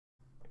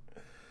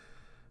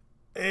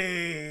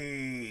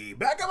Hey,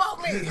 back about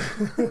me.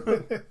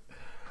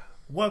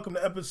 Welcome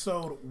to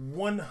episode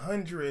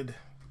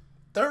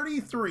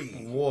 133.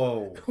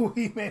 Whoa.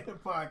 We made a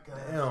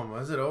podcast. Damn,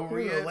 is it over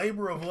yet? A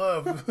labor of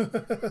love.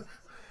 This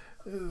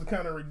is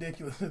kind of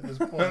ridiculous at this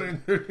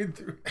point.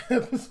 133.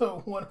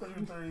 Episode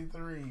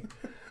 133.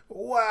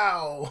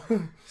 Wow.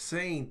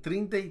 Saying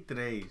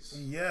 33.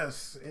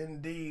 Yes,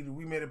 indeed.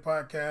 We made a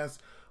podcast.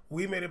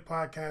 We made it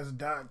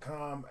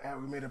podcast.com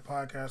at We Made It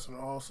Podcast on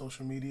all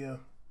social media.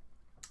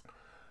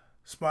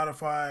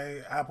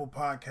 Spotify, Apple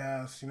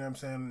Podcasts, you know what I'm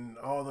saying?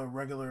 All the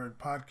regular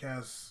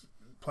podcast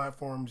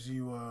platforms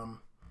you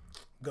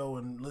go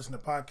and listen to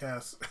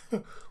podcasts.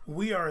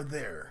 We are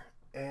there.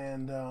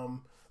 And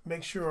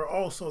make sure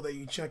also that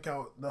you check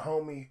out the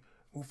homie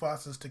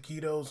Mufasa's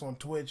Taquitos on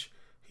Twitch.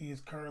 He is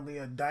currently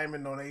a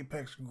diamond on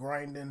Apex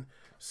grinding.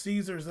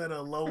 Caesar's at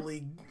a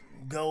lowly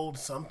gold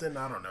something.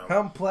 I don't know.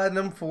 I'm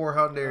Platinum 4.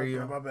 How dare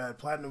you? My bad.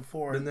 Platinum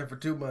 4. Been there for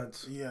 2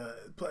 months. Yeah.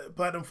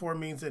 Platinum 4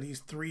 means that he's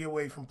 3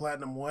 away from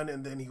Platinum 1,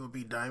 and then he will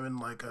be diamond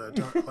like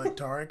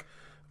Tarek.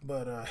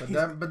 But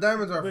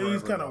diamonds are. But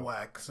he's kind of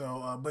whack.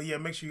 So, but yeah,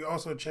 make sure you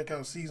also check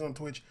out C's on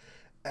Twitch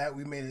at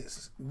We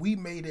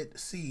Made It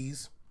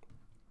C's.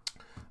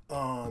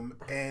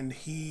 And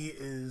he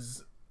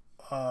is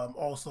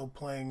also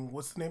playing.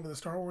 What's the name of the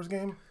Star Wars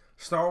game?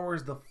 Star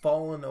Wars: The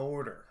Fallen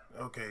Order.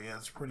 Okay, yeah,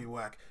 it's pretty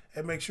whack.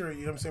 And make sure, you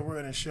know what I'm saying, we're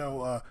going to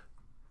show,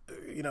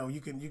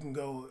 you can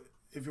go,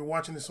 if you're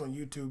watching this on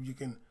YouTube, you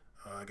can,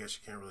 I guess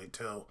you can't really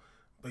tell,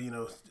 but,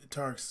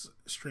 Tarek's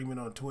streaming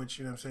on Twitch,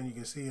 you know what I'm saying, you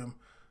can see him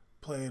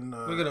playing.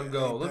 Look at him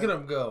go,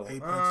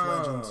 Apex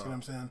Legends, you know what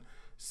I'm saying.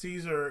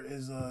 Caesar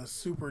is a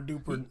super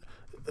duper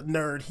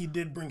nerd. He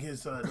did bring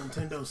his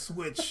Nintendo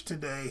Switch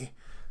today.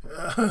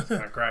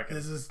 Cracking.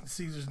 This is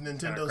Caesar's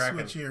Nintendo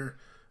Switch here.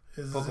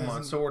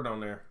 Pokemon Sword on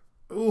there.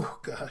 Oh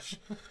gosh.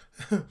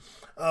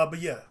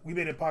 But yeah, We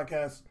Made It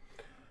podcast.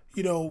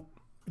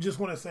 Just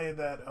want to say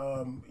that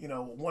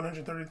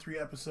 133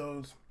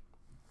 episodes.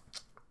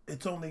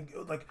 It's only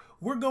like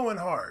we're going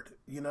hard,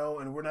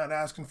 and we're not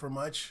asking for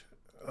much.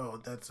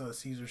 Oh, that's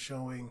Caesar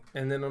showing.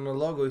 And then on the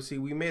logo, you see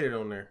We Made It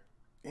on there.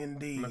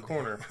 Indeed. In the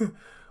corner.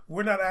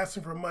 We're not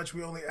asking for much.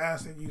 We only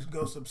ask that you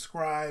go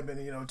subscribe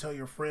and tell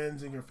your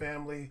friends and your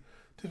family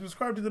to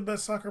subscribe to the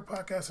best soccer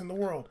podcast in the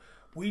world.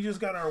 We just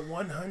got our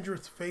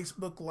 100th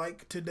Facebook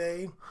like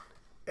today.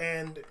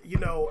 And,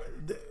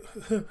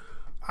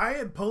 I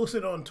had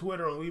posted on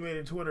Twitter, on We Made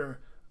It Twitter,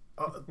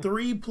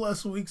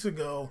 3+ weeks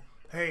ago,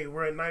 hey,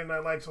 we're at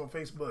 99 likes on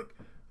Facebook.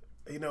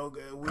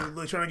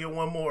 We're trying to get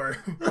one more.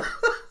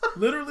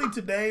 Literally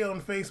today on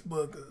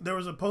Facebook, there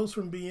was a post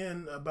from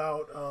BN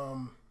about,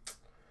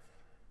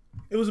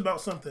 it was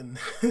about something.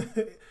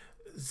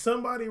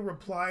 Somebody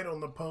replied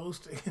on the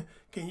post,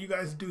 can you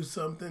guys do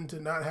something to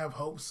not have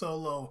Hope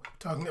Solo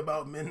talking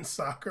about men's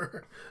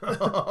soccer?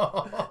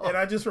 And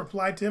I just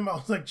replied to him. I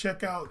was like,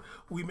 check out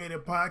We Made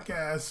It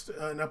podcast,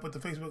 and I put the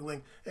Facebook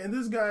link. And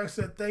this guy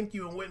said thank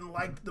you and went and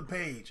liked the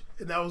page.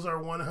 And that was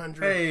our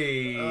 100.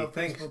 Hey,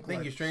 thanks.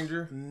 Thank you,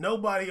 stranger.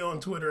 Nobody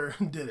on Twitter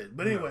did it.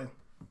 But anyway,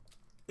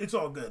 it's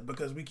all good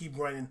because we keep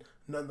grinding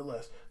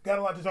nonetheless. Got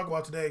a lot to talk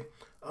about today.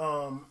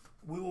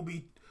 We will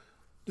be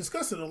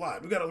discuss it a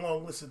lot. We got a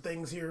long list of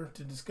things here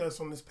to discuss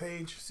on this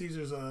page.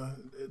 Caesar's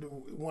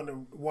want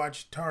to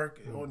watch Tarek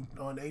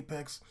on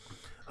Apex.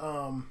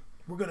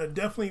 We're gonna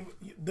definitely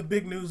the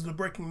big news, the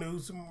breaking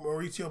news: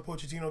 Mauricio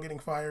Pochettino getting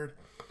fired.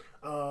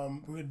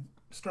 We're gonna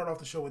start off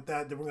the show with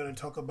that. Then we're gonna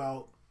talk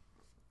about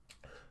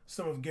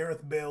some of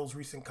Gareth Bale's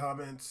recent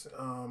comments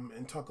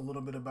and talk a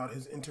little bit about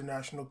his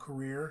international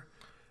career.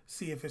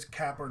 See if it's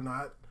cap or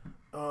not.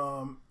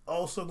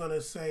 Also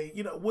gonna say,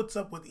 what's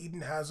up with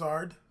Eden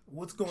Hazard?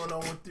 What's going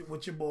on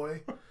with your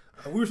boy?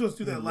 We were supposed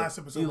to do that last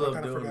episode. You I love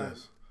kind of doing forgot.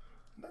 this.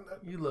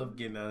 You love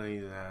getting out of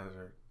Eden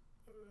Hazard.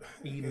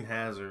 Eden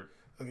Hazard.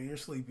 Okay, you're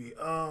sleepy.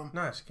 No,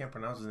 I just can't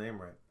pronounce his name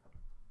right.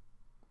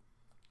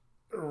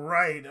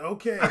 Right.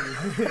 Okay.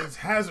 It's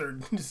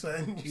Hazard,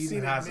 son.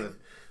 Eden Hazard.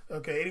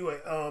 Okay. Anyway.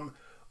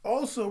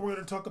 Also, we're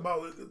going to talk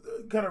about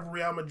kind of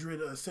Real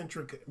Madrid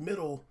centric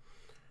middle.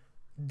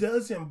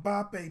 Does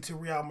Mbappe to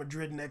Real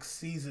Madrid next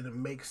season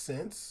make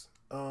sense?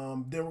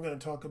 Then we're going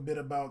to talk a bit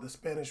about the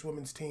Spanish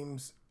women's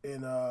teams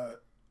in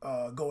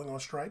going on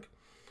strike.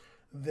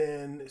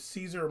 Then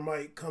Caesar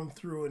might come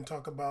through and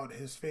talk about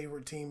his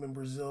favorite team in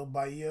Brazil,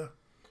 Bahia,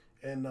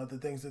 and the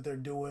things that they're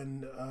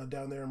doing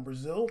down there in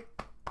Brazil.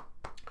 A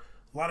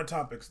lot of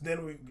topics.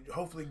 Then we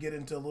hopefully get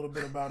into a little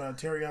bit about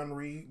Thierry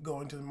Henry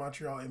going to the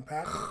Montreal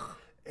Impact.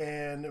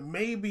 And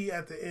maybe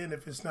at the end,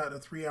 if it's not a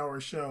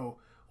 3-hour show,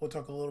 we'll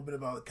talk a little bit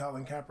about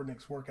Colin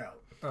Kaepernick's workout.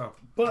 Oh.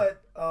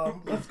 But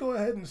let's go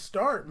ahead and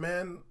start,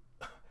 man.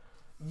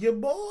 Your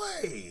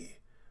boy,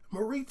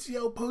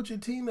 Mauricio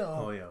Pochettino.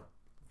 Oh, yeah.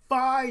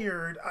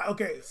 Fired.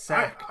 Okay.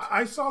 Sacked.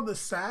 I saw the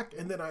sack,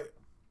 and then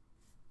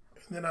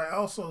I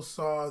also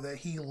saw that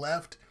he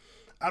left.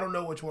 I don't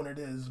know which one it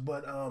is,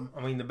 but...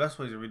 the best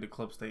way is to read the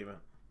club statement.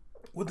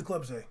 What'd the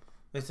club say?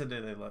 They said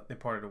that they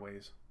parted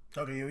ways.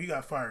 Okay, you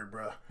got fired,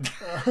 bro.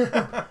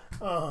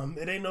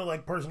 It ain't no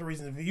like personal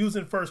reason. If you was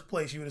in first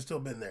place, you would have still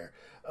been there.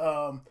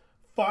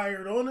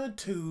 Fired on a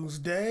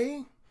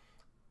Tuesday.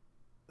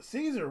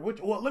 Caesar,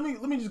 let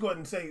me just go ahead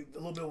and say a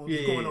little bit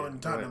what's going on in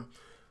Tottenham.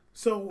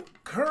 So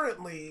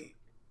currently,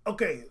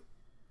 okay,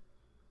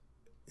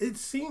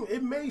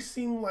 it may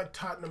seem like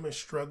Tottenham is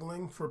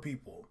struggling for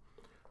people.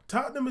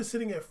 Tottenham is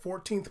sitting at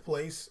 14th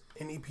place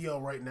in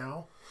EPL right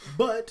now,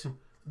 but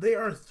they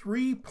are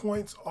 3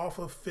 points off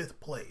of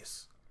 5th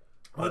place.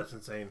 Oh, that's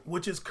insane.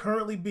 Which is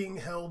currently being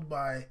held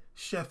by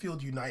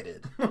Sheffield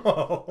United.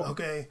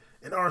 Okay?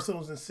 And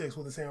Arsenal's in 6th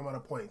with the same amount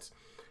of points.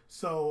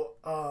 So,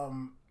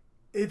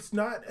 it's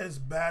not as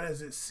bad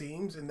as it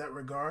seems in that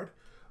regard.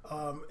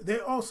 They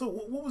also,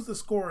 what was the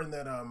score in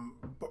that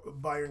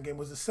Bayern game?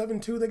 Was it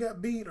 7-2 they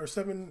got beat, or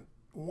 7-1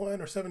 or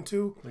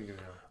 7-2? I think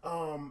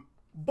so.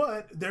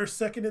 But they're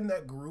second in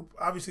that group.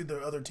 Obviously, the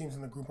other teams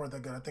in the group aren't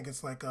that good. I think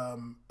it's like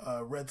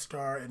Red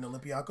Star and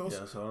Olympiacos.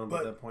 Yeah, so I don't know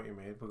about that point you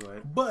made, but go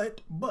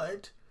ahead.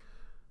 But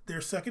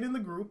they're second in the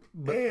group.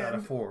 Out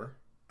of 4.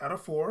 Out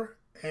of 4.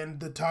 And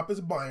the top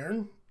is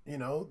Bayern. You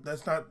know,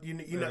 that's not...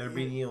 They're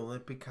beating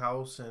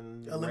Olympiacos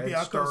and Olympiacos,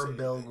 Red Star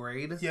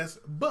Belgrade. Yes,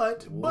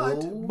 but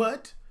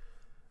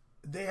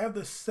they have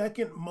the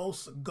second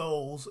most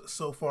goals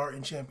so far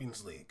in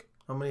Champions League.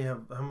 How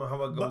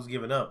about goals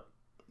given up?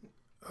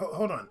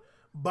 Hold on.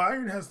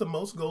 Bayern has the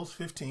most goals,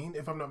 15,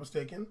 if I'm not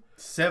mistaken.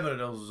 7 of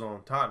those is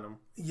on Tottenham.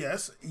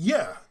 Yes,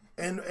 yeah.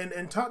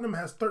 And Tottenham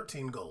has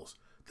 13 goals.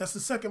 That's the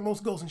second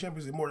most goals in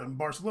Champions League, more than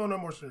Barcelona,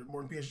 more than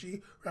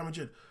PSG, Real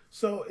Madrid.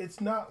 So it's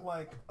not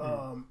like...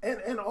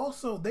 And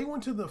also, they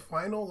went to the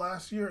final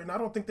last year, and I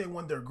don't think they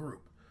won their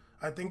group.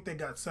 I think they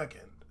got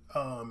second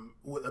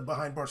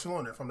behind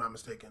Barcelona, if I'm not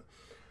mistaken.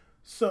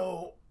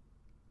 So,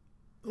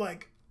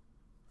 like,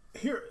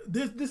 here,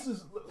 this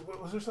is...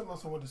 Was there something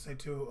else I wanted to say,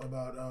 too,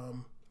 about...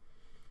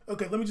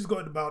 Okay, let me just go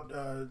ahead about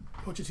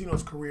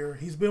Pochettino's career.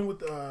 He's been with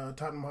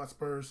Tottenham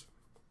Hotspurs.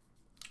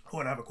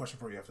 I have a question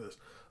for you after this.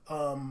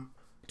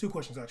 2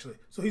 questions, actually.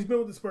 So he's been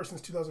with the Spurs since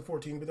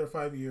 2014, been there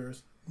 5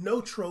 years. No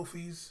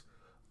trophies.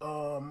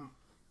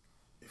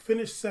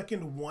 Finished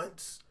second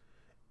once.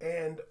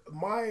 And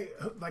my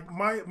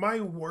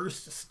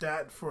worst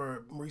stat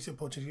for Mauricio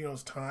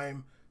Pochettino's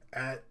time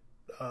at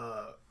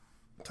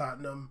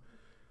Tottenham,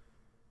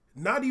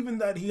 not even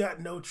that he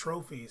got no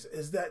trophies,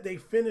 is that they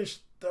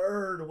finished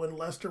 3rd when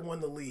Leicester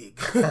won the league.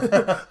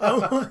 I'm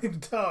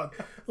like, dog.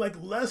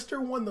 Like, Leicester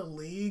won the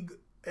league,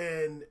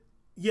 and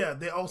yeah,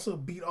 they also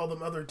beat all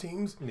them other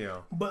teams. Yeah.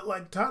 But,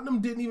 like,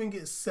 Tottenham didn't even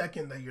get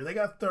second that year. They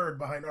got 3rd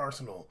behind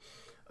Arsenal.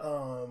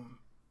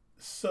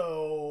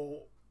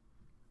 So,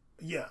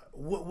 yeah.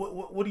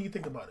 What do you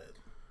think about it?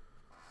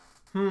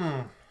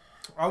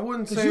 I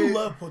wouldn't say... Because you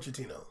love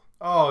Pochettino.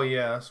 Oh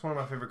yeah, that's one of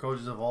my favorite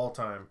coaches of all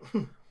time.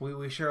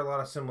 we share a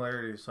lot of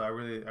similarities, so I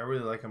really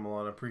like him a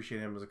lot. I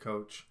appreciate him as a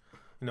coach.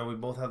 You know, we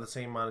both have the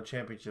same amount of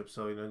championships,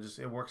 so just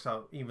it works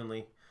out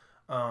evenly.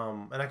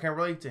 And I can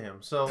relate to him.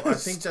 So I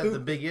think that the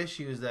big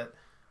issue is that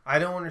I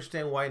don't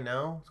understand why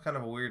now. It's kind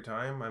of a weird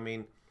time. I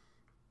mean,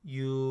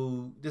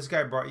 this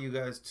guy brought you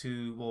guys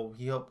to,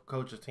 he helped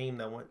coach a team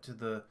that went to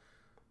the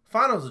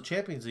finals of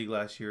Champions League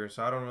last year.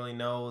 So I don't really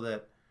know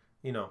that,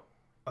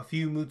 a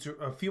few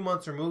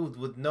months removed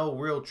with no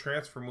real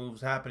transfer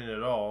moves happening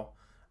at all,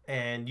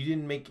 and you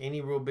didn't make any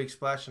real big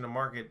splash in the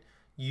market.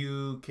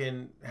 You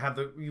can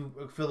you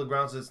feel the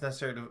grounds that it's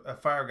necessary to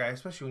fire a guy,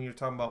 especially when you're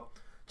talking about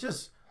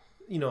just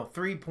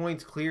 3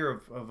 points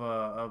clear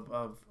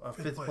of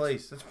fifth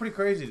place. That's pretty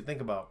crazy to think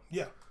about.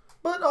 Yeah,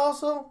 but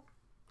also,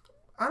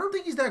 I don't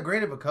think he's that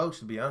great of a coach,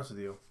 to be honest with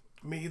you.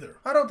 Me either.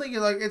 I don't think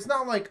it's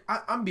not like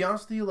I'm be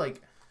honest with you, like.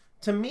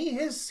 To me,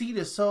 his seat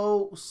is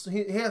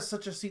he has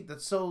such a seat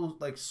that's so,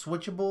 like,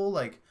 switchable.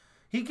 Like,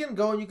 he can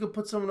go and you could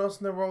put someone else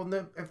in the role.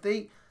 And if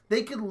they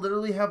could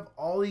literally have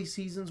all these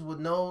seasons with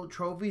no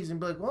trophies and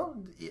be like, well,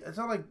 it's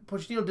not like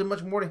Pochettino did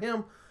much more to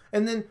him.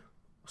 And then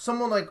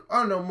someone like,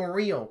 I don't know,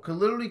 Mourinho could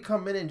literally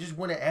come in and just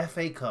win an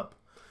FA Cup.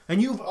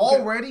 And you've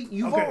already,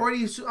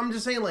 I'm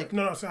just saying, like.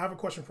 No, so I have a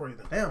question for you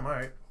then. Damn, all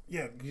right.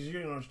 Yeah, because you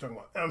don't know what you're talking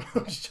about.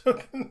 I'm just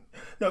joking.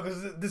 No,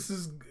 because this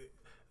is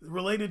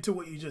related to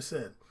what you just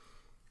said.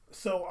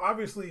 So,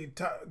 obviously,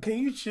 can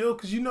you chill?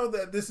 Because you know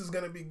that this is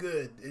going to be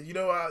good. You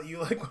know how you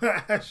like when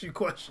I ask you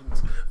questions.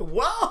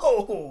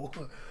 Whoa!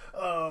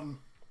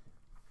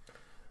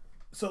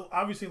 So,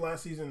 obviously,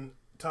 last season,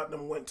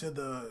 Tottenham went to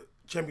the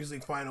Champions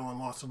League final and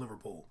lost to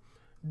Liverpool.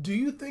 Do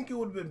you think it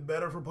would have been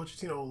better for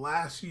Pochettino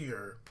last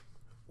year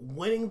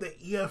winning the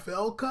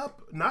EFL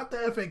Cup? Not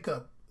the FA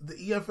Cup. The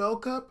EFL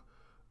Cup?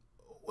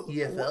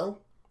 EFL?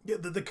 Yeah,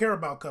 the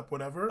Carabao Cup,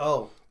 whatever.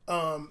 Oh.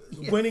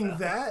 Winning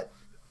that?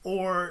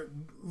 Or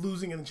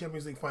losing in the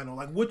Champions League final.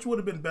 Like, which would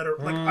have been better?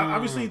 Like,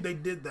 obviously, they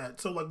did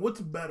that. So, like,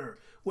 what's better?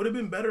 Would it have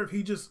been better if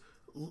he just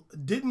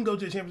didn't go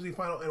to the Champions League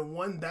final and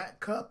won that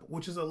cup,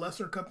 which is a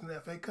lesser cup than the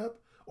FA Cup?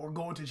 or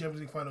going to the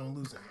Champions League final and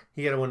losing.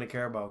 He got to win the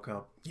Carabao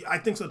Cup. Yeah, I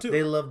think so too.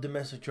 They love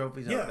domestic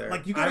trophies out there.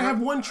 Like you gotta have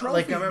one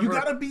trophy. Like, you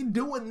gotta be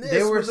doing this.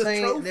 They were with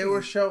saying a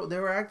trophy. they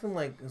were acting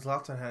like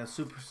Zlatan had a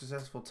super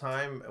successful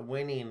time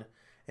winning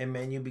in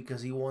Man U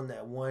because he won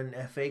that one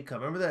FA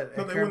Cup. Remember that?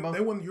 No,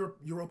 they won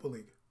Europa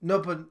League. No,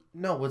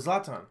 with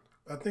Zlatan.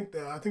 I think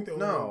they won.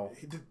 No,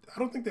 I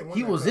don't think they won.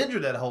 He was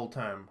injured that whole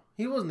time.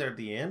 He wasn't there at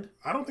the end.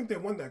 I don't think they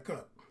won that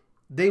cup.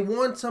 They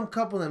won some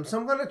cup with him,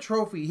 some kind of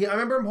trophy. I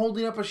remember him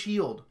holding up a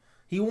shield.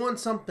 He won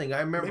something. I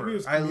remember.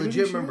 I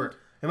legit remember.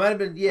 It might have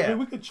been, yeah. I mean,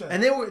 we could check.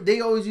 And they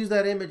always use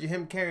that image of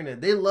him carrying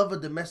it. They love a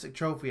domestic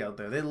trophy out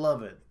there. They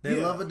love it. They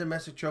love a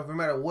domestic trophy, no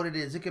matter what it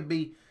is. It could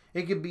be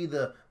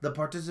the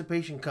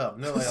participation cup.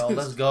 And they're like, oh,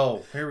 let's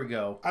go. Here we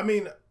go. I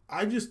mean,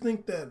 I just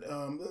think that.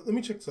 Let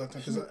me check this out.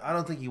 I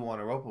don't think he won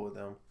Europa with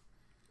them.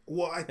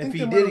 Well, I think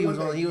if he did, he was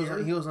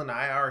on the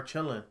IR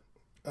chilling.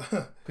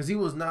 Because he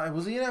was not.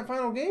 Was he in that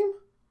final game?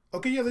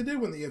 Okay, yeah, they did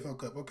win the EFL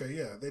Cup. Okay,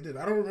 yeah, they did.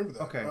 I don't remember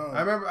that. Okay,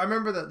 I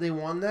remember that they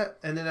won that,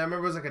 and then I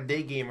remember it was like a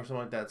day game or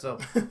something like that. So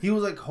he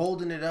was like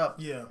holding it up,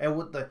 yeah, and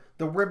with the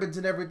ribbons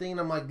and everything. And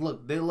I'm like,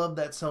 look, they love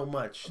that so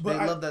much. But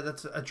love that.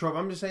 That's a trophy.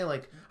 I'm just saying,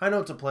 like, I know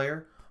it's a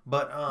player,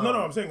 but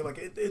no, I'm saying like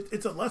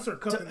it's a lesser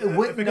cup,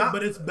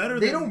 but it's better.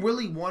 They don't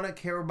really want to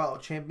care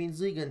about Champions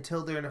League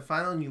until they're in the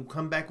final and you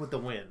come back with the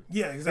win.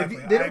 Yeah, exactly.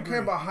 They don't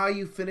care about how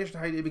you finished,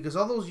 how you did, because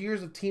all those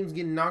years of teams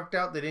getting knocked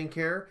out, they didn't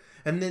care.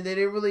 And then they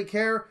didn't really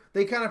care.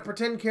 They kind of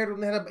pretend cared when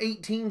they had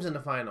 8 teams in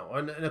the final,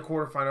 in a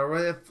quarterfinal. Or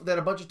they had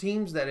a bunch of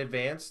teams that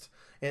advanced.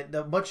 And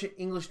a bunch of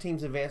English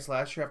teams advanced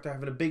last year after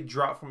having a big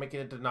drop from making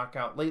it to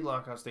late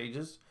knockout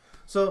stages.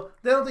 So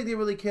they don't think they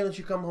really care unless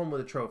you come home with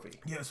a trophy.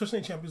 Yeah, especially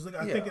in Champions League.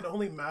 I think it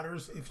only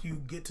matters if you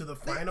get to the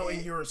final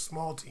and you're a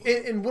small team.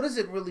 And what does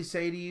it really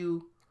say to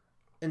you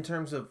in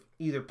terms of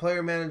either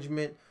player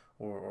management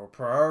or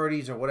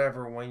priorities or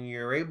whatever when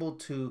you're able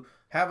to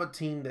have a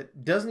team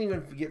that doesn't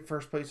even get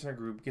first place in a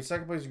group, gets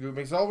second place in a group,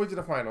 makes it all the way to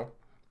the final,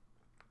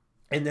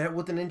 and that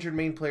with an injured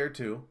main player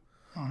too?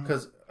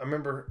 Because I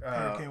remember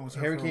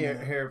Harry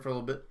Kane here for a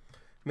little bit,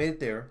 made it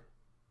there.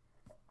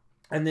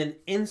 And then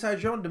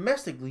inside your own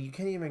domestically, you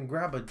can't even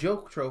grab a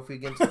joke trophy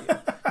against.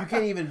 You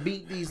can't even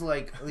beat these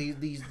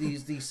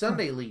these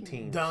Sunday league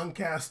teams.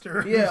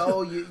 Doncaster. Yeah.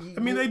 Oh, I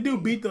mean, they do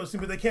beat those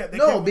teams, but they can't.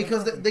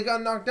 Because they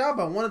got knocked out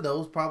by one of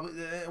those probably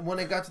when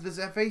they got to this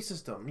FA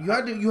system. You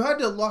had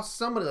to have lost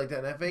somebody like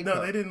that in FA.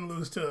 No, they didn't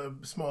lose to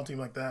a small team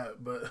like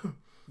that. But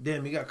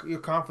damn, you got your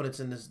confidence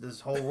in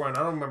this whole run. I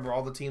don't remember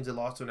all the teams that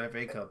lost to in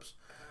FA Cups,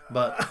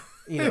 but.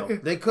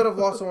 They could have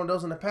lost one of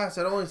those in the past.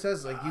 It only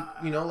says like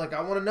like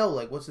I want to know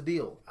like what's the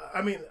deal.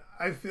 I mean,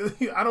 I feel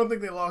I don't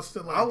think they lost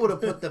to. Like, I would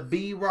have put the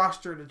B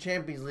roster to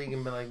Champions League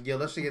and been like, yo,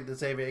 let's get this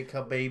FA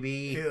Cup,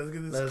 baby. Yeah, let's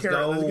get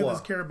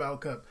this Carabao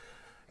Cup.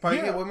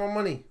 Probably get way more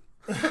money.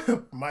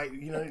 Might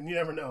you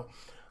never know,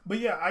 but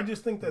yeah, I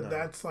just think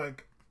that's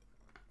like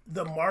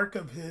the mark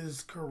of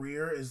his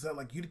career is that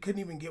like you couldn't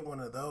even get one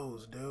of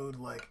those, dude.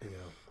 Like,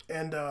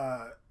 and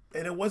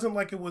it wasn't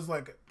like it was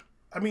like,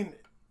 I mean.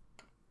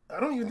 I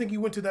don't even think he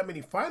went to that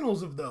many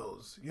finals of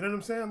those. You know what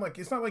I'm saying? Like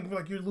it's not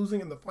like you're losing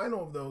in the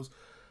final of those,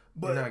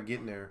 but you're not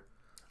getting there.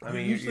 I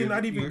mean, usually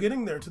not even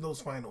getting there to those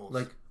finals.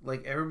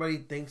 Like everybody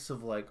thinks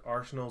of like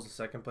Arsenal as the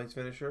second place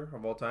finisher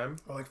of all time,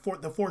 or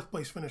like the fourth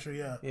place finisher.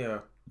 Yeah, yeah.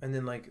 And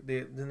then like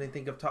they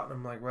think of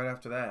Tottenham like right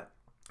after that.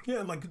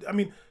 Yeah, like I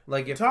mean,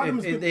 like if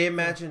they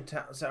imagine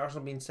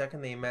Arsenal being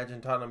second, they imagine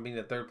Tottenham being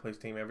the third place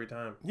team every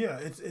time. Yeah,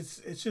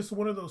 it's just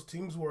one of those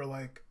teams where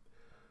like.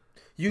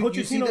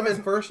 You see them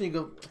in first and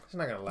you go, it's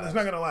not gonna last. It's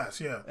not gonna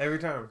last, yeah. Every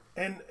time.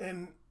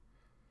 And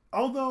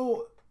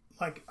although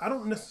like I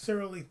don't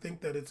necessarily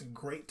think that it's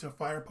great to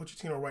fire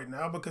Pochettino right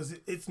now because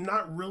it's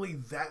not really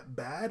that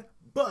bad,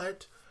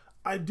 but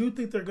I do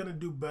think they're gonna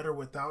do better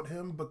without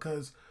him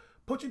because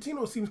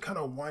Pochettino seems kind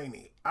of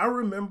whiny. I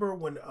remember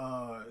when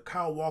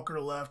Kyle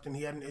Walker left and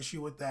he had an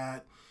issue with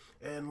that.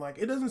 And, like,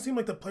 it doesn't seem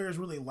like the players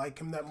really like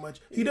him that much.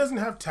 He doesn't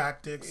have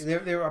tactics.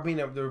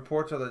 The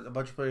reports are that a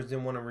bunch of players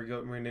didn't want to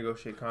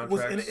renegotiate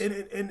contracts.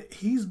 And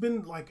he's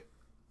been, like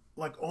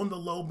on the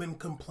low, been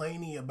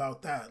complaining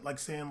about that. Like,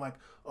 saying, like,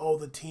 oh,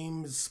 the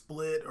team is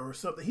split or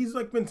something. He's,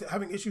 like, been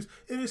having issues.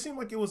 And it seemed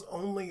like it was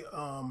only,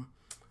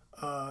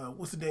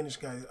 what's the Danish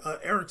guy?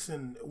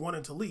 Eriksson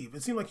wanted to leave.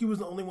 It seemed like he was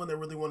the only one that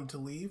really wanted to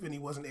leave, and he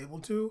wasn't able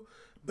to.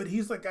 But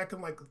he's, like,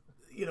 acting like,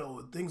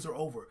 things are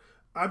over.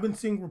 I've been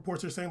seeing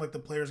reports that are saying like the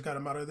players got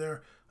him out of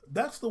there.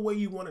 That's the way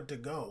you want it to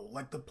go.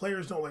 Like the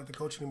players don't like the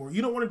coach anymore.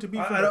 You don't want it to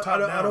be from the top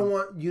down. I don't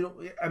want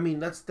you. I mean,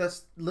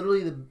 that's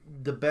literally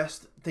the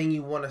best thing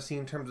you want to see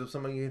in terms of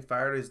somebody getting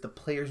fired is the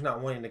players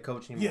not wanting to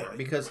coach anymore. Yeah.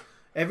 Because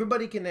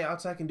everybody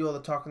outside can do all the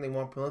talking they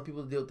want, but only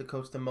people deal with the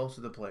coach than most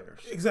of the players.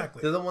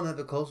 Exactly. They're the ones that have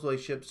the close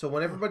relationship. So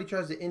when everybody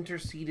tries to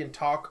intercede and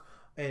talk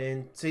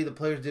and say the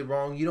players did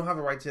wrong, you don't have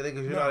a right to say that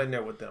because you're not in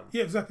there with them.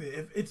 Yeah, exactly.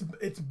 If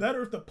it's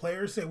better if the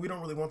players say we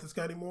don't really want this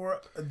guy anymore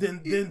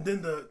than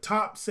the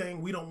top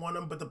saying we don't want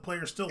him, but the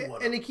players still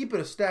want him. And they keep it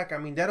a stack. I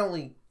mean, that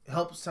only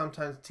helps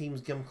sometimes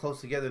teams get them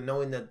close together,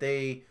 knowing that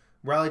they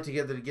rally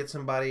together to get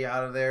somebody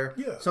out of there.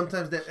 Yeah.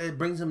 Sometimes it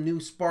brings them new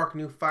spark,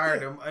 new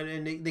fire,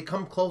 and they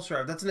come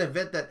closer. That's an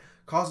event that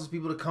causes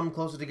people to come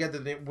closer together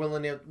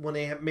when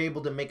they have been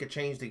able to make a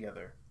change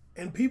together.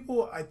 And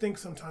people, I think,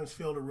 sometimes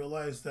fail to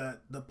realize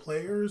that the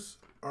players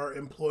are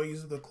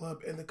employees of the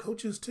club and the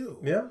coaches too.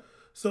 Yeah.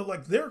 So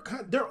like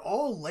they're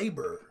all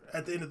labor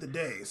at the end of the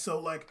day. So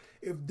like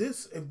if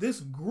this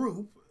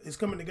group is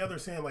coming together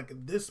saying like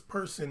this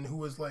person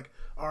who is like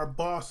our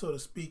boss, so to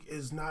speak,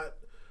 is not,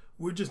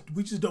 we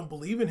just don't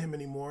believe in him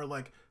anymore.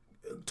 Like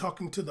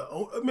talking to the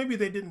owner, maybe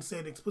they didn't say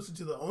it explicit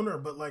to the owner,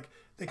 but like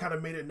they kind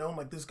of made it known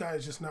like this guy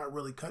is just not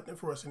really cutting it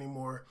for us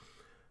anymore.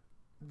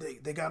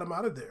 They got him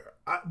out of there.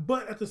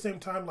 But at the same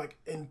time, like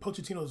in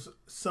Pochettino's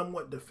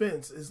somewhat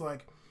defense, is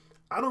like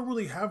I don't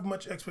really have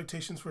much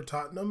expectations for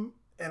Tottenham.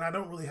 And I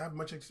don't really have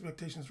much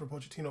expectations for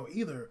Pochettino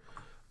either.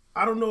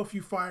 I don't know if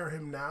you fire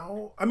him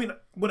now. I mean,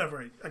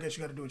 whatever. I guess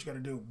you got to do what you got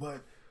to do.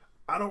 But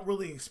I don't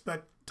really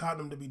expect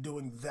Tottenham to be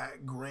doing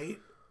that great,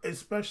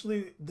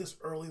 especially this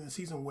early in the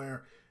season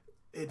where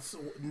it's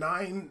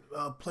 9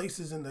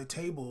 places in the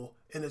table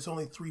and it's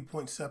only 3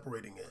 points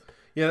separating it.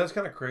 Yeah, that's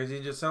kind of crazy.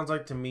 It just sounds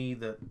like to me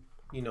that,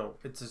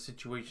 it's a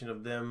situation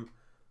of them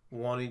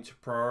wanting to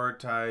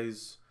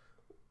prioritize,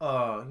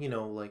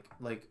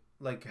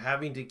 like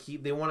having to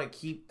keep, they want to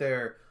keep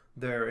their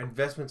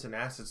investments and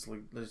assets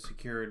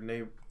secured, and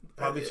they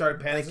probably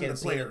started panicking and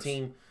seeing a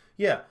team,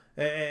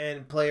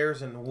 and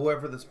players and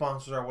whoever the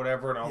sponsors are,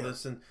 whatever, and all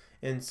this,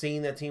 and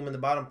seeing that team in the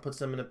bottom puts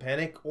them in a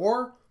panic.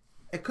 Or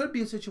it could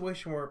be a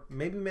situation where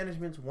maybe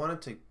management's wanted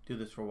to do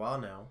this for a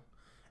while now,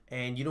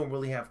 and you don't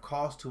really have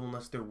cost to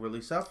unless they're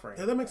really suffering.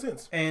 Yeah, that makes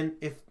sense. And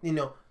if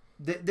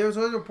there's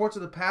other reports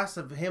of the past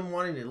of him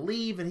wanting to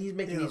leave, and he's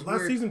making these last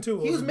weird. Season 2,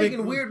 he was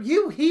making weird.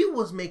 He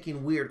was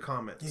making weird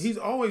comments. He's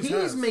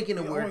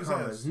making weird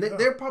comments.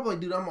 They're probably,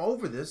 dude, I'm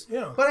over this.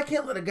 Yeah. But I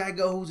can't let a guy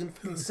go who's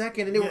in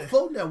second, and they were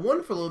floating at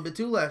 1 for a little bit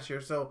too last year.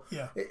 So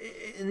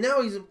and now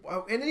and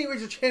then he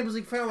reached a Champions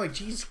League final. Like,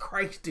 Jesus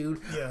Christ,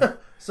 dude. Yeah.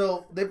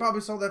 So they probably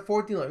saw that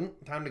 14,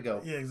 like, time to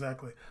go. Yeah,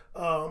 exactly.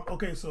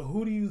 Okay, so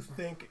who do you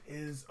think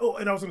is? Oh,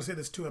 and I was going to say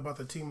this too about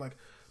the team. Like,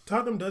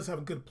 Tottenham does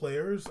have good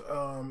players,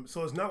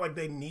 so it's not like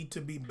they need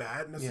to be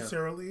bad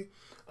necessarily.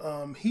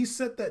 He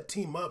set that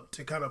team up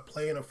to kind of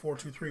play in a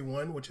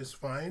 4-2-3-1, which is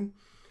fine.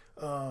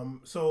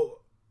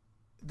 So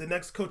the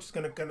next coach is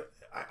going to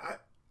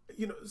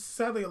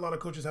sadly a lot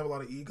of coaches have a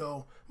lot of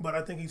ego, but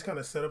I think he's kind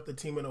of set up the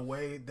team in a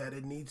way that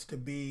it needs to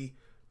be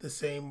the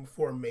same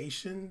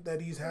formation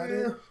that he's had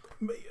in.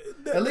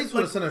 At least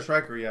with a center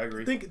striker, I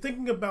agree.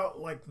 Thinking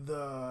about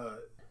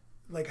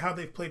how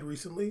they've played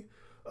recently.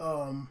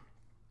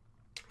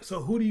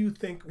 So who do you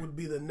think would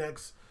be the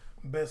next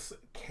best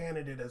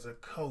candidate as a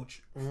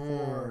coach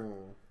for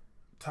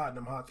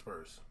Tottenham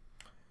Hotspurs?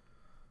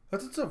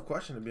 That's a tough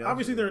question, to be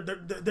honest. Obviously,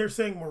 they're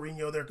saying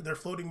Mourinho. They're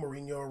floating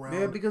Mourinho around.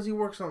 Yeah, because he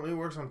works on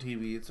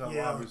TV. So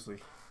obviously,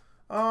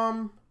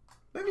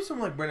 maybe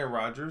someone like Brendan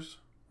Rodgers.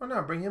 Why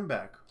not bring him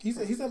back? He's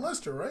at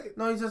Leicester, right?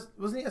 No,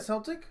 wasn't he at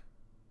Celtic?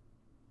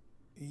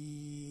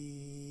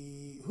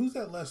 Who's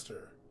at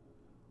Leicester?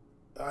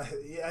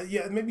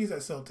 Maybe he's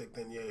at Celtic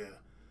then. Yeah.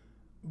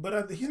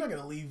 But he's not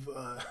going to leave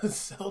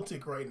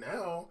Celtic right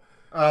now.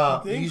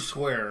 You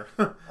swear.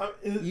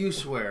 You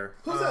swear.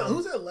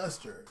 Who's at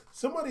Leicester?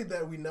 Somebody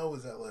that we know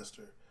is at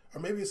Leicester.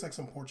 Or maybe it's like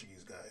some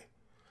Portuguese guy.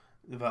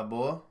 Philip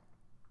Boa?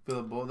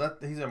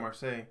 He's at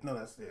Marseille. No,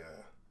 that's,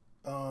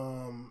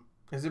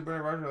 Is it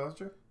Brendan Rodgers at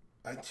Leicester?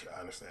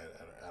 Honestly,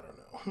 I don't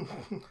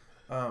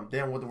know.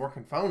 Damn, with the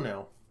working phone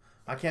now.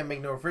 I can't make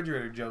no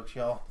refrigerator jokes,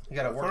 y'all. You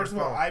got to work. First of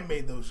all, I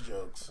made those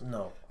jokes.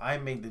 No, I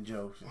made the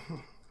jokes.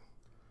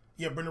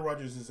 Yeah, Brendan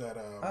Rodgers is at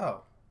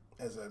at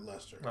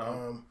Leicester.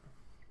 Oh.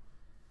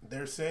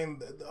 They're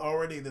saying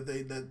already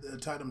that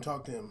Tottenham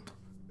talked to him.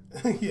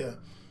 Yeah,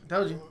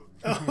 told you.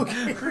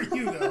 Okay,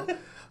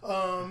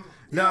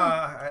 No,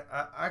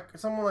 I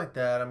someone like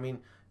that. I mean,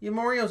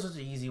 Mourinho's just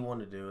an easy one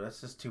to do.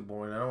 That's just too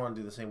boring. I don't want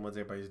to do the same ones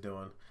everybody's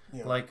doing.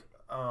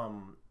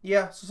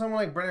 Yeah. So someone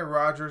like Brendan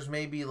Rodgers,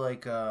 maybe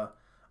like does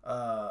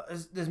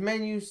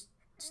Man U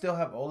still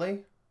have Ole?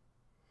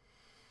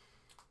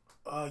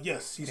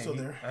 Yes, he's still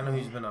there. I know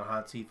he's been on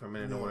hot seat for a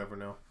minute or whatever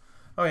now.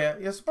 Oh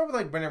yeah, so probably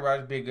like Brendan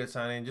Rodgers would be a good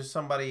signing. Just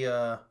somebody.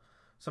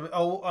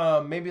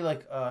 Maybe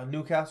like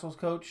Newcastle's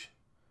coach.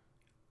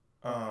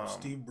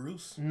 Steve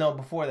Bruce. No,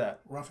 before that.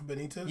 Rafa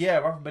Benitez. Yeah,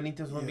 Rafa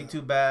Benitez wouldn't be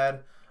too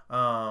bad.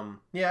 I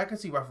can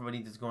see Rafa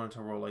Benitez going into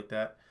a role like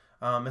that.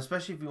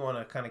 Especially if you want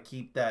to kind of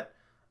keep that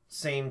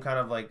same kind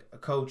of like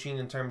coaching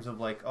in terms of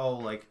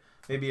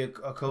maybe a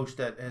coach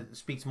that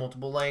speaks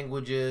multiple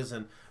languages,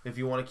 and if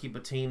you want to keep a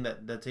team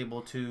that's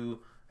able to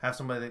have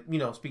somebody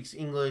that speaks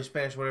English,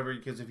 Spanish, whatever,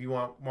 because if you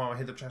want to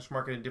hit the transfer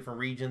market in different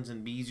regions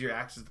and be easier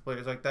access to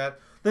players like that,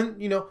 then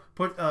he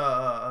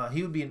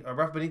would be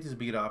Rafa Benitez would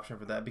be a good option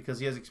for that because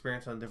he has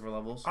experience on different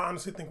levels. I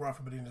honestly think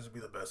Rafa Benitez would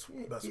be the best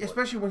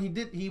especially when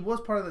he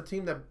was part of the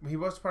team he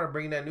was part of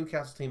bringing that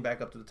Newcastle team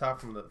back up to the top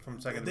from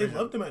second division. They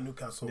loved him at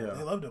Newcastle. Yeah.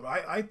 They loved him.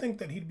 I think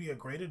that he'd be a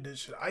great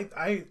addition.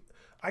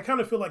 I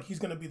kind of feel like he's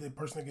going to be the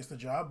person that gets the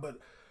job, but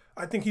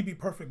I think he'd be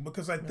perfect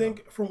because I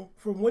think from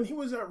when he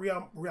was at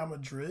Real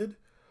Madrid,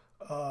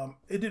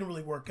 it didn't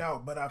really work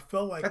out. But I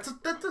felt like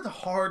that's a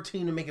hard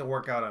team to make it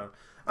work out on.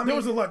 I mean, there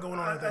was a lot going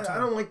on at that time. I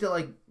don't like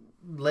to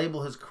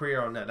label his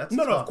career on that. That's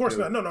no, tough, of course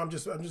dude. not. No, I'm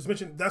just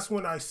mentioning that's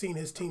when I seen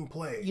his team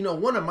play. You know,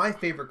 one of my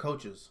favorite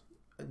coaches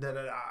that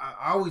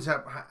I always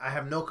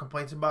have no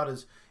complaints about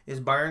is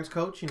Bayern's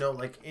coach. You know,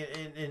 like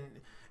in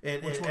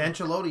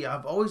Ancelotti.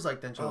 I've always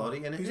liked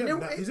Ancelotti. And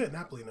he's at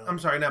Napoli now. I'm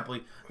sorry,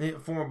 Napoli,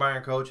 former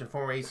Bayern coach and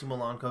former AC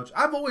Milan coach.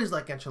 I've always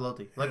liked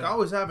Ancelotti. I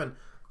always have. And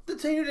the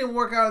tenure didn't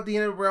work out at the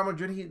end of Real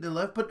Madrid. They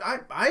left, but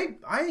I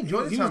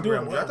enjoyed his time at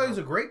Real Madrid. I thought he was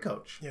a great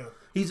coach. Yeah,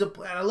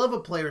 and I love a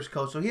player's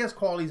coach, so he has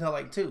qualities I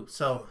like too.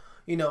 So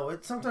you know,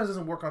 it sometimes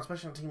doesn't work on,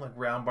 especially on a team like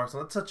Real and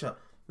Barcelona.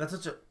 That's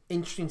such an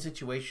interesting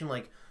situation.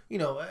 Like you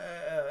know,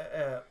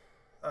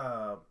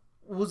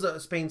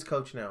 who's Spain's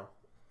coach now?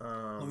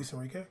 Luis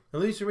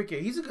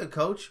Enrique. He's a good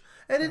coach,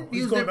 and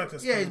he's going back to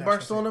Spain. He's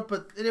Barcelona,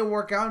 but it didn't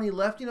work out, and he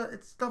left. You know,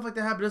 it's stuff like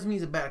that happens. Doesn't mean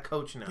he's a bad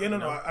coach now. Yeah,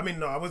 no. I mean,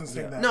 no, I wasn't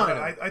saying that. No.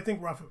 I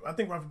think Rafa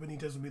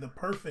Benitez would be the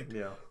perfect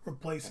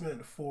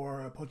replacement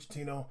for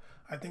Pochettino.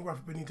 I think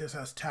Rafa Benitez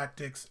has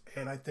tactics,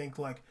 and I think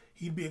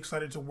he'd be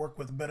excited to work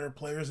with better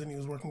players than he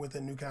was working with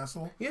in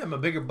Newcastle. Yeah, a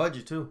bigger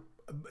budget too.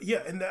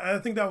 Yeah, and I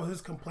think that was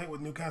his complaint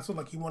with Newcastle.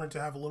 He wanted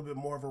to have a little bit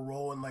more of a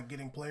role in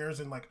getting players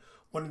and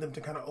wanted them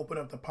to kind of open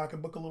up the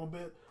pocketbook a little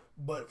bit.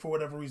 But for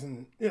whatever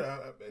reason, they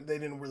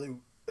didn't really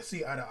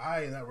see eye to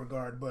eye in that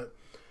regard. But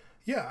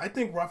yeah, I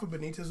think Rafa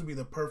Benitez would be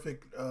the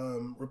perfect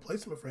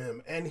replacement for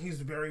him, and he's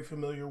very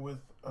familiar with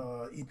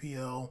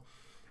EPL.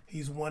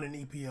 He's won an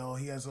EPL.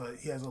 He has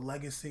a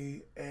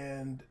legacy,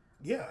 and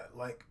yeah,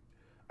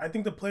 I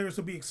think the players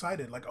will be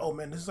excited. Oh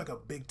man, this is a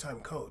big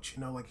time coach.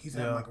 He's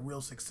had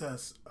real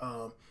success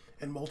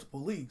in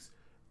multiple leagues.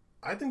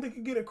 I think they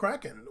could get it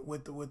cracking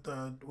with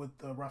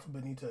Rafa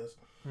Benitez.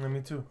 Yeah,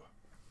 me too.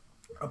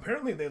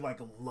 Apparently they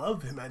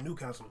love him at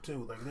Newcastle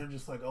too. They're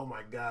just oh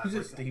my god.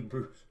 Who's Steve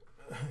Bruce?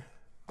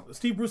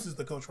 Steve Bruce is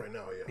the coach right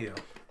now. Yeah.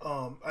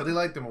 But they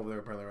liked him over there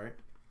apparently, right?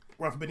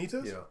 Rafa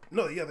Benitez? Yeah.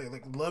 No, yeah, they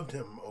loved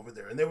him over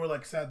there, and they were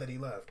sad that he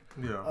left.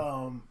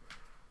 Yeah.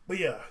 But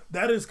yeah,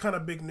 that is kind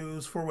of big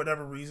news for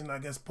whatever reason. I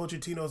guess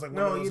Pochettino's one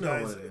of those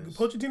guys.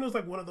 Pochettino's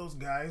one of those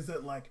guys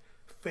that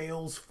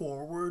fails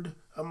forward.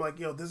 I'm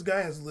yo, this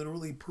guy has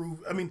literally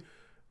proved. I mean,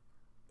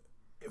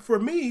 for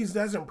me, he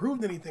hasn't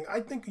proved anything. I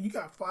think you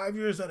got 5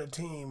 years at a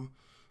team.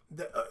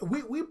 That,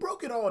 we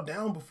broke it all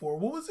down before.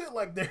 What was it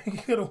there? He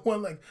could have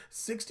won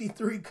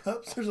 63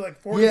 cups. There's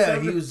 47. Yeah,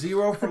 he was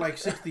 0 for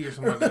 60 or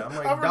something like that.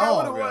 I'm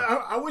dog.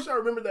 I wish I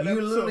remembered that. You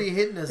were literally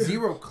hitting a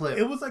zero clip.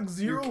 It was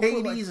 0. Your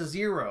KD's a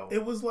 0.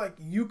 It was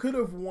you could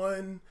have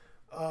won.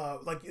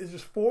 It's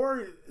just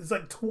 4. It's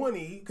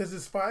 20 because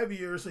it's 5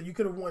 years, so you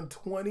could have won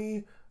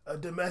 20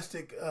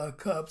 domestic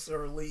cups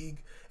or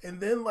league,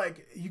 and then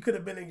you could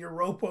have been in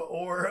Europa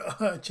or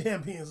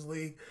Champions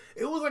League.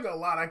 It was a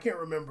lot. I can't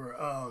remember.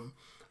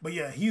 But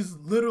yeah, he's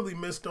literally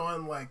missed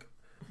on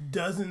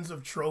dozens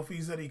of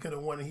trophies that he could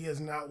have won, and he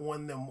has not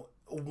won them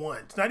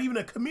once. Not even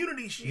a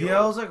community shield.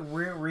 Yeah, I was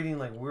reading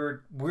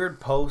weird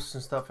posts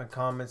and stuff and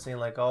comments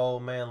saying oh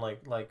man,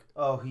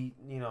 he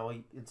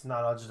it's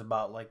not all just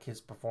about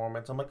his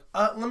performance. I'm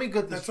let me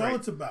get this straight. That's all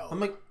it's about.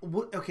 I'm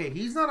what? Okay,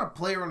 he's not a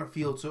player on the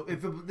field. So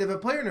if a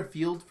player in the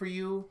field for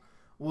you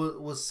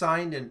was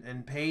signed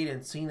and paid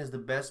and seen as the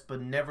best,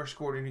 but never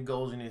scored any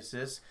goals and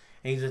assists,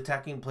 and he's an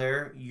attacking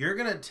player, you're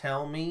gonna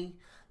tell me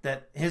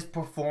that his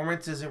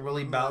performance isn't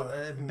really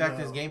impacting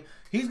his game?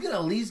 He's gonna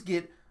at least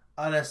get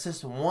an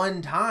assist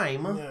one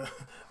time. Yeah.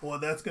 Well,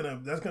 that's gonna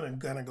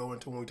kind of go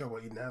into when we talk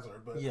about Eden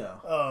Hazard. But yeah.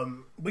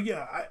 But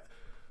yeah,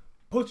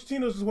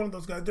 Pochettino's is one of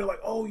those guys. They're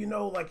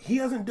he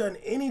hasn't done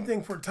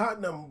anything for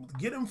Tottenham.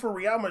 Get him for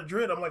Real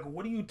Madrid. I'm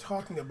what are you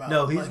talking about?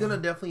 No, he's gonna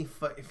definitely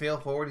fail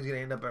forward. He's gonna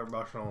end up at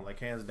Barcelona,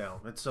 hands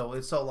down. It's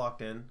so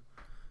locked in.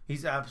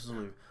 He's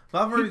absolutely.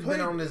 Valverde's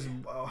been on this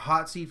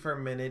hot seat for a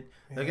minute.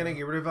 They're gonna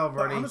get rid of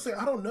Valverde. But honestly,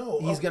 I don't know.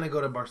 He's gonna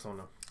go to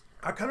Barcelona.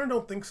 I kind of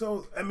don't think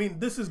so. I mean,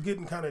 this is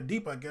getting kind of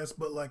deep, I guess,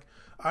 but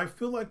I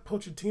feel like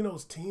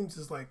Pochettino's teams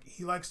is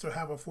he likes to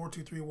have a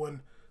 4-2-3-1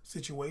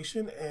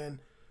 situation, and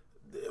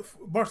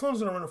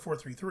Barcelona's gonna run a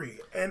 4-3-3,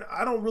 and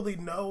I don't really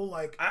know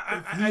if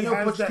he has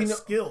Pochettino, that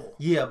skill.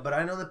 Yeah, but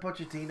I know that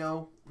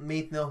Pochettino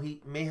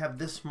may have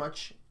this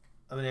much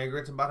of an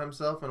arrogance about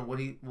himself and what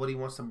he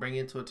wants to bring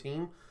into a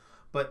team.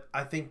 But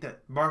I think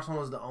that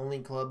Barcelona is the only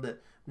club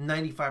that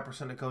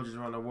 95% of coaches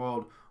around the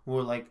world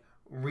will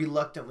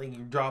reluctantly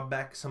draw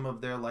back some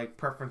of their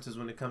preferences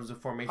when it comes to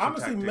formation.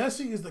 Honestly, tactics.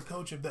 Messi is the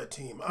coach of that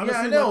team. Honestly,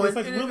 yeah, I know. It's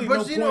really but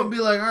no you know, point. be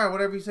all right,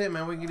 whatever you say,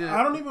 man, we can do it.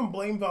 I don't even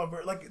blame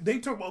Valverde. They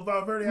talk about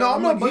Valverde. No,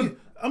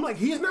 I'm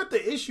he's not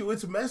the issue.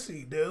 It's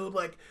Messi, dude.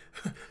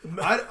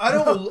 I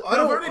don't.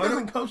 Valverde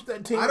doesn't coach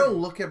that team. I don't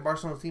look at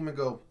Barcelona's team and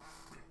go,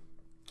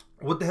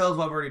 What the hell is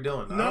Valverde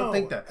doing? No, I don't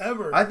think that.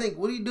 Ever. I think,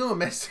 what are you doing,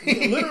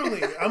 Messi?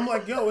 Literally. I'm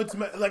like, yo, it's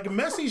like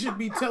Messi should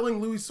be telling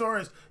Luis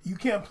Suarez, you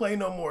can't play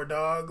no more,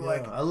 dog. Yeah,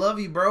 Like, I love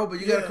you, bro,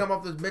 but you got to come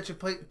off this bitch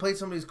and play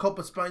some of these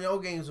Copa Espanol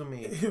games with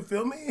me. You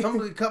feel me? Some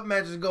of the cup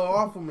matches go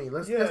off with me.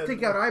 Let's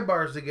take out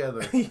Ibars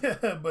together.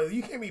 Yeah, but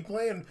you can't be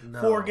playing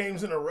 4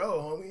 games in a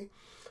row, homie.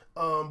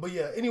 But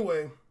yeah,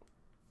 anyway,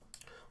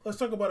 let's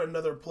talk about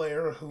another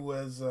player who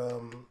has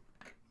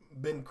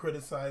been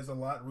criticized a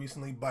lot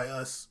recently by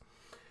us.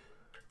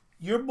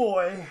 Your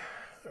boy,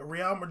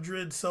 Real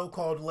Madrid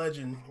so-called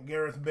legend,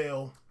 Gareth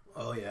Bale.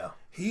 Oh, yeah.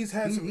 He's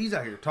out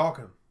here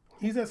talking.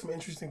 He's had some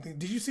interesting things.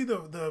 Did you see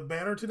the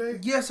banner today?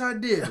 Yes, I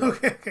did.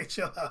 Okay,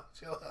 chill out.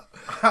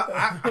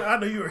 I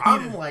know you were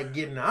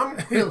heated. I'm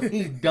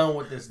really done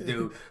with this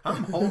dude.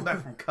 I'm holding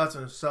back from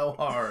cussing so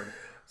hard.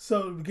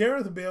 So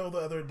Gareth Bale the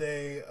other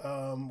day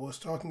was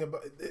talking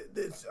about,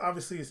 it's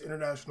obviously it's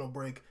international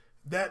break.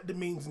 That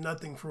means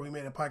nothing for We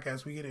Made a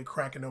Podcast. We get it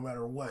cracking no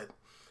matter what.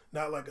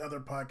 Not like other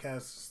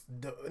podcasts.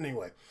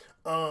 Anyway,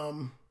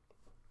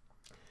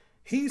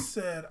 he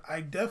said,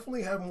 I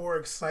definitely have more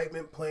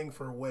excitement playing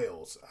for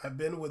Wales. I've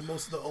been with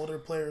most of the older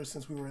players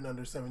since we were in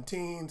under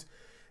 17s.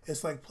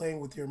 It's like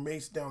playing with your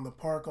mates down the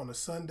park on a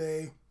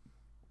Sunday.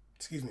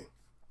 Excuse me.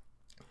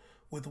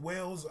 With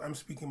Wales, I'm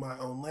speaking my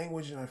own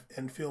language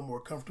and feel more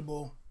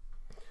comfortable.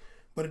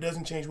 But it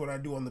doesn't change what I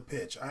do on the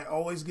pitch. I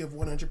always give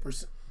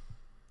 100%.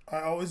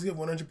 I always give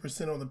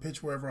 100% on the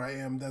pitch wherever I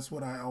am. That's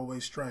what I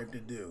always strive to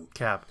do.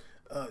 Cap.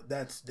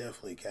 That's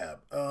definitely cap.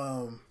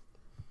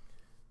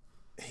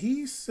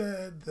 He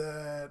said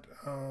that.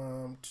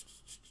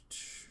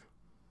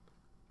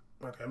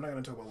 Okay, I'm not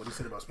going to talk about what he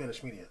said about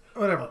Spanish media.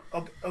 Whatever.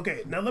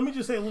 Okay, now let me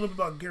just say a little bit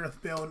about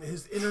Gareth Bale and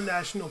his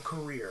international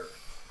career.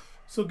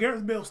 So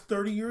Gareth Bale's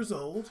 30 years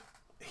old.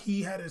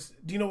 He had his.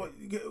 Do you know what?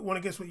 Want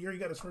to guess what year he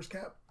got his first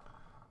cap?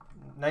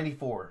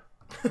 94.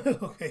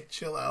 Okay,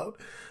 chill out.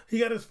 He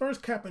got his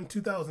first cap in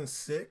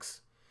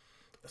 2006.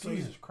 So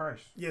Jesus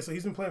Christ. Yeah, so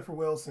he's been playing for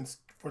Wales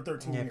for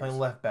 13 years. Yeah, playing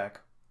left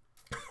back.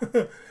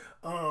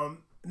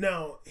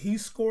 Now, he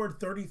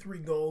scored 33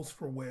 goals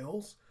for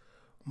Wales.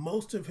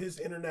 Most of his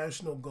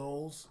international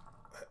goals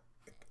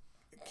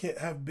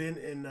have been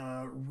in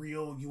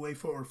real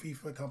UEFA or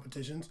FIFA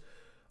competitions.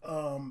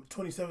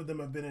 27 of them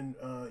have been in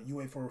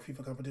UEFA or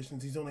FIFA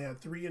competitions. He's only had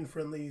 3 in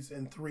friendlies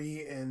and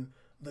 3 in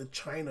the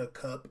China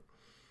Cup.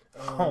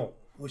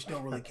 Which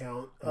don't really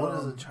count. What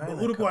is a China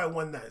But Uruguay Cup?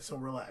 won that, so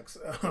relax.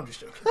 I'm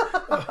just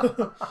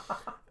joking.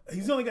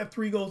 He's only got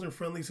 3 goals in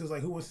friendly, so it's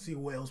like, who wants to see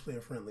Wales play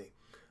a friendly?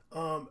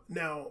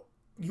 Now,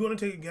 you want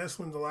to take a guess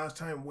when the last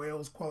time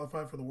Wales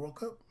qualified for the World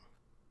Cup?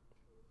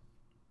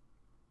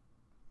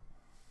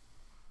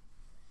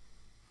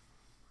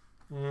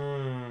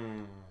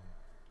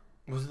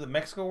 Was it the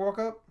Mexico World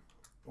Cup?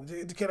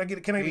 Can I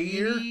get a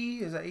year?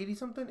 Is that 80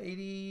 something?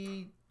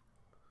 80,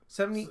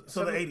 70?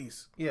 So the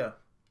 80s. Yeah.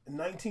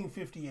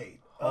 1958.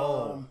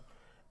 Oh.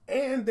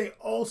 And they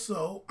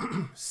also,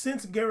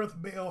 since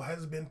Gareth Bale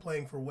has been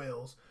playing for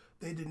Wales,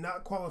 they did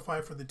not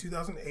qualify for the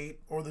 2008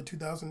 or the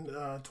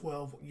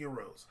 2012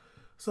 Euros.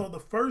 So the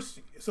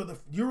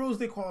Euros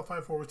they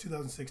qualified for was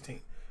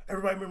 2016.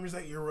 Everybody remembers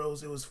that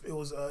Euros. It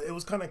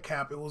was kind of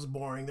cap. It was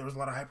boring. There was a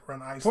lot of hype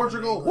around Iceland.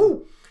 Portugal.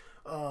 Woo!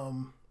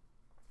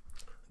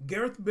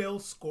 Gareth Bale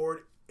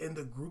scored in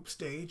the group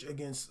stage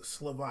against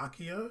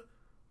Slovakia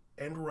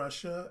and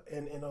Russia,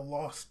 and in a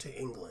loss to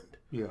England.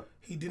 Yeah.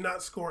 He did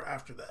not score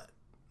after that.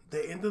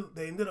 They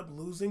ended up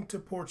losing to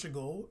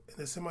Portugal in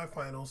the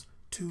semifinals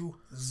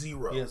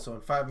 2-0. Yeah, so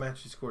in 5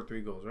 matches he scored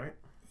 3 goals, right?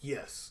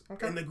 Yes.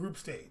 Okay. In the group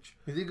stage.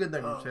 He did good in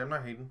that group stage. I'm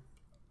not hating.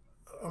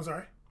 I'm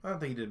sorry? I don't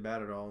think he did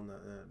bad at all in the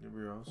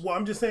Euros. Well,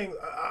 I'm just saying,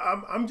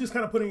 I'm just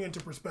kind of putting it into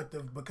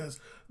perspective because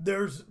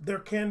there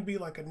can be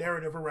like a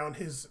narrative around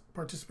his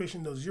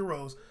participation in those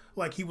Euros,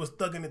 like he was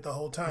thugging it the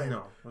whole time.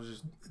 No, it was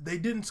just they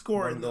didn't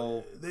score one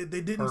goal they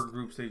didn't per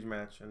group stage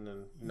match, and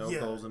then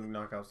goals in the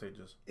knockout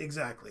stages.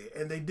 Exactly,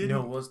 and they didn't. You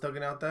know who was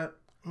thugging out that?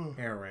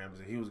 Aaron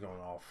Ramsey. He was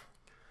going off.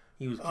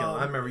 He was killing.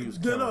 I remember he was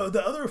killing. No,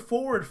 the other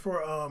forward for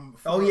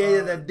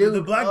that dude,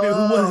 the black dude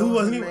who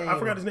wasn't even. I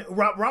forgot his name.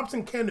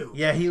 Robson Kanu.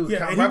 Yeah, he was.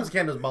 Yeah, Robson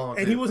Kanu was balling,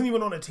 and he wasn't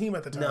even on a team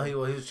at the time. No, he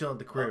was chilling at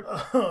the crib.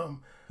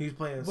 He was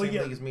playing the same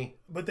league as me.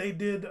 But they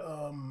did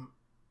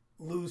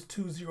lose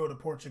 2-0 to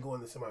Portugal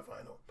in the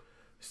semifinal.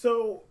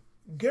 So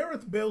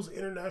Gareth Bale's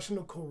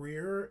international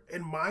career,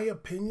 in my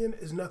opinion,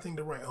 is nothing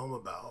to write home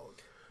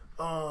about.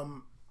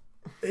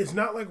 It's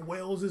not like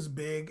Wales is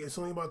big. It's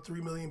only about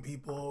 3 million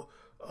people.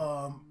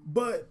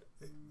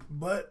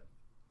 But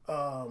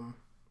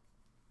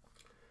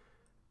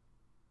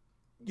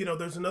you know,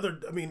 there's another.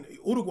 I mean,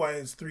 Uruguay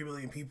is 3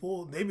 million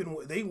people.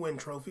 They win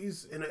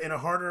trophies in a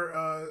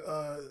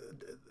harder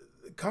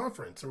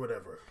conference or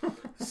whatever.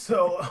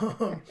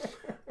 So,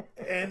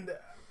 and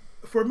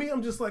for me,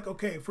 I'm just like,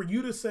 okay, for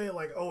you to say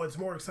like, oh, it's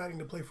more exciting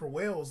to play for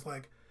Wales,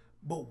 like,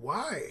 but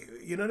why?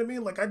 You know what I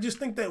mean? Like, I just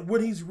think that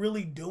what he's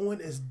really doing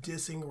is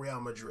dissing Real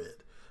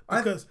Madrid.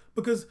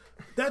 Because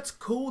that's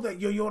cool that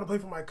you want to play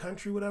for my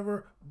country,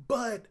 whatever,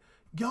 but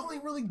y'all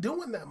ain't really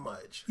doing that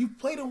much. You've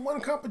played in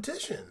one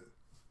competition.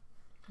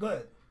 Go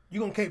ahead.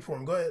 You gonna cape for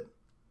him? Go ahead.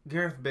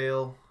 Gareth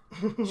Bale,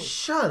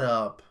 shut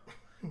up.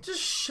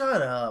 Just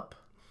shut up.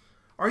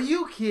 Are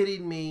you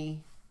kidding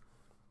me?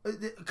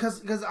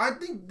 Because I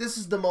think this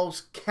is the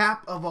most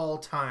cap of all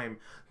time.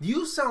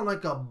 You sound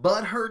like a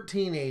butthurt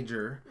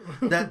teenager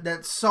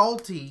that's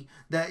salty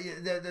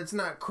that's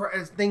not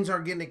things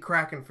aren't getting it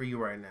cracking for you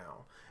right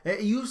now.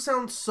 You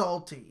sound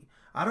salty.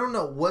 I don't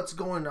know what's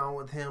going on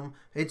with him.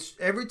 It's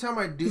every time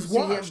I do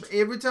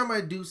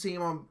see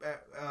him on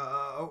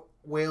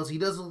Wales, he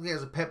does look like he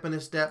has a pep in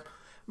his step.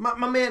 My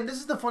man, this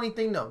is the funny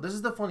thing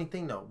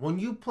though. When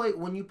you play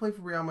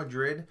for Real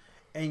Madrid.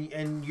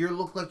 And you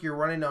look like you're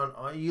running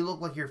on. You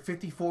look like you're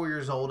 54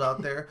 years old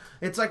out there.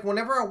 It's like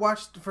whenever I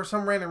watch, for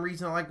some random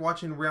reason, I like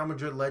watching Real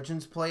Madrid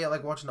legends play. I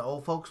like watching the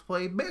old folks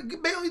play.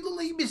 Bale,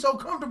 you'd be so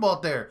comfortable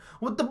out there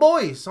with the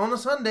boys on a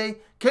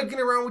Sunday,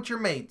 kicking around with your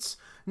mates.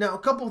 Now, a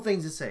couple of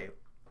things to say.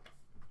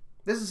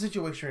 This is a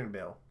situation you're in,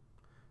 Bale.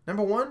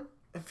 Number one,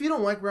 if you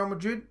don't like Real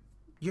Madrid,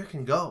 you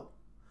can go.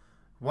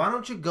 Why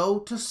don't you go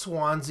to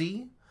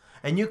Swansea?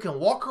 And you can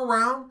walk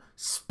around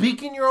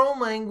speaking your own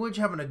language,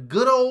 having a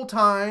good old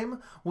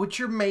time with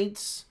your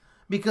mates.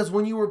 Because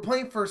when you were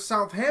playing for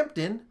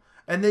Southampton,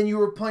 and then you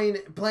were playing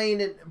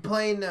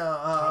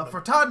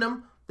for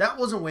Tottenham, that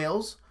wasn't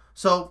Wales.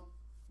 So,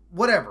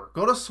 whatever.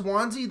 Go to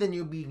Swansea, then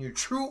you'll be in your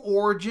true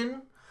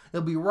origin.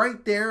 You'll be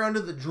right there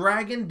under the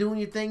dragon, doing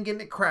your thing, getting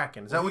it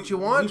cracking. Is that what you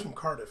want? He's from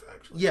Cardiff,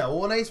 actually. Yeah,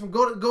 well, nice.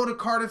 Go to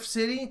Cardiff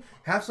City,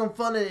 have some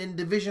fun in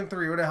Division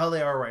 3, where the hell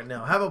they are right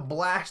now. Have a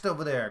blast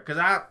over there, because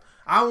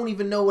I won't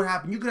even know what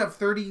happened. You could have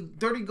 30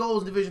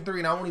 goals in Division 3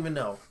 and I won't even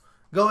know.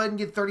 Go ahead and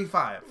get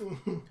 35.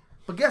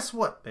 But guess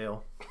what,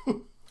 Bale?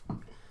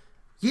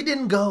 You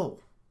didn't go.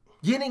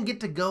 You didn't get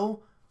to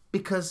go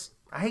because,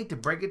 I hate to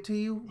break it to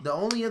you, the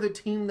only other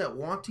team that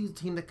wants you is the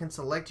team that can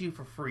select you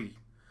for free.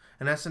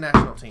 And that's the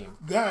national team.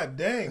 God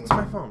dang. It's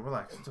my phone.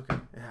 Relax. It's okay.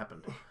 It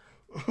happened.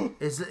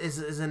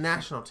 Is a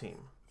national team.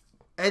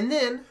 And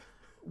then,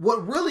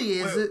 what really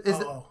is...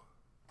 No,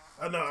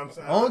 I'm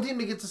sorry. The only team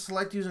that gets to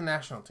select you is a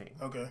national team.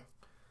 Okay.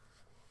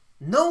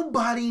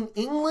 Nobody in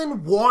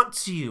England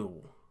wants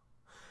you.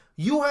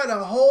 You had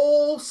a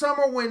whole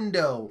summer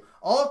window.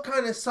 All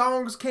kind of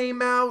songs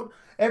came out.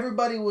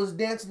 Everybody was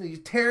dancing these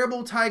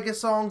terrible Tiger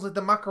songs like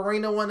the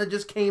Macarena one that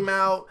just came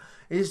out.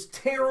 It's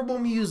terrible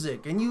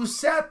music. And you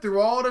sat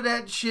through all of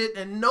that shit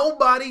and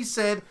nobody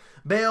said,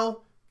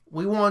 Bale,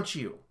 we want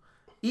you.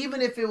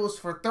 Even if it was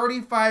for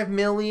 $35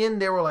 million,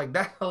 they were like,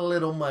 that's a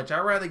little much.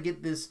 I'd rather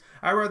get a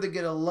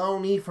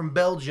loanee from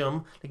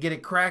Belgium to get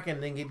it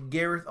cracking than get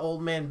Gareth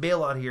Old Man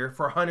Bale out here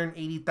for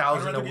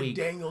 $180,000 a week.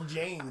 Daniel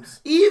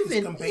James.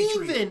 Even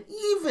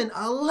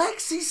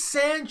Alexis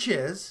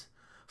Sanchez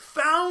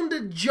found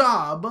a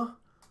job,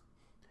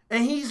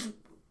 and he's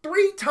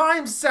 3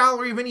 times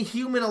salary of any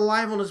human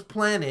alive on this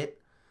planet.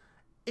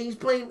 And he's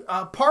playing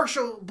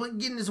partial, but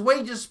getting his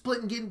wages split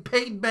and getting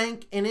paid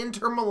bank in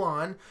Inter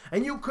Milan,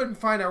 and you couldn't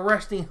find a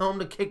resting home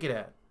to kick it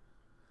at.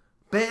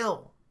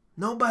 Bale,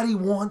 nobody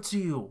wants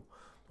you.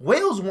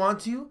 Wales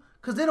wants you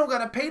because they don't got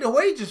to pay the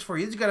wages for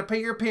you. They just got to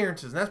pay your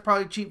appearances, and that's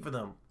probably cheap for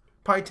them.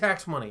 Probably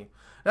tax money.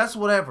 That's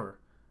whatever.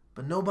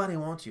 But nobody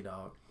wants you,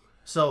 dog.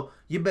 So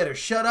you better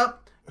shut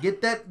up,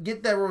 get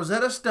that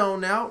Rosetta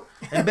Stone out,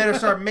 and better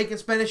start making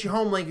Spanish your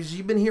home language.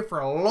 You've been here for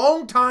a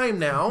long time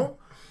now.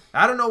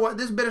 I don't know what.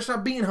 This better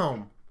start being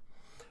home.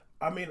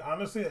 I mean,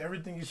 honestly,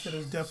 everything you said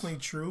is definitely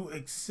true,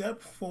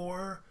 except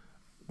for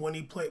when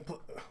he played.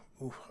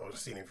 Ooh, I was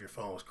seeing if your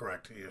phone was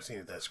correct. You were seeing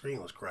if that screen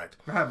was correct.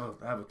 I have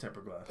a temper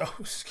glass. Oh,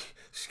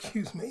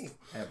 excuse me.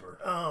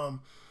 Ever.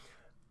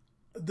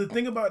 The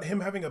thing about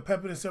him having a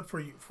pep in his step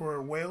for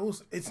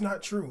Wales, it's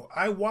not true.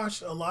 I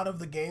watched a lot of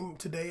the game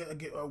today,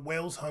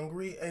 Wales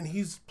Hungary, and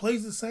he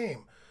plays the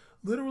same.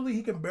 Literally,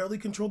 he can barely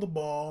control the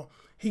ball.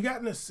 He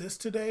got an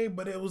assist today,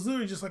 but it was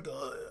literally just like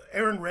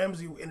Aaron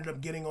Ramsey ended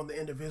up getting on the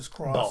end of his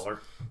cross. Baller.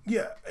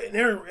 Yeah, and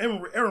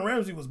Aaron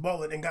Ramsey was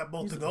balling and got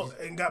both the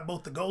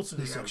goals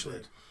today. So actually,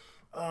 good.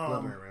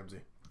 Love Aaron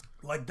Ramsey.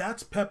 Like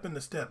that's pep in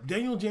the step.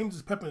 Daniel James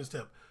is pep in the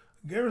step.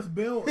 Gareth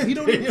Bale,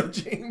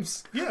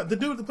 James. Yeah, the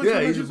dude that plays.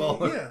 Yeah, he's a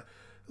baller. Yeah.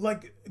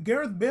 Like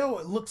Gareth Bale,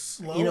 it looks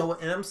slow. You know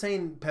what? And I'm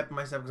saying pep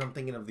myself because I'm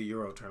thinking of the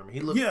Euro tournament.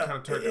 He looked kind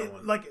of turned that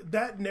one. Like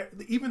that,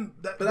 even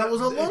that. But that was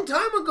a long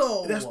time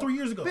ago. That's 3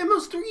 years ago. Man, it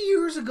was 3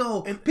 years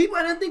ago. And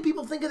I didn't think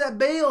people think of that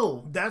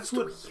Bale. That's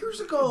what 3 years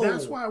ago.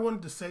 That's why I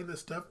wanted to say this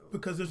stuff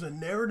because there's a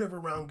narrative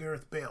around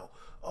Gareth Bale.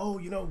 Oh,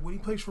 when he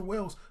plays for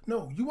Wales.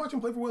 No, you watch him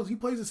play for Wales. He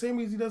plays the same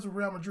as he does with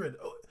Real Madrid.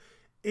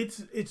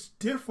 It's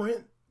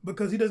different.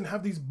 Because he doesn't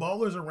have these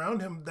ballers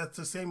around him that's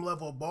the same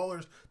level of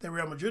ballers that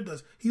Real Madrid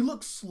does. He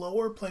looks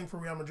slower playing for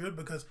Real Madrid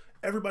because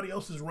everybody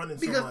else is running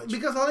so much.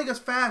 Because La Liga's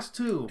fast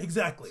too.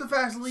 Exactly. It's a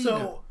fast league.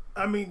 So,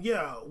 I mean,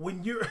 yeah,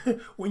 when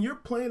you're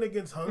playing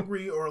against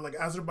Hungary or like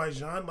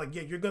Azerbaijan, like,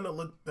 yeah, you're going to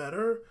look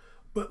better.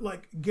 But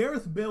like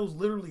Gareth Bale's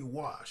literally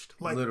washed.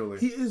 Like, literally.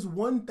 He is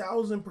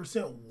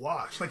 1,000%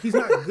 washed. Like, he's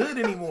not good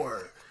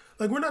anymore.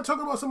 Like, we're not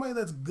talking about somebody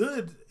that's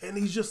good and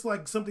he's just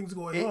like something's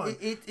going on.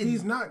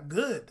 He's not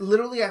good.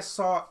 Literally,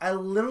 I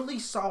literally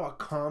saw a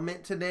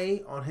comment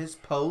today on his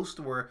post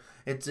where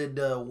it said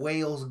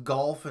Wales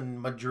golf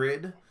in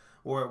Madrid.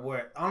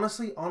 Where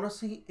honestly,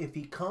 if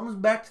he comes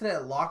back to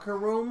that locker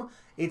room,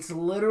 it's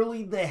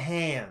literally the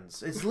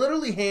hands. It's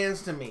literally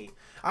hands to me.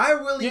 I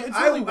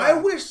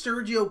wish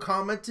Sergio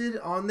commented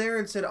on there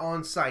and said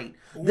on site.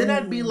 Then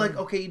I'd be like,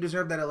 okay, you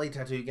deserve that LA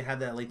tattoo. You can have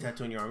that LA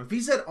tattoo on your arm. If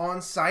he said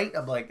on site,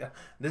 I'm like,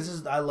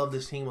 I love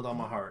this team with all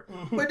my heart.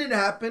 But it didn't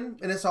happen,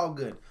 and it's all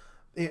good.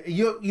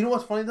 You know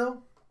what's funny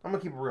though? I'm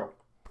gonna keep it real.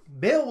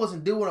 Bale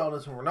wasn't doing all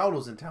this when Ronaldo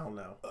was in town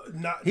now.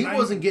 He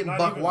wasn't getting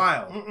buck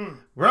wild.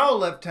 Ronaldo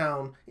left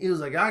town. He was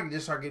like, I can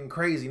just start getting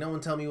crazy. No one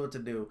tell me what to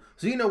do.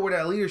 So you know where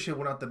that leadership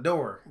went out the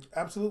door.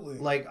 Absolutely.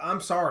 Like,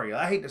 I'm sorry.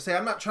 I hate to say.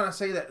 I'm not trying to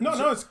say that.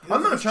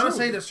 I'm not trying to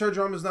say that Sergio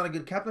Ramos is not a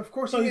good captain. Of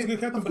course, he's a good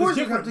captain. Of course,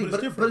 he's different.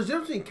 But there's a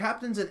difference between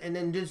captains and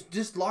then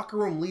just locker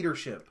room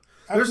leadership.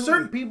 Absolutely. There's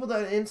certain people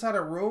that are inside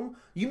a room.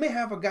 You may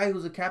have a guy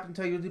who's a captain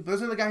tell you, but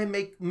there's another guy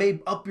who may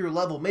up your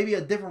level, maybe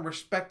a different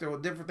respect or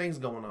different things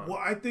going on.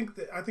 Well, I think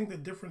the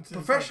difference is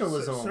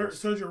professionalism.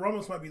 Sergio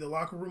Ramos might be the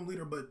locker room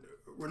leader, but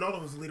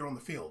Ronaldo was the leader on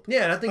the field.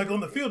 Yeah, and I think like on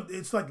the field,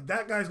 it's like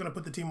that guy's going to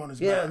put the team on his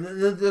back. Yeah,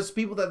 there's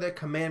people that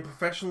command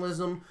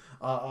professionalism,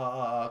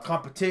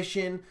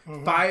 competition,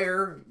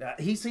 fire.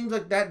 He seems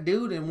like that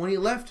dude, and when he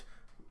left,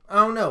 I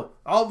don't know.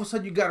 All of a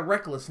sudden, you got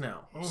reckless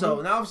now.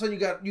 So now all of a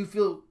sudden, you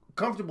feel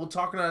comfortable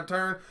talking out of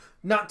turn,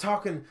 not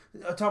talking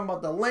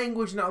about the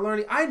language, not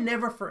learning. I'll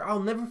never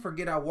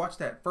forget. I watched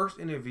that first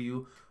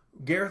interview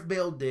Gareth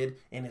Bale did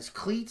in his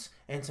cleats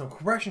and some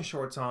compression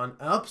shorts on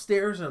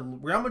upstairs in a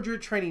Real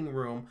Madrid training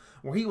room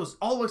where he was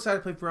all excited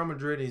to play for Real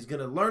Madrid. He's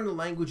going to learn the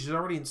language. He's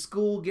already in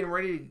school, getting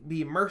ready to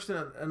be immersed in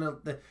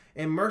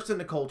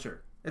the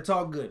culture. It's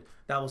all good.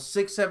 That was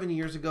 6-7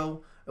 years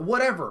ago.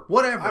 Whatever.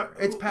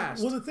 It's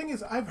past. Well, the thing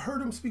is, I've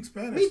heard him speak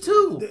Spanish. Me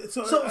too.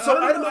 So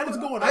I don't know what's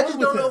going on. I just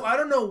don't know. I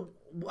don't know.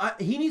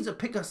 He needs to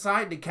pick a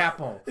side to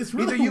cap on. It's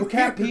really either you weird.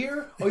 cap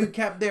here or you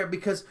cap there,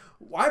 because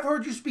I've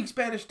heard you speak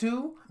Spanish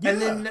too, and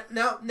then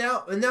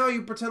now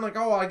you pretend like,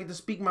 oh, I get to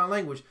speak my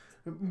language,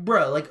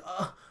 bruh. Like,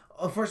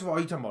 first of all, are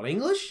you talking about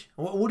English?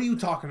 What are you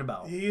talking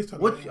about? He is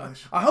talking about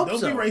English. I hope don't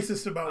so. Don't be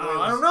racist about Wales.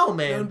 I don't know,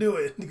 man. Don't do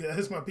it.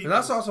 That's my people. And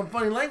I saw some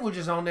funny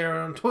languages on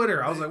there on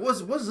Twitter. I was like,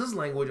 what's this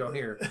language on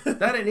here?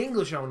 That ain't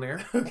English on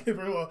there. Okay,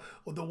 very well.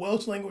 Well, the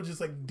Welsh language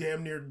is like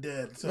damn near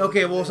dead. So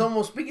okay, well,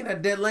 someone speaking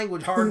that dead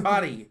language, hard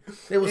body.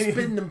 They was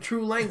spitting them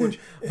true language.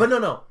 But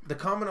no. The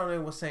comment on there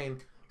was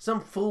saying,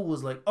 some fool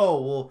was like,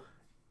 oh, well,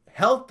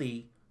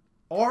 healthy,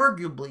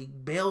 arguably,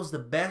 Bale's the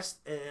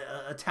best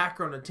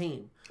attacker on the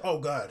team. Oh,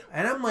 God.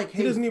 And I'm like, hey,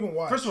 he doesn't even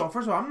watch. First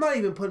of all, I'm not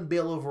even putting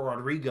Bale over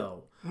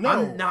Rodrigo. No,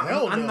 I'm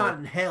not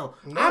in hell.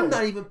 No. I'm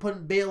not even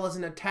putting Bale as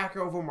an attacker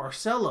over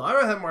Marcelo. I'd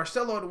rather have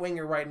Marcelo at the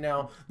winger right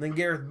now than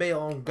Gareth Bale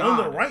on God.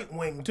 On the right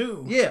wing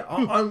too. Yeah,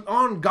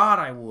 on God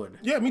I would.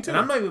 Yeah, me too. And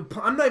I'm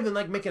not even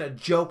like making a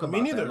joke about me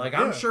neither. that. Like,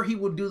 yeah. I'm sure he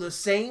would do the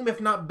same, if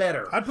not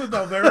better. I put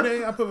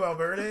Valverde. I put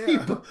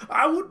Modric.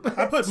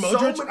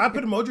 I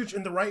put Modric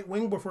in the right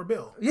wing before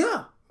Bale.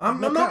 Yeah,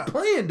 I'm not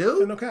playing,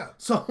 dude. No cap.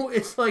 So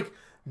it's like.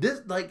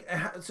 This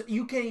so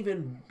you can't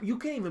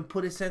even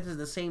put his name in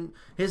the same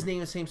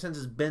sentence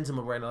as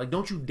Benzema right now. Like,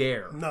 don't you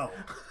dare! No,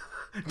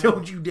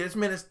 don't you dare! This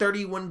man has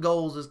 31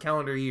 goals this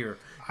calendar year.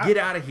 Get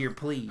out of here,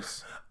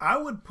 please. I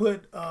would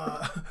put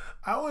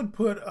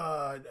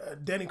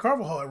Danny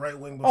Carvajal at right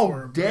wing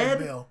before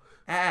Bale.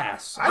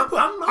 Ass. I'm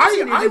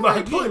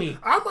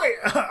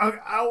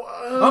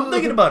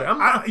thinking about it.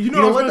 I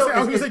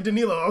was gonna say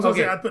Danilo. I was gonna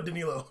say I'd put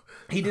Danilo.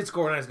 He did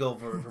score a nice goal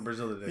for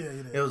Brazil today. Yeah,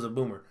 he did. It was a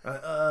boomer.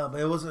 But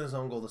it wasn't his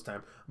own goal this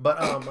time. But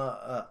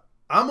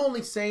I'm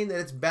only saying that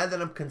it's bad that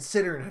I'm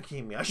considering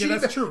Hakimi. I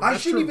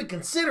shouldn't even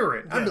consider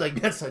it. I'd be like,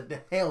 that's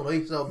hell no,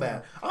 he's so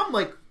bad. I'm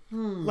like,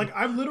 like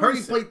I've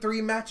literally played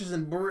 3 matches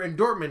in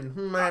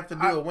Dortmund. I have to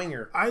do a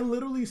winger. I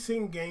literally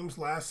seen games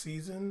last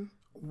season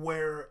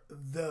where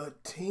the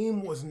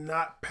team was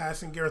not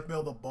passing Gareth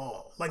Bale the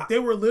ball. Like, they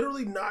were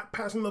literally not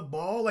passing the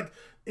ball. Like,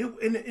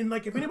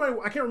 like, if anybody,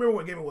 I can't remember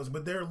what game it was,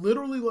 but they're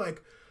literally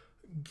like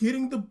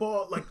getting the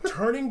ball, like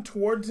turning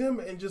towards him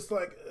and just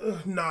like,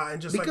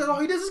 and just because like,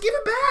 all he does is give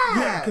it back.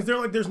 Yeah, because they're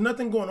like, there's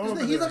nothing going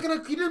on. He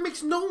just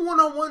makes no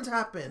one-on-ones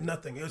happen.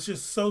 Nothing. It's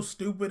just so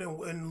stupid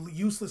and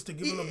useless to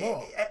give him the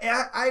ball.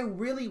 I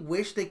really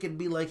wish they could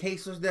be like, hey,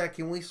 Dad,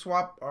 can we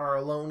swap our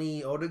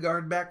Aloni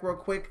Odegaard back real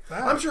quick?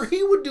 Facts. I'm sure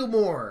he would do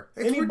more.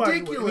 It's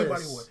ridiculous.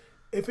 Anybody would.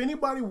 If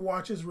anybody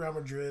watches Real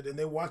Madrid and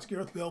they watch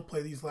Gareth Bale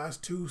play these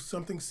last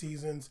 2-something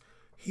seasons,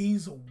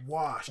 he's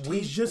washed.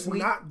 He's just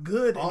not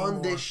good anymore.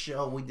 On this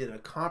show, we did a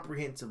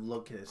comprehensive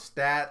look at his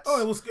stats. Oh,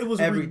 it was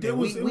everything.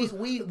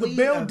 The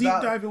Bale deep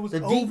dive. It was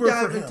over for him. The deep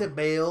dive into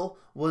Bale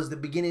was the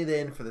beginning of the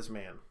end for this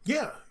man.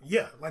 Yeah,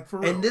 like for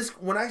real. And it's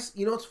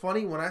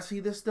funny when I see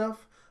this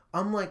stuff,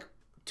 I'm like,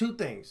 2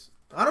 things.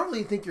 I don't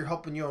really think you're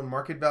helping your own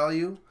market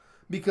value,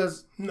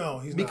 because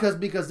he's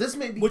because this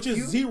may be which cute.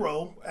 is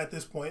 0 at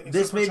this point.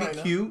 This may China.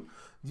 be cute.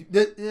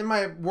 It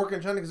might work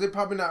in China because they're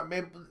probably not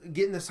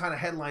getting this kind of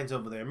headlines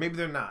over there. Maybe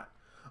they're not.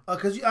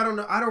 Because I don't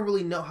know. I don't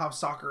really know how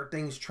soccer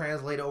things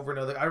translate over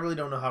another. I really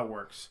don't know how it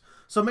works.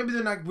 So maybe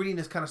they're not reading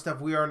this kind of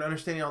stuff. We are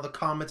understanding all the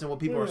comments and what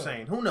people are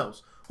saying. Who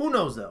knows? Who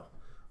knows though?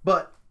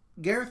 But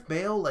Gareth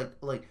Bale,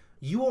 like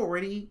you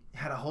already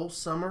had a whole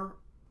summer.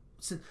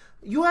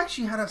 You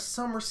actually had a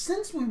summer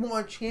since we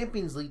won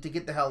Champions League to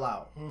get the hell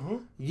out. Mm-hmm.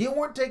 You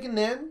weren't taken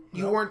then.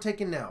 You weren't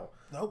taken now.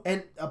 Nope.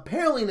 And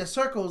apparently in the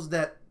circles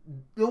that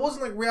it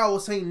wasn't like Real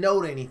was saying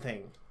no to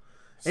anything.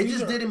 It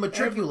just didn't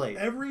matriculate.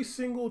 Every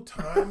single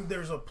time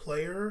there's a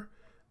player,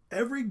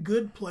 every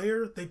good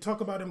player, they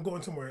talk about him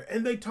going somewhere.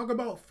 And they talk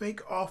about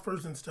fake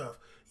offers and stuff.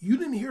 You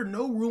didn't hear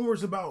no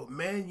rumors about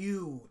Man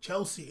U,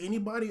 Chelsea,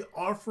 anybody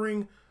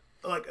offering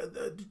like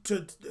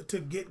to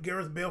get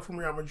Gareth Bale from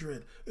Real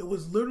Madrid. It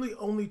was literally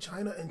only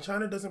China, and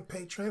China doesn't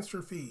pay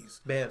transfer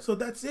fees. So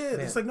that's it.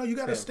 It's like, no, you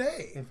got to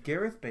stay. If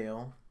Gareth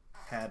Bale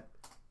had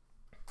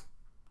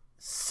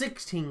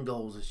 16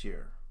 goals this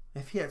year,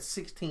 if he had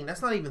 16,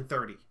 that's not even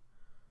 30.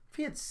 If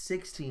he had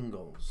 16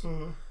 goals,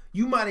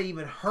 you might have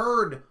even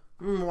heard,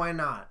 why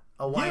not?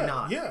 Why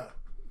not? Yeah.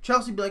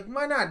 Chelsea be like,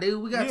 why not,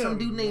 dude? We got some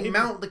dude named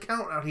Mount the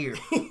Count out here.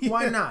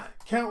 Why not?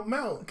 Count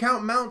Mount.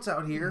 Count Mount's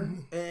out here,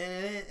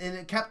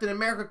 and Captain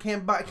America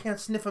can't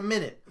sniff a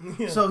minute.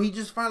 So he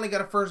just finally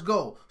got a first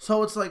goal.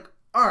 So it's like,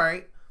 all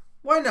right,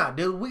 why not,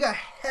 dude? We got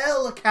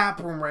hella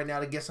cap room right now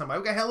to get somebody.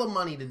 We got hella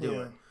money to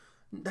do it.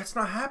 That's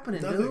not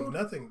happening, dude.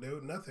 Nothing,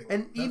 dude. Nothing.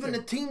 And even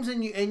the teams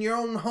in your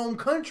own home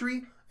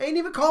country ain't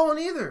even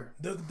calling either.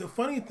 The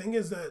funny thing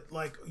is that,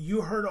 like,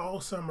 you heard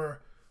all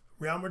summer,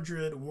 Real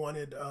Madrid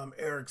wanted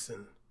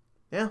Eriksen.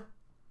 Yeah.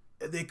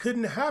 They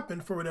couldn't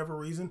happen for whatever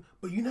reason,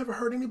 but you never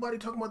heard anybody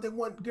talking about they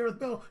want Gareth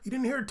Bale. You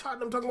didn't hear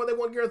Tottenham talking about they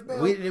want Gareth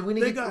Bale. We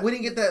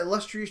didn't get that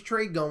illustrious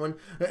trade going.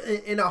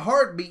 In a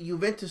heartbeat,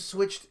 Juventus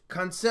switched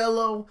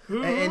Cancelo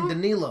and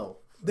Danilo.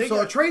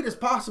 A trade is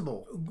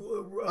possible.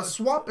 A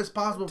swap is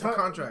possible for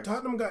contracts.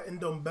 Tottenham got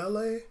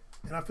Ndombele,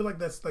 and I feel like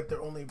that's like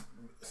their only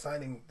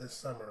signing this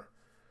summer,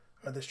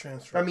 or this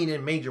transfer. I mean, a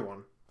major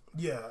one.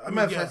 Yeah, I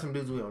might have had some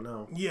dudes we don't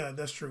know. Yeah,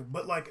 that's true.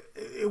 But like,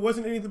 it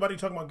wasn't anybody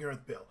talking about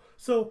Gareth Bale.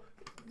 So,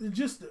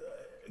 just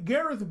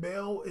Gareth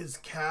Bale is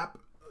cap.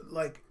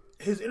 Like,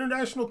 his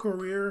international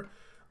career,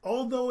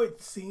 although it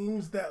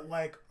seems that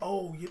like,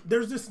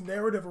 there's this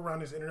narrative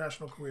around his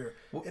international career.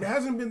 It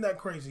hasn't been that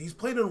crazy. He's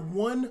played in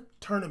one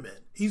tournament.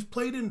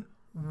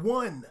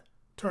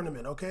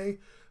 Okay,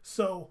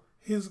 so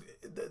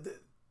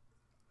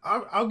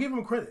I'll give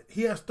him credit.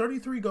 He has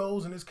 33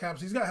 goals in his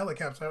caps. He's got hella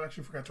caps. I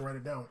actually forgot to write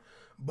it down.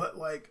 But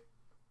like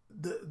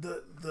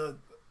the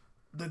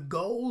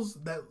goals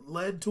that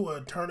led to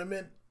a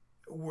tournament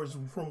was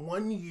from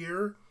 1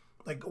 year,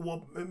 like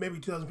maybe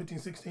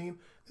 2015-16, and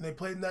they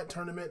played in that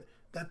tournament.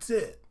 That's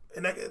it.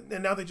 And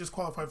now they just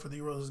qualified for the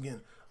Euros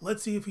again.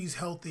 Let's see if he's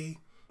healthy.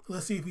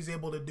 Let's see if he's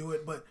able to do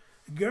it. But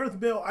Gareth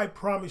Bale, I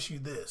promise you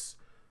this,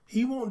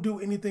 he won't do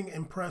anything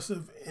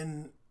impressive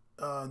in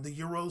the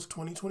Euros,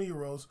 2020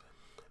 Euros.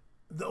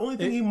 The only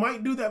thing he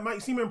might do that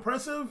might seem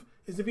impressive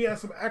is if he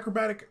has some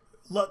acrobatic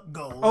luck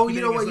goals. Oh, you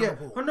know what? Yeah.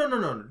 Oh,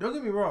 no. Don't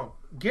get me wrong.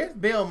 Gareth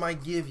Bale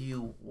might give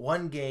you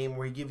one game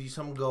where he gives you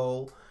some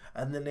goal,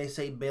 and then they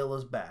say Bale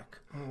is back.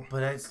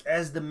 But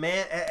as the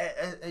man,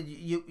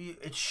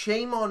 it's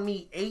shame on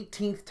me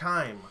 18th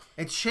time.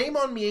 It's shame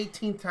on me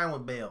 18th time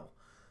with Bale,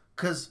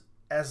 because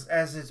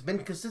as it's been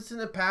consistent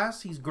in the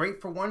past, he's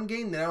great for one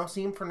game, then I don't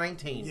see him for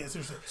 19. Yeah,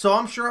 seriously. So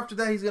I'm sure after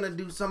that he's gonna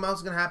do something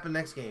else. Gonna happen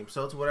next game.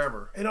 So it's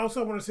whatever. And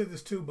also I want to say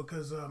this too,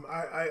 because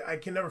I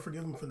can never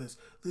forgive him for this.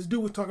 This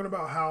dude was talking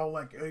about how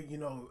like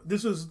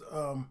this was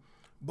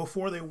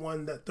before they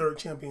won that third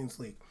Champions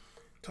League,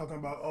 talking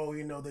about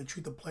they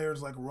treat the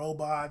players like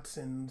robots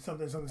and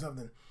something.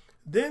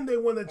 Then they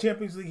won the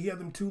Champions League. He had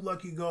them 2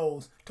 lucky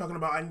goals, talking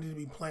about I need to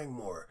be playing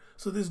more.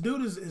 So this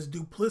dude is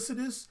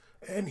duplicitous.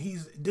 And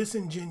he's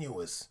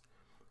disingenuous.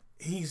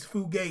 He's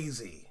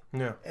fugazi.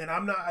 Yeah. And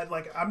I'm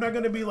not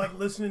gonna be like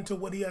listening to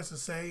what he has to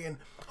say and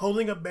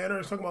holding up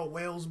banners talking about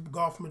Wales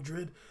golf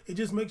Madrid. It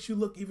just makes you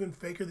look even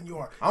faker than you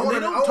are. They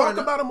don't talk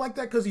about him like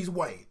that because he's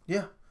white.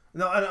 Yeah.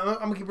 No, I'm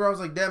gonna keep it. I was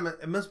like, damn,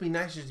 it must be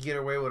nice just to get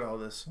away with all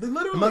this.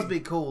 Literally. It must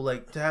be cool,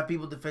 like to have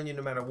people defend you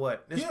no matter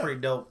what. It's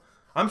pretty dope.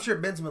 I'm sure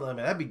Benzema, like,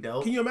 man, that'd be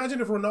dope. Can you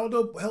imagine if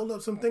Ronaldo held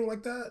up something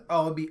like that?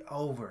 Oh, it'd be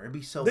over. It'd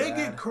be so They bad.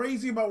 get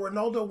crazy about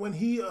Ronaldo when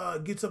he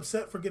gets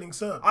upset for getting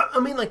subbed. I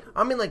mean,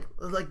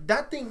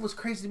 that thing was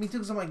crazy to me too.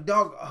 Cause I'm like,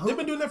 dog, they've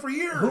been doing that for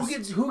years.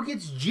 Who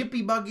gets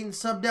jippy about getting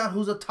subbed out?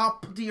 Who's a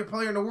top tier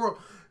player in the world?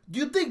 Do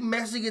you think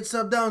Messi gets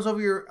subbed out over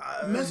your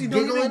Messi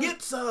don't even get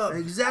subbed?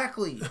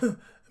 Exactly.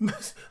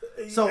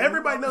 So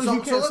everybody knows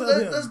you can't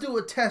sub him. Let's do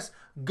a test.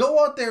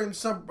 Go out there and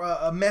sub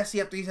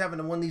Messi after he's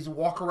having one of these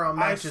walk around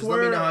matches.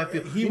 Let me know how I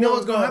feel. You know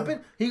what's gonna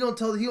happen? He gonna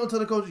tell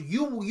the coach,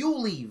 you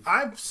leave.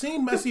 I've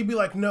seen Messi be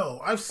like, no.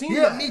 I've seen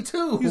that. Yeah, me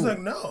too. He's like,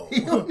 no.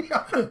 I'm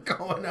not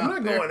going out. I'm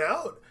not going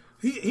out.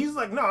 He's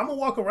like, no, I'm gonna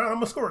walk around. I'm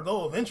gonna score a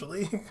goal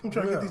eventually. I'm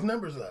trying to get these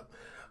numbers up.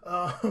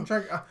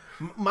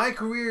 My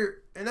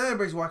career, and now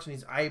everybody's watching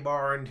these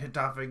Ibar and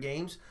Hitafe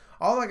games.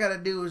 All I gotta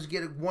do is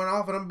get one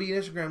off, and I'm gonna be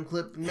an Instagram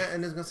clip,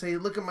 and it's gonna say,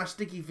 "Look at my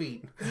sticky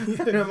feet," and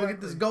I'm gonna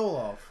get this goal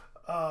off.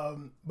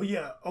 But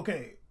yeah,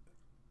 okay.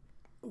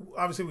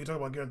 Obviously, we talk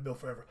about Gareth Bale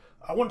forever.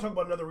 I want to talk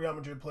about another Real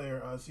Madrid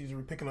player. Caesar,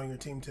 we're picking on your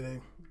team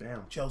today.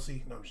 Damn.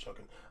 Chelsea. No, I'm just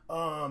joking.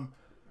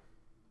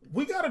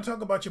 We got to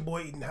talk about your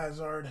boy Eden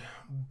Hazard.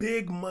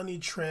 Big money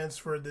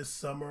transfer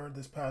this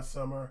past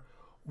summer.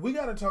 We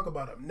got to talk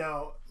about him.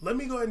 Now, let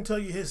me go ahead and tell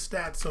you his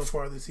stats so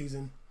far this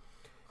season.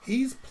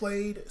 He's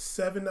played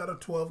 7 out of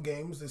 12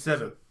 games this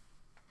season.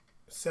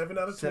 7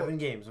 out of 12. 7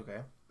 games,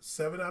 okay.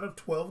 7 out of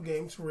 12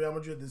 games for Real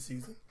Madrid this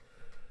season.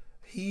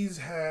 He's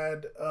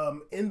had,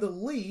 in the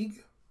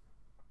league,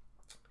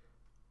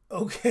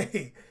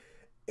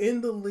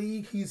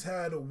 he's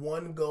had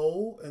 1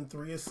 goal and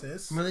 3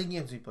 assists. How many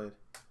games he played?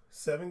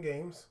 7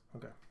 games.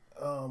 Okay.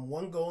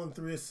 1 goal and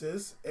 3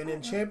 assists. And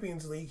in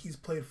Champions League, he's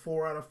played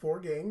 4 out of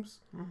 4 games.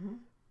 Mm-hmm.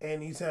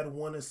 And he's had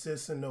 1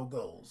 assist and no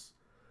goals.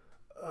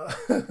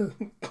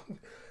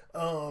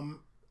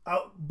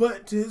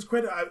 But to his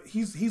credit,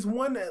 he's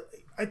won.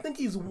 I think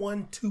he's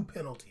won 2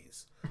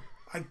 penalties.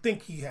 I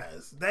think he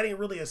has. That ain't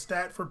really a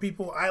stat for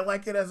people. I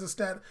like it as a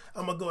stat.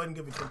 I'm gonna go ahead and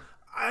give it to him.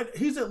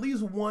 He's at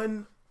least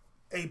won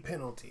a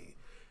penalty.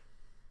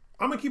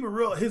 I'm gonna keep it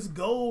real. His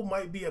goal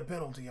might be a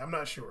penalty. I'm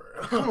not sure.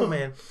 Come on,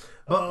 man.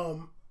 But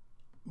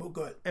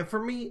go ahead. And for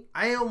me,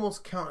 I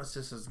almost count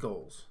assists as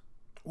goals.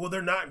 Well,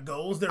 they're not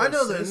goals. They're I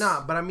know assists. they're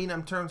not, but I mean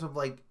in terms of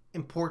like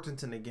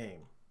importance in the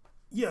game.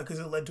 Yeah, because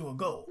it led to a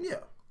goal.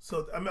 Yeah.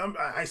 So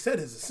I said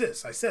his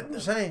assists. I said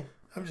that.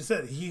 I'm just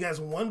saying he has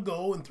 1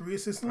 goal and 3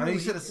 assists in the league. I know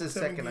you said assists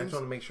second. Games. I just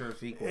want to make sure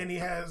it's equal. And he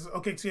has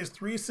so he has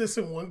 3 assists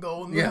and 1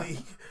 goal in the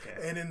league.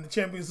 Okay. And in the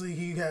Champions League,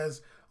 he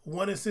has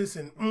 1 assist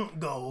and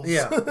goals.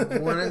 Yeah,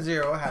 1 and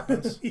 0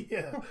 happens.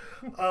 Yeah.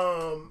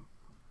 I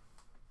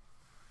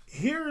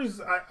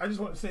just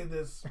want to say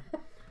this.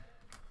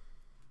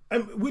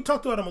 We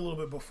talked about him a little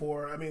bit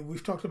before. I mean,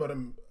 we've talked about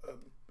him,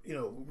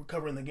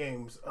 recovering the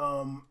games.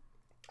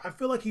 I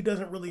feel like he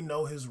doesn't really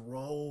know his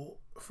role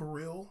for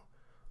real.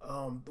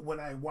 When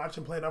I watch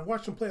him play, and I've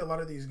watched him play a lot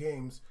of these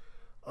games,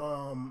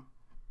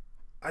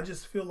 I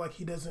just feel like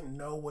he doesn't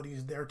know what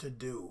he's there to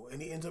do.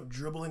 And he ends up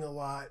dribbling a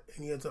lot,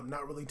 and he ends up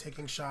not really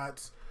taking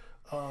shots.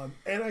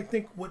 And I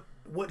think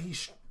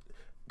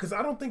because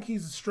I don't think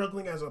he's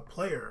struggling as a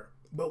player,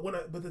 but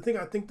the thing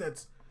I think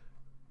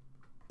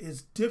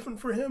is different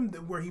for him,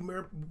 that where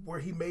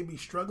he may be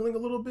struggling a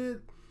little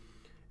bit,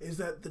 is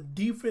that the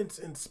defense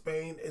in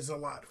Spain is a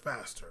lot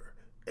faster.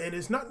 And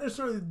it's not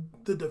necessarily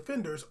the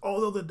defenders,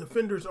 although the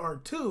defenders are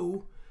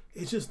too.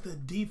 It's just the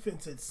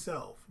defense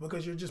itself,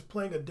 because you're just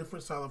playing a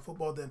different style of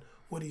football than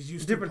what he's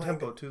used to. Different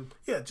tempo too.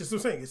 Yeah, just what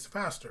I'm saying, it's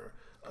faster.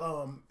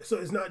 So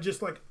it's not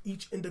just like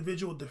each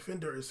individual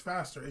defender is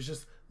faster. It's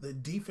just the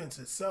defense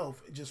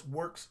itself. It just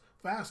works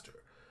faster.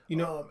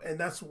 And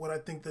that's what I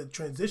think the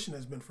transition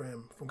has been for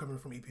him from coming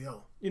from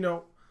EPL.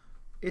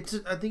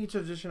 I think it's a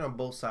transition on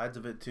both sides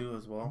of it too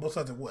as well. Both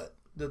sides of what?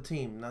 The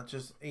team, not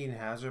just Eden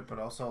Hazard, but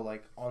also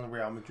like on the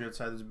Real Madrid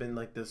side, there's been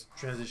like this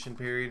transition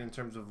period in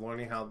terms of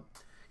learning how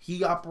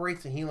he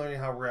operates and he learning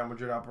how Real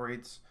Madrid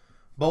operates.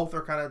 Both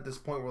are kind of at this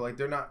point where like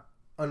they're not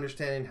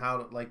understanding how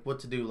to, like, what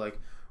to do. Like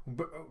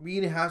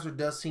Eden Hazard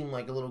does seem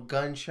like a little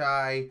gun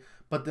shy,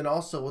 but then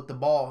also with the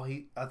ball,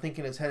 I think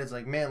in his head it's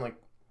like, man, like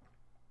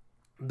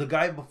the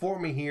guy before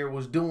me here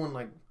was doing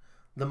like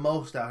the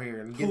most out here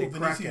and getting it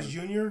cracking.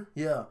 Vinicius Jr.?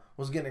 Yeah,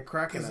 was getting it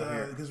cracking out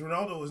here. Because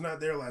Ronaldo was not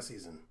there last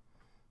season.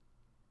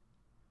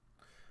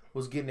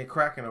 Was getting it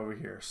cracking over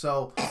here.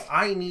 So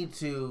I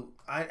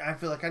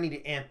feel like I need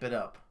to amp it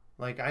up.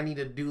 Like I need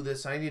to do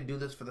this. I need to do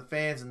this for the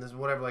fans and this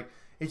whatever. Like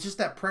it's just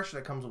that pressure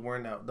that comes with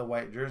wearing the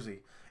white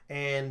jersey.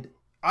 And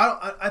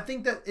I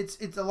think that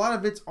it's a lot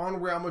of it's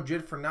on Real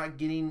Madrid for not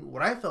getting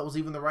what I felt was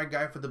even the right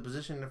guy for the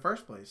position in the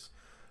first place.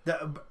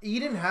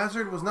 Eden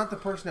Hazard was not the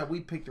person that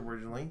we picked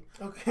originally.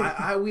 Okay.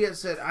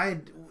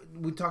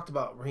 We talked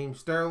about Raheem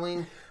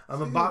Sterling.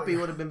 Mbappe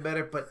would have been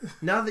better, but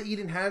now that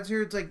Eden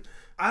Hazard, it's like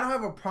I don't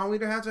have a problem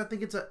with Eden Hazard. I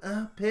think it's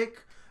a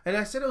pick, and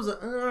I said it was all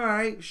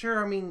right,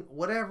 sure. I mean,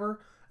 whatever,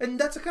 and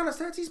that's the kind of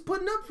stats he's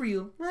putting up for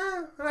you.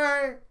 All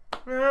right.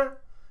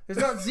 It's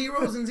not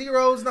zeros and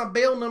zeros. It's not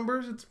Bale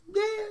numbers. It's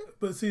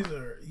But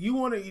Caesar, you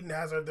wanted Eden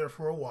Hazard there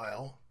for a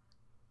while.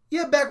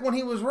 Yeah, back when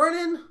he was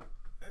running.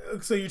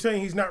 So you're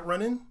saying he's not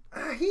running?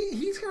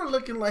 He's kind of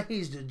looking like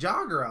he's the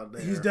jogger out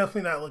there. He's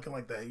definitely not looking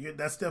like that.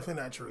 That's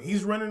definitely not true.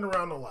 He's running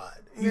around a lot.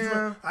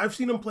 I've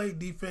seen him play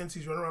defense.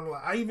 He's running around a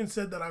lot. I even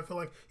said that I feel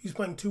like he's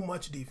playing too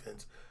much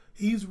defense.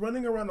 He's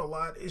running around a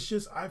lot. It's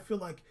just I feel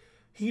like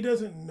he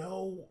doesn't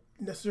know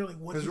necessarily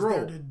what he's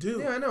there to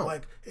do. Yeah, I know.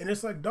 And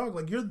it's like, dog,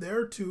 like you're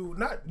there to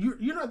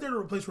you're not there to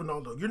replace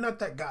Ronaldo. You're not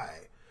that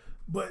guy,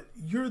 but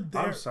you're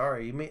there. I'm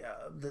sorry. You mean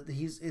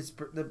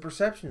the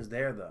perception is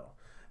there though.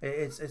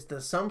 It's the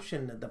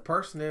assumption that the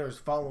person there is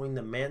following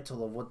the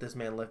mantle of what this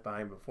man left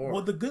behind before.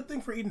 Well, the good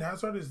thing for Eden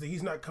Hazard is that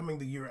he's not coming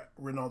the year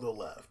Ronaldo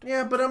left.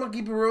 Yeah, but I'm gonna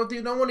keep it real with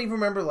you. No one even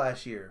remember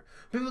last year.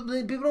 People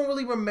don't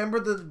really remember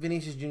the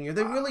Vinicius Junior.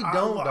 They really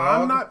don't. Dog.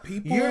 I'm not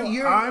people. I know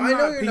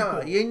you're people.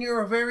 not, and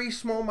you're a very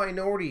small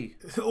minority.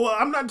 Well,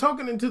 I'm not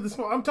talking into the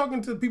small. I'm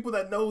talking to the people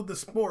that know the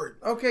sport.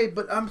 Okay,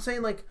 but I'm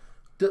saying like,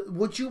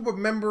 what you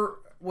remember.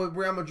 What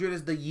Real Madrid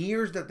is the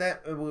years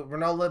that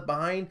Ronaldo left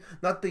behind,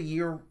 not the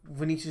year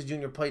Vinicius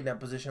Jr. played in that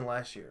position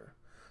last year.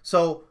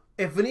 So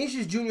if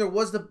Vinicius Jr.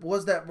 was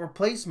that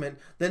replacement,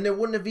 then there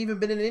wouldn't have even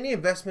been any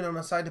investment on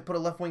the side to put a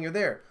left winger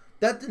there.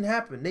 That didn't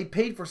happen. They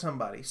paid for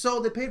somebody. So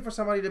they paid for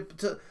somebody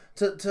to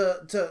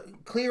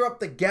clear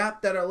up the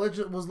gap that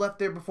was left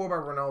there before by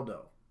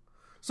Ronaldo.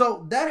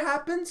 So that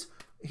happens.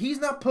 He's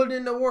not putting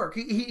in the work.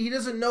 He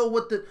doesn't know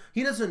what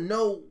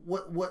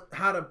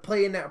how to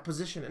play in that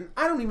position. And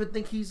I don't even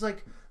think he's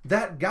like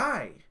that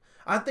guy.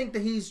 I think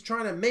that he's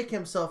trying to make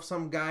himself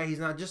some guy. He's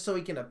not just so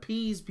he can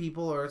appease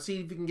people or see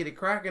if he can get it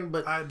cracking.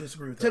 But I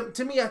disagree with that.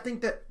 To me, I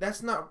think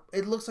that's not.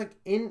 It looks like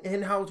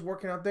in how it's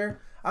working out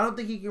there. I don't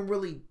think he can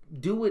really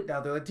do it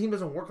out there. The team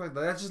doesn't work like that.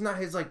 That's just not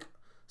his like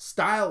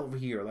style over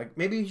here. Like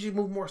maybe he should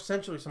move more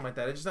centrally or something like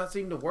that. It just not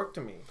seeming to work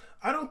to me.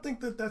 I don't think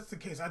that that's the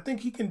case. I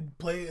think he can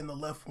play in the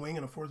left wing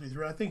in a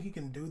 4-3-3. I think he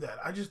can do that.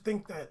 I just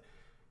think that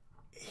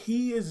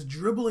he is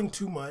dribbling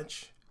too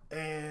much,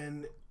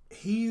 and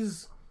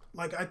he's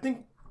like I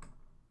think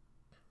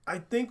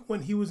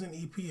when he was in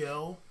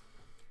EPL,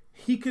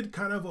 he could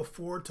kind of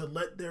afford to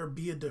let there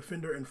be a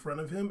defender in front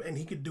of him, and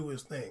he could do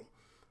his thing.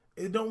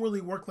 It don't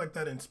really work like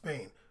that in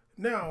Spain.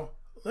 Now,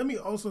 let me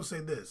also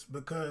say this,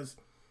 because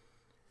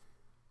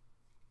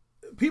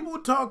people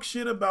talk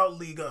shit about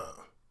Liga.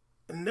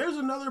 And there's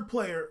another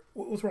player.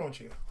 What's wrong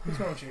with you? What's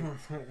wrong with you?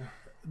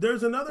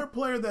 There's another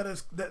player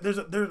There's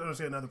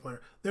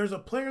a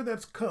player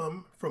that's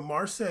come from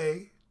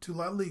Marseille to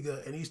La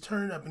Liga, and he's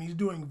turning up, and he's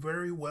doing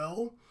very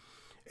well,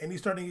 and he's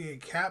starting to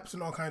get caps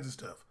and all kinds of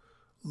stuff.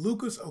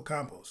 Lucas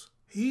Ocampos.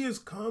 He has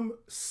come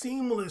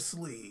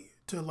seamlessly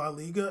to La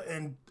Liga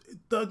and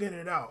thugging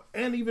it out.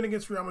 And even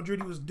against Real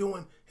Madrid, he was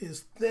doing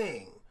his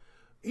thing.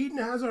 Eden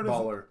Hazard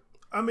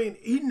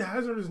Eden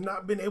Hazard has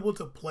not been able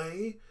to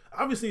play.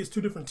 Obviously, it's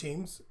two different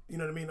teams. You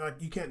know what I mean? Like,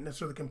 you can't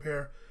necessarily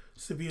compare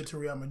Sevilla to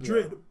Real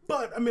Madrid. Yeah.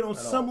 But I mean, on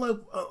some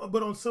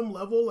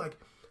level, like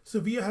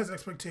Sevilla has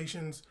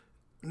expectations,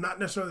 not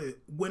necessarily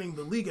winning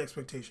the league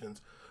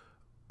expectations.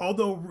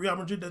 Although Real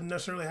Madrid doesn't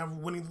necessarily have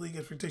winning the league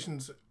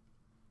expectations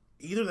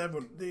either. They have,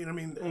 you know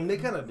what I mean? They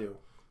kind of do.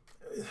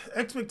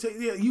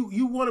 Yeah,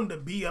 you want them to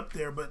be up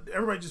there, but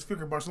everybody just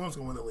figured Barcelona's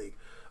going to win the league.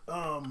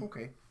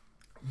 Okay.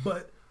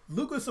 But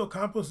Lucas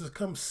Ocampos has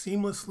come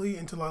seamlessly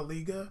into La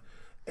Liga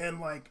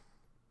and, like,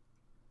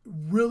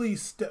 really,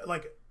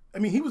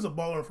 he was a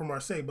baller for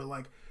Marseille, but,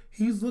 like,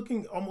 he's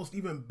looking almost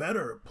even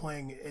better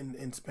playing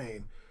in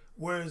Spain,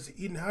 whereas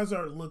Eden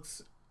Hazard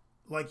looks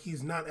like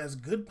he's not as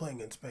good playing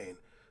in Spain.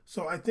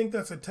 So I think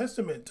that's a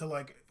testament to,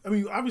 like, I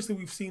mean, obviously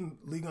we've seen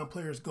Ligue 1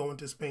 players go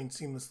into Spain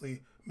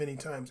seamlessly many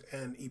times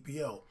and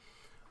EPL.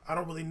 I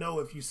don't really know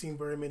if you've seen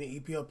very many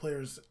EPL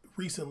players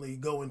recently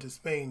go into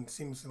Spain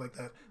seamlessly like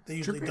that. They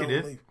usually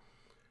don't leave.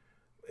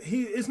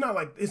 It's not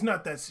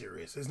that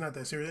serious. It's not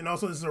that serious. And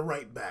also, this is a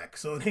right back,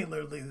 so it ain't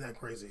literally that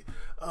crazy.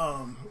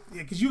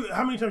 Because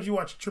how many times you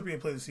watch Trippier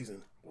play this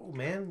season? Oh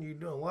man, you're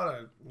doing a lot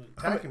of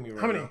attacking me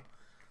right now. How many?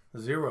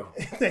 0.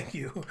 Thank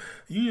you.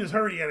 You just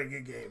heard he had a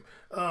good game.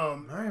 All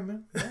right,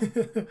 man.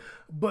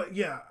 But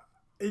yeah,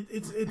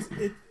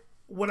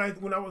 when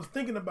I was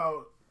thinking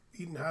about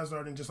Eden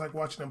Hazard and just like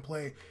watching him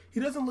play, he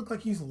doesn't look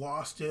like he's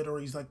lost it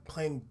or he's like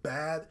playing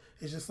bad.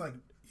 It's just like,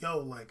 yo,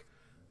 like,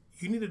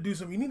 you need to do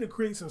something. You need to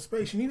create some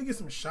space. You need to get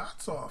some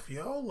shots off,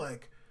 yo.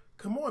 Like,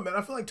 come on, man.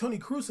 I feel like Toni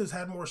Kroos has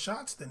had more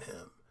shots than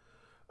him.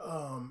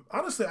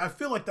 Honestly, I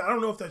feel like that. I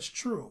don't know if that's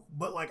true,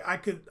 but like I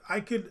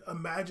could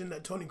imagine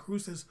that Toni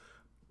Kroos has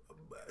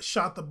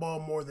shot the ball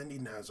more than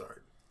Eden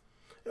Hazard.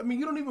 I mean,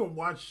 you don't even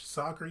watch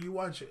soccer. You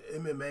watch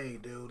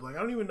MMA, dude. Like, I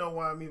don't even know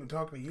why I'm even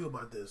talking to you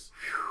about this.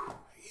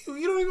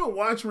 You don't even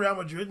watch Real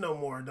Madrid no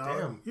more, dog.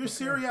 Damn. You're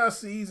Serie A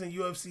C's and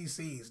UFC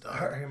C's,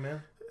 dog. All right,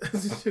 man.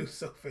 This dude's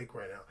so fake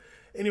right now.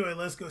 Anyway,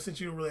 let's go.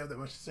 Since you don't really have that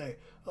much to say,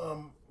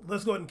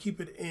 let's go ahead and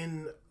keep it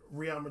in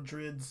Real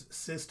Madrid's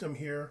system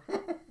here.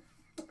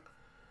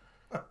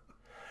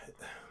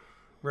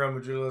 Real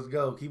Madrid, let's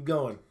go. Keep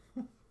going.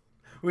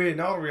 We didn't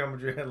know Real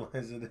Madrid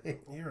headlines today.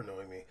 You're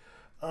annoying me.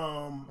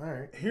 All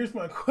right. Here's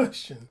my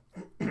question.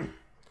 I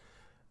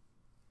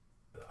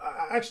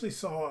actually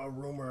saw a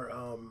rumor.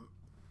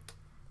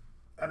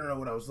 I don't know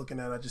what I was looking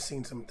at. I just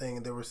seen something,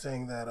 and they were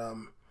saying that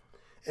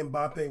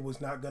Mbappe was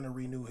not going to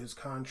renew his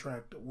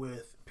contract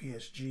with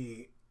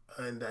PSG,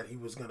 and that he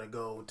was going to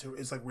go to.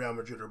 It's like Real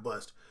Madrid or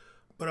bust.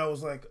 But I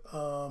was like,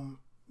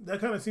 that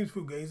kind of seems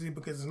fugazi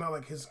because it's not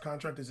like his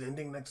contract is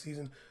ending next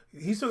season.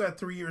 He still got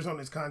 3 years on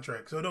his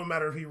contract, so it don't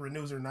matter if he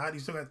renews or not. He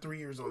still got 3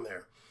 years on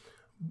there.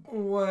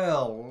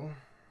 Well,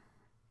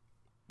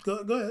 go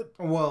ahead.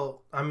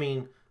 Well, I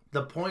mean,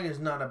 the point is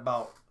not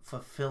about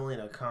fulfilling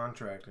a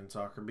contract in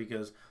soccer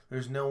because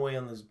there's no way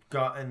on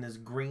this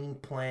green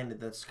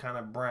planet that's kind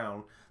of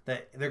brown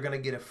that they're going to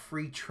get a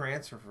free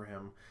transfer for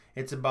him.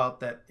 It's about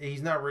that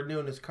he's not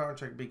renewing his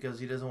contract because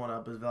he doesn't want to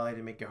up his value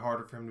to make it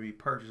harder for him to be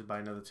purchased by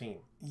another team.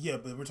 Yeah,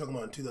 but we're talking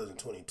about in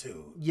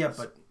 2022. Yeah,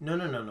 but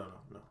no.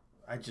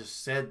 I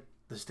just said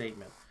the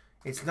statement.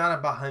 It's not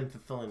about him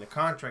fulfilling the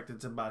contract.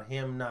 It's about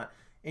him not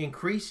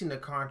increasing the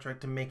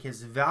contract to make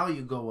his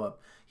value go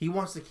up. He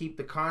wants to keep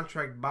the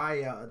contract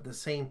buyout at the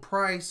same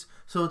price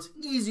so it's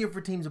easier for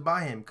teams to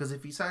buy him. Because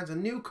if he signs a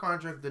new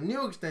contract, the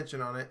new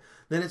extension on it,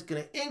 then it's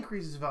going to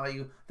increase his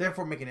value,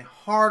 therefore making it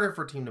harder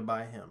for a team to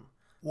buy him.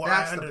 Well,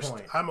 that's the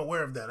point. I'm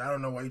aware of that. I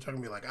don't know why you're talking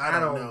to me like I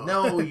don't know.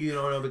 No, you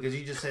don't know because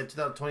you just said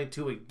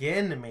 2022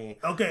 again to me.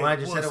 Okay. When I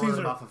just said it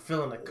wasn't about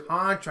fulfilling the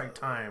contract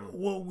time.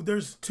 Well,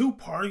 there's two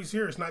parties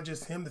here. It's not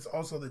just him. It's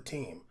also the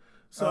team.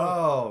 So,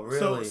 oh, really?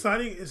 So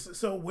signing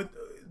is with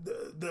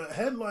the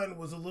headline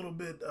was a little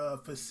bit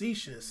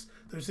facetious.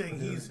 They're saying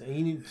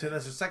so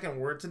that's the second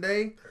word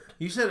today.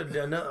 You said it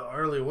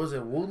earlier. Was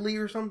it Woodley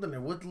or something?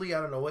 Or Woodley?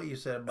 I don't know what you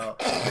said about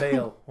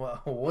Bale.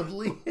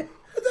 Woodley?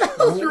 What the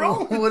hell's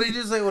wrong? What did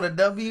you say with a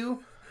W?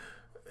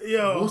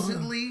 Yo.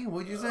 Woosidly?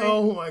 What'd you say?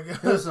 Oh my god.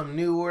 That's some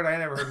new word I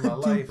never heard in my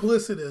life.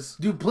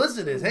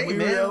 Duplicitous. Hey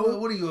man,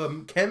 what are you,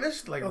 a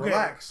chemist? Like, okay.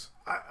 Relax.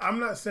 I'm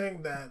not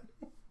saying that.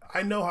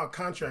 I know how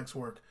contracts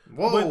work.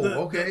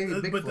 Whoa,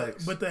 big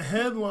flex. But the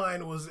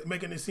headline was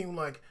making it seem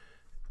like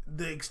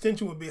the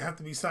extension would have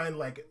to be signed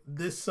like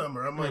this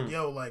summer. I'm like,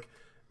 yo, like,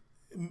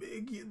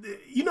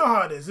 you know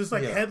how it is. It's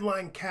like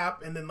headline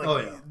cap, and then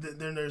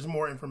then there's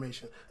more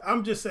information.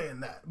 I'm just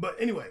saying that. But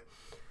anyway,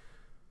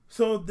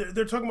 so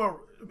they're talking about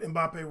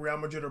Mbappe, Real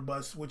Madrid or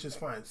bust, which is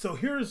fine. So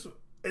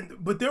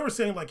but they were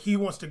saying like he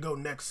wants to go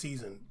next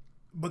season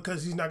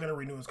because he's not going to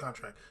renew his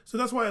contract. So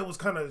that's why it was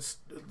kind of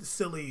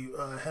silly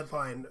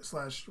headline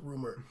 /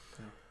 rumor.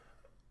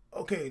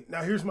 Okay,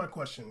 now here's my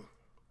question.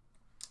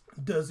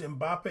 Does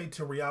Mbappe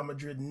to Real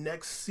Madrid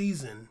next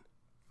season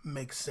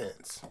make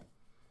sense?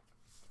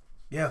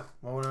 Yeah.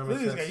 Well,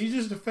 you're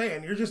just a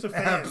fan. You're just a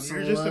fan.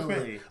 Absolutely. You're just a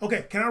fan.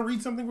 Okay, can I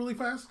read something really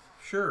fast?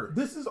 Sure.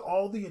 This is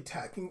all the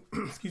attacking,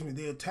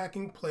 the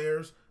attacking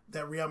players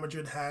that Real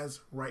Madrid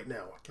has right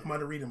now. I'm going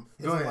to read them.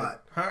 It's a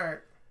lot. All right.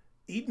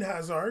 Eden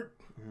Hazard,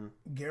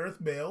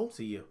 Gareth Bale.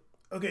 See you.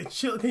 Okay,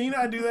 chill. Can you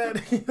not do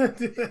that?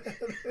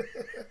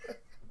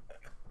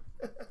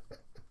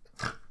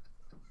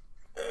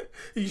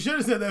 You should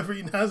have said that for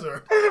Eden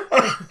Hazard.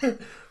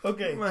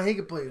 Okay. Well, he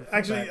could play.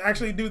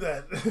 Actually do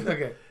that.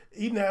 Okay.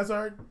 Eden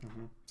Hazard.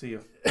 See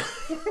you.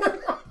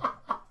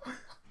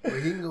 Well,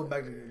 he can go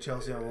back to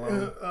Chelsea on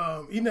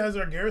loan. Eden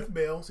Hazard, Gareth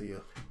Bale. See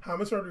you.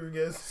 James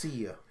Rodriguez. See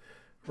you.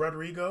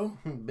 Rodrigo.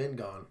 Been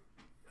gone.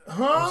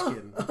 Huh? I'm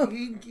just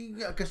kidding. He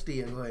got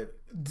Castillo. Go ahead.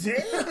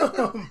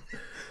 Damn.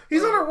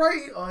 He's on the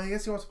right. Oh, I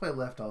guess he wants to play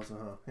left also,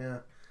 huh? Yeah.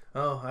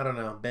 Oh, I don't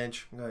know.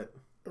 Bench. Go ahead.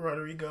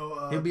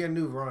 Rodrigo. He'll be a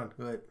new Ron.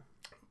 Go ahead.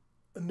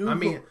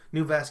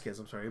 New Vasquez.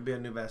 I'm sorry. He'll be a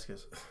new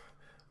Vasquez.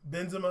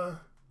 Benzema.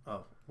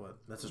 Oh, what?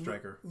 That's a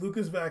striker.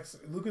 Lucas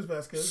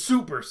Vasquez.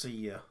 Super see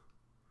ya.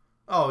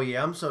 Oh,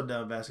 yeah. I'm so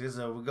done with Vasquez.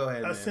 So go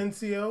ahead,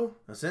 Asensio.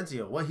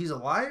 What? He's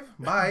alive?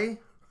 Bye.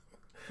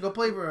 Go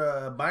play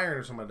for Bayern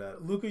or something like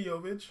that. Luka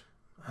Jovic.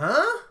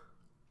 Huh?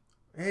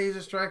 Hey, he's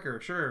a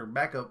striker. Sure.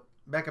 Backup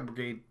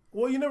brigade.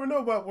 Well, you never know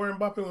about where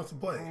Mbappe wants to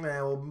play. Man,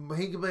 well,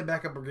 he can play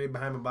backup brigade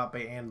behind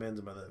Mbappe and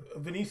Benzema then.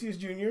 Vinicius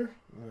Jr.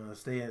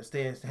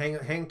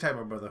 Hang tight,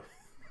 my brother.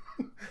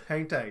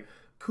 Hang tight.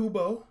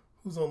 Kubo,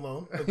 who's on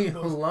loan.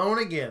 Loan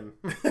again.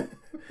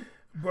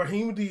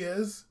 Brahim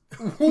Diaz.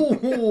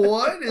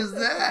 What is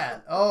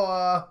that?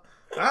 Oh,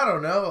 I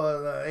don't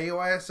know.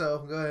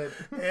 AYSO. Go ahead.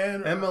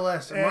 And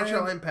MLS.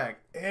 Montreal Impact.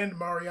 And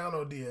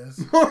Mariano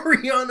Diaz.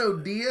 Mariano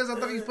Diaz? I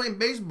thought he was playing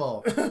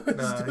baseball.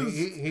 No,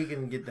 he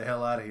can get the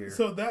hell out of here.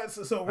 So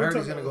we're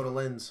he's going to go to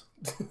Lens.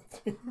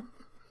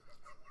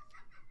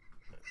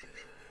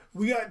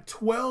 We got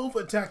 12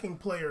 attacking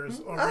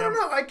players. I don't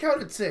know. I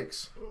counted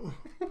 6.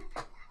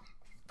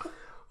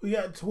 We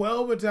got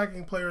 12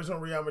 attacking players on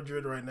Real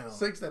Madrid right now.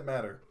 6 that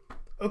matter.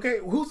 Okay,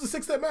 who's the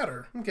 6 that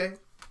matter? Okay.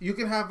 You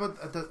can have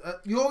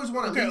you always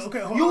want to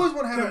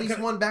have at least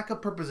one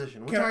backup per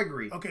position, which I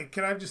agree. Okay,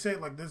 can I just say it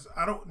like this?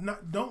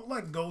 Don't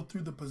like go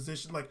through the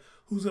position like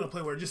who's gonna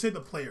play where. Just say the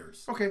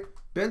players. Okay,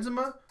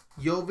 Benzema,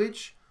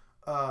 Jovic,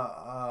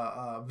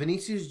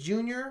 Vinicius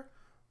Jr.,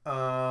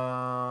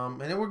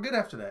 and then we're good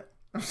after that.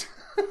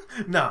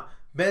 No,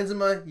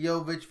 Benzema,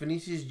 Jovic,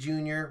 Vinicius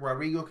Jr.,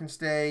 Rodrigo can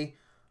stay.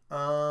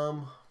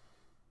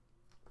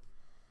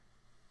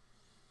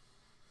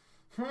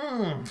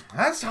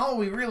 That's all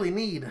we really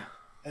need.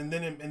 And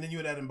then you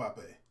would add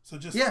Mbappe. So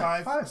just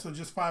 5. So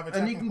just 5 attacking players.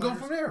 And you can go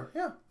from there.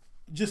 Yeah.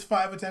 Just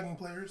 5 attacking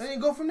players. And you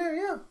go from there.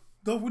 Yeah.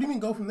 What do you mean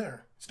go from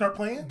there? Start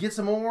playing? Get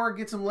some more,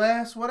 get some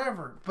less,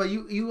 whatever. But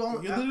you're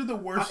literally the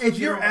worst. If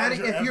you're adding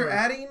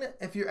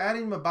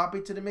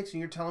Mbappe to the mix and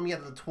you're telling me out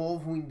of the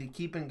 12 who we need to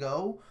keep and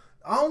go,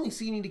 I only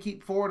see you need to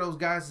keep 4 of those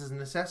guys as a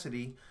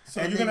necessity.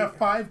 So you're gonna have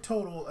 5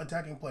 total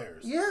attacking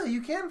players. Yeah,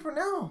 you can for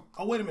now.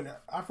 Oh wait a minute,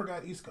 I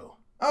forgot Isco.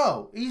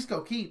 Oh,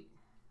 Isco, keep.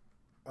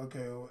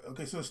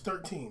 Okay, so it's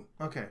 13.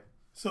 Okay.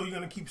 So you're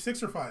gonna keep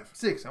 6 or 5?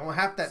 6. I want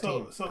half that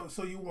team.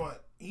 So you want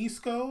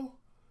Isco,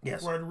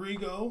 Yes.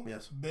 Rodrigo,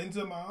 Yes.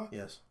 Benzema,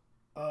 Yes.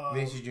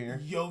 Vinicius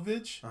Jr.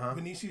 Jovic,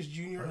 Vinicius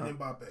Jr. and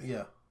Mbappe.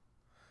 Yeah.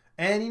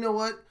 And you know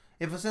what?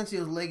 If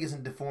Asensio's leg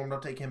isn't deformed, I'll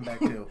take him back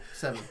too.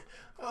 7.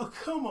 Oh,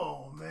 come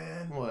on,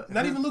 man. What?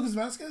 Not even Lucas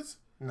Vasquez?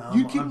 No,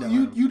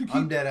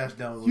 I'm dead ass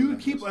down with You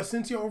Lucas keep Vasquez.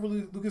 Asensio over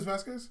Lucas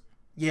Vasquez?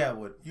 Yeah, I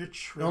would. You're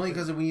tripping. Only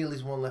because we need at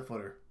least one left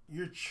footer.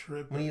 You're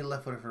tripping. We need a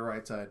left footer for the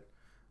right side.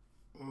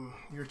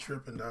 You're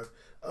tripping, dog.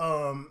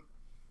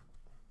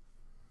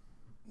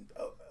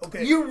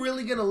 Okay. You're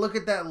really going to look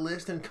at that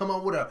list and come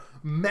up with a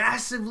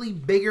massively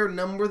bigger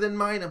number than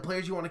mine of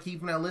players you want to keep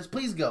from that list?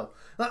 Please go.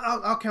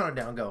 I'll count it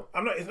down. Go.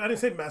 I didn't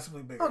say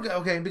massively bigger.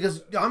 Okay,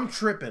 because I'm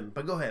tripping.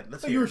 But go ahead.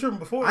 Let's hear. You were tripping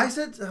before. I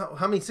said,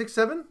 how many? 6,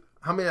 7?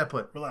 How many did I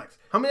put? Relax.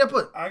 How many did I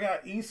put? I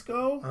got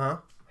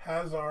Isco,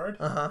 Hazard.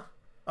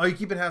 Oh, you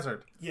keeping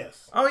Hazard?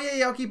 Yes. Oh,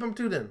 yeah, I'll keep him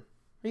too then.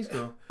 He's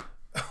cool.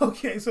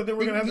 Okay, so then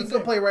we're going to have to He can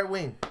go play right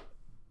wing.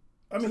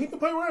 I mean, he can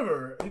play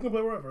wherever.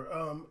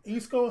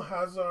 Isco,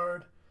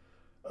 Hazard,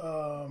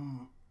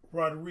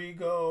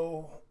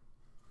 Rodrigo,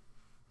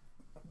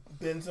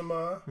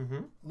 Benzema,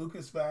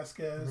 Lucas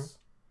Vasquez,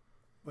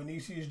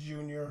 Vinicius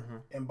Jr.,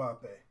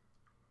 Mbappe.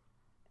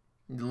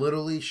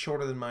 Literally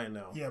shorter than mine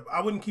now. Yeah, but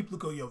I wouldn't keep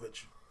Luka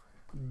Jovic.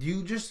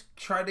 You just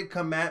tried to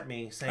come at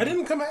me saying I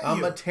didn't come at you.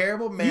 I'm a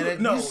terrible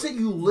manager. No, you said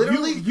you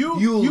literally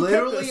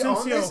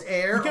on this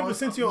air, you kept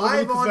Asensio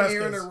live over on Lucas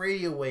air in Vasquez. the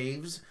radio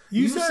waves.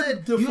 You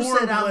said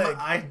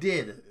I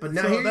did, but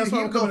now So that's why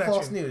here I'm go coming at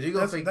false you. news. You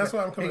go fake. That's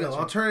why I'm coming at you.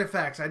 Alternative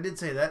facts. I did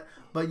say that,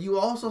 but you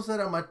also said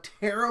I'm a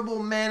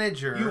terrible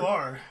manager. You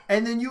are,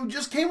 and then you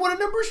just came with a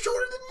number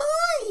shorter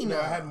than mine.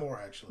 No, I had more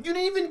actually. You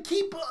didn't even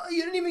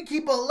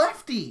keep a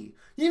lefty.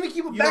 You didn't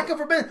even keep a backup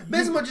for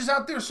Benzema just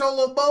out there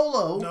solo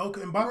bolo. No,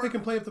 Mbappe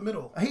can play up the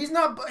middle. He's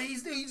not.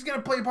 He's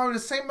gonna play probably the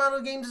same amount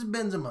of games as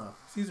Benzema.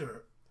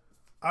 Caesar,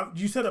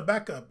 you said a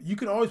backup. You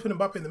can always put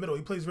Mbappe in the middle.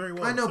 He plays very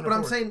well. I know, but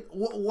I'm saying,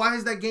 why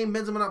is that game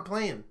Benzema not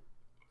playing?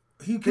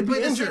 He could be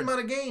play injured. the same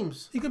amount of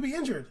games. He could be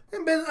injured.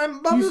 And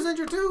Mbappe's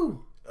injured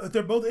too. If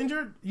they're both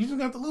injured, you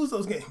just have to lose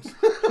those games.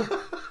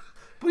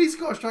 But he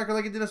scored a striker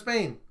like he did in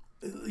Spain.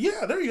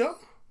 Yeah, there you go.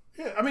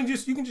 Yeah, I mean, you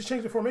can just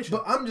change the formation.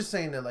 But I'm just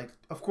saying that, like,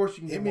 of course you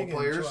can get more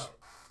players.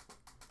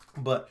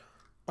 But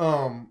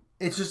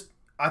it's just,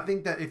 I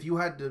think that if you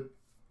had to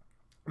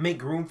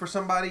make room for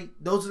somebody,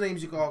 those are the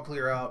names you can all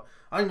clear out.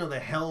 I don't know the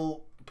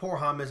hell. Poor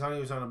James, I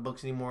don't even on the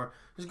books anymore.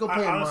 Just go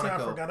play in Monaco. I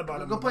forgot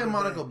about him. Go play in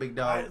Monaco, big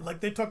dog. Like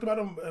they talked about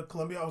him in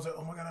Colombia. I was like,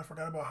 oh my god, I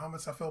forgot about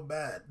James. I felt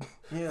bad.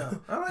 Yeah,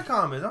 I like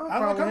James. I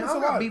like James a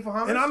lot. Beef for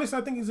James. And honestly,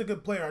 I think he's a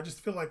good player. I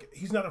just feel like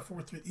he's not a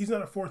 4-3. He's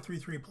not a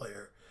 4-3-3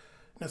 player.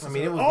 I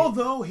mean,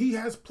 although he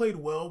has played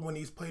well when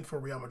he's played for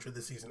Real Madrid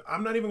this season,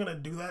 I'm not even going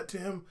to do that to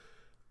him.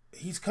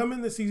 He's come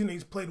in this season.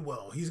 He's played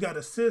well. He's got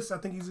assists. I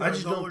think he's got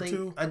a goal or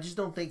two. I just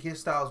don't think his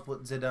style is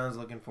what Zidane's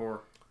looking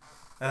for,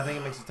 and I think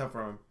it makes it tough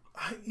for him.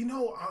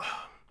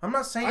 I'm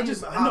not saying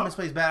James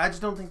plays bad. I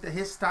just don't think that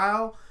his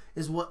style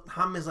is what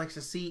James likes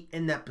to see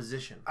in that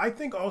position. I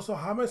think also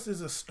James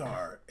is a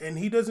star, and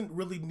he doesn't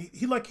really need.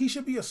 He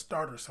should be a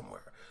starter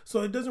somewhere.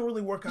 So it doesn't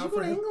really work out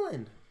for him.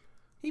 England.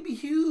 He'd be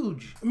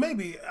huge.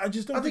 Maybe I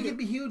just don't. I think it'd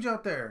be huge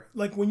out there.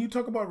 Like when you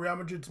talk about Real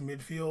Madrid's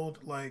midfield,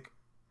 like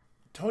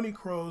Toni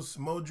Kroos,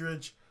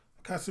 Modric,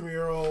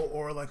 Casemiro,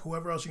 or like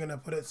whoever else you're gonna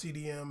put at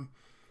CDM.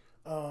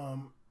 I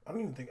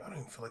don't even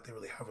feel like they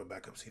really have a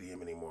backup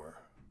CDM anymore.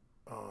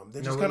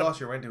 They just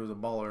lost Llorente, who was a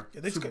baller.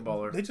 Yeah,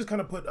 baller. They just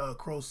kind of put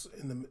Kroos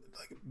in the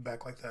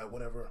back like that.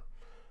 Whatever.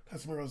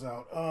 Casemiro's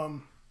out.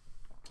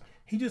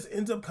 He just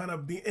ends up kind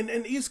of being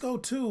and Isco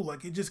too.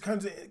 Like it just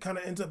kind of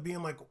ends up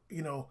being like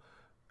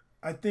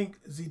I think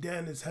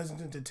Zidane is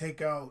hesitant to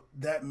take out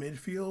that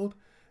midfield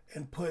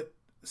and put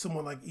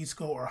someone like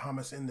Isco or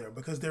James in there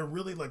because they're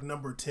really like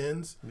number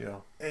 10s. Yeah.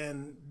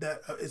 And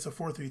that it's a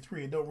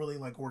 4-3-3. It don't really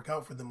like work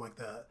out for them like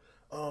that.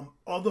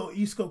 Although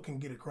Isco can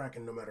get it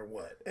cracking no matter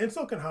what. And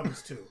so can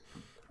James too.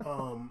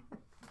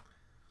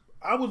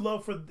 I would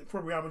love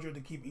for Real Madrid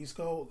to keep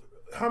Isco.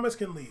 James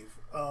can leave.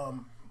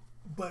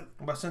 But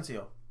about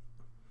Asensio?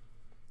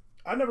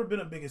 I've never been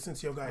a big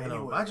Asensio guy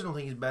anyway. I just don't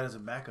think he's bad as a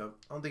backup.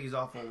 I don't think he's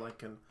awful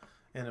like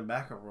in a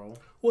backup role.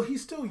 Well,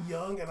 he's still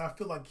young, and I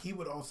feel like he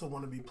would also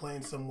want to be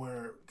playing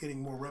somewhere, getting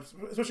more reps,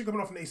 especially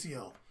coming off an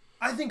ACL.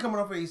 I think coming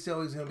off an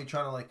ACL, he's going to be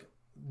trying to like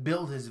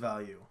build his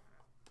value.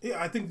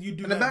 Yeah, I think you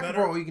do that better. In the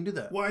backup role, you can do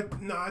that. Well,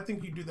 I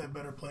think you do that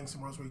better playing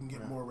somewhere else where you can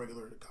get more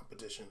regular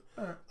competition.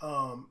 All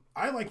right.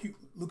 I like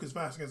Lucas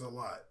Vasquez a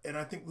lot, and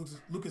I think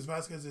Lucas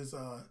Vasquez is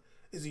a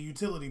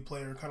utility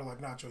player, kind of like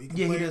Nacho. He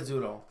does do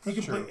it all. He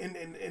can play,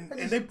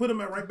 and they put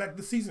him at right back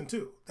this season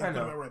too. They put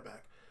him at right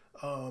back.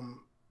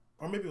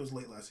 Or maybe it was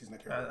late last season. I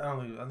can't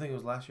remember. I think it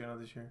was last year, not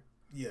this year.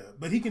 Yeah,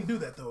 but he can do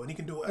that though, and he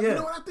can do it. Yeah. You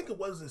know what? I think it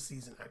was this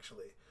season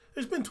actually.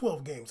 There's been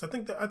 12 games. I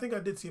think I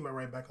did see him at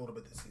right back a little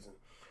bit this season.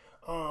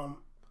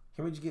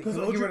 Can we get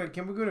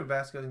rid of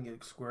Vasquez and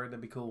get squared?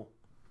 That'd be cool.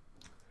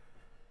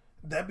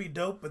 That'd be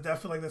dope, but I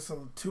feel like that's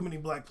too many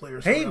black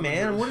players. Hey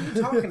man, what are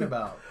you talking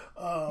about?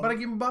 But I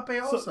give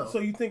Mbappe also. So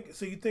you think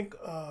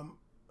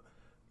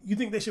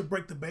they should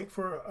break the bank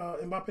for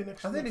Mbappe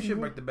next year? I think they should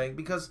break the bank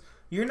because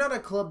you're not a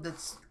club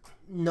that's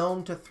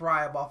known to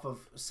thrive off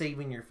of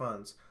saving your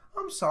funds.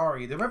 I'm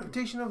sorry, the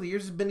reputation over the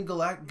years has been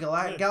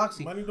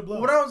Galaxy. Money to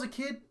blow. When I was a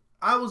kid,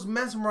 I was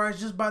mesmerized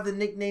just by the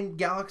nickname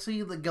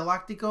Galaxy, the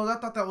Galacticos. I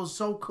thought that was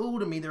so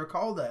cool to me. They were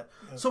called that.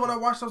 So when I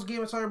watched those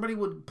games, I saw everybody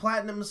with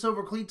platinum and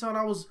silver cleats on.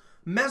 I was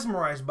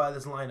mesmerized by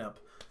this lineup,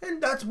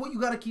 and that's what you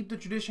got to keep the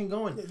tradition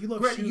going. Yeah, you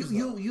love Grant, shoes,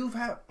 you've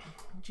had,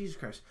 Jesus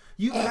Christ,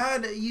 you've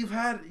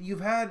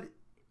had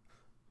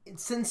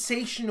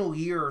sensational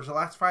years. The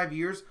last 5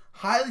 years,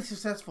 highly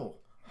successful,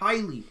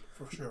 highly.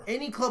 For sure.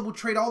 Any club would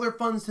trade all their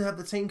funds to have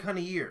the same kind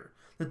of year.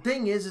 The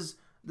thing is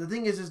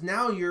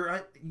now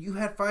you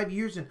had 5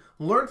 years and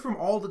learn from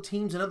all the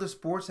teams in other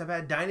sports that have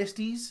had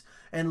dynasties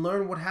and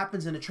learn what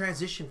happens in the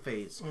transition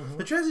phase. Mm-hmm.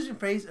 The transition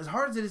phase, as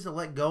hard as it is to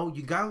let go,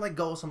 you gotta let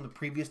go of some of the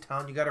previous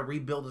talent. You gotta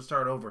rebuild and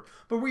start over.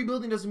 But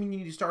rebuilding doesn't mean you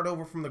need to start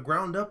over from the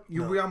ground up.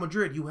 You're Real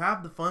Madrid. You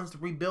have the funds to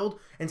rebuild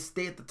and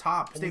stay at the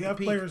top. Stay you at the have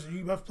peak.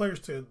 You have players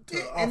to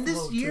and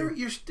this year too.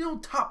 you're still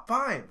top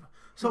 5.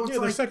 So it's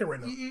they're second right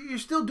now. You're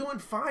still doing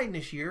fine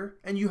this year,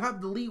 and you have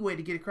the leeway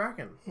to get it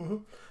cracking. Mm-hmm.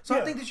 So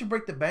I think they should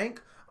break the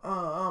bank.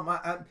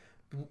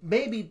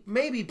 Maybe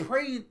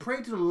pray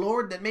to the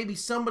Lord that maybe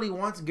somebody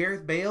wants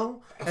Gareth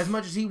Bale as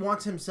much as he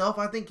wants himself.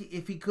 I think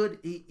if he could,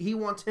 he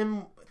wants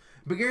him.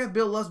 But Gareth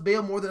Bale loves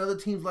Bale more than other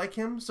teams like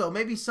him. So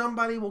maybe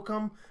somebody will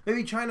come.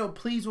 Maybe China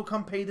please will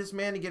come pay this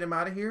man to get him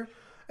out of here,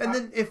 and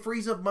then it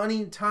frees up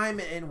money, time,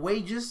 and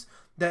wages.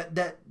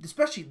 That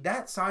especially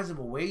that size of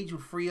a wage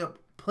would free up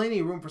plenty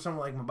of room for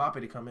someone like Mbappe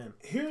to come in.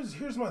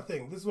 Here's my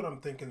thing. This is what I'm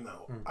thinking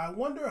though. I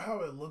wonder how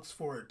it looks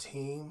for a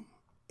team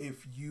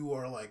if you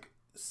are like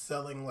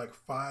selling like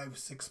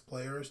 5-6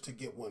 players to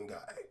get one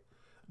guy.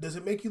 Does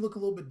it make you look a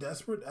little bit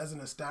desperate as an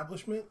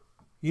establishment?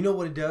 You know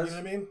what it does? You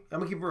know what I mean? I'm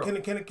gonna keep it real.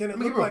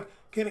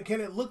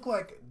 Can it look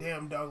like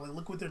damn dog? Like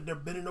look what they're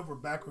bending over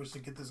backwards to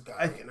get this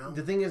guy. You know.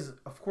 The thing is,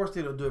 of course,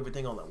 they don't do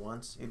everything all at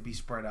once. It'd be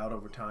spread out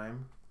over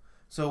time,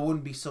 so it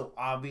wouldn't be so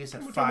obvious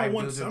that 5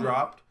 dudes are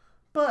dropped.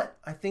 But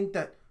I think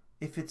that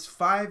if it's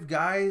 5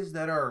 guys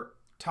that are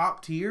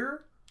top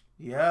tier,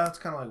 yeah, it's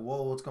kind of like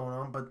whoa, what's going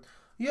on? But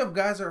you have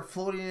guys that are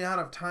floating out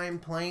of time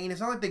playing.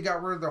 It's not like they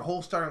got rid of their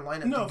whole starting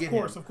lineup to get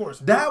him. Of course.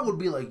 That would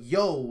be like,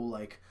 yo,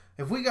 like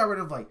if we got rid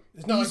of like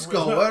Isco,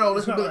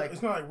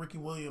 it's not like Ricky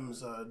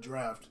Williams'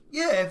 draft.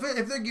 Yeah, if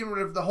they're getting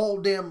rid of the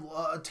whole damn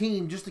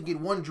team just to get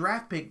one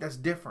draft pick, that's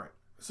different.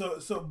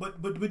 But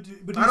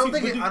I don't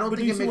think it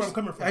makes. Where I'm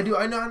coming from? I do.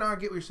 I know. I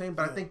get what you're saying,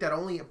 but I think that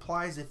only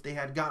applies if they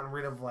had gotten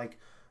rid of like.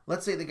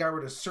 Let's say they got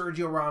rid of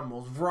Sergio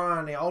Ramos,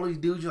 Varane, all these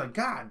dudes. You're like,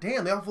 God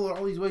damn, they all floated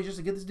all these ways just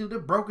to get this dude. They're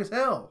broke as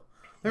hell.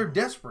 They're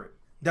desperate.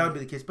 That would be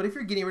the case. But if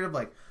you're getting rid of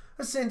like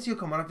Asensio,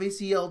 come on, a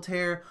ACL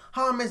tear,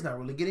 James not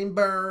really getting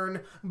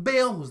burned,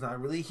 Bale, who's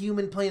not really a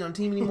human playing on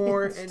team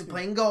anymore and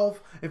playing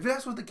golf. If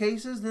that's what the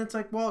case is, then it's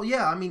like, well,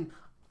 yeah, I mean,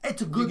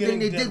 it's a good thing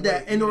they did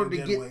that in order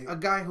to get a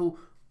guy who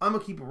I'm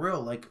gonna keep it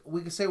real. Like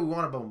we can say we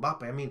want about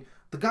Mbappe. I mean,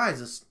 the guy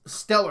is a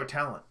stellar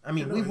talent. I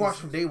mean, we've watched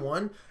from day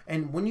one,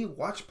 and when you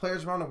watch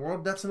players around the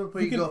world, that's another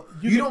player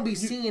you don't be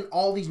seeing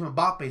all these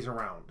Mbappes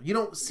around. You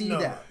don't see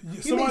that.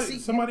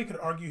 Somebody could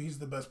argue he's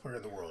the best player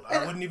in the world.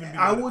 I wouldn't even be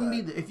I wouldn't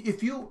either.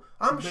 If you,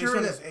 I'm based sure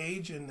on that his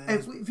age and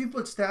if you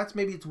put stats,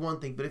 maybe it's one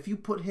thing. But if you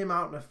put him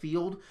out in a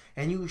field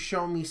and you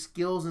show me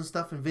skills and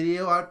stuff in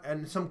video,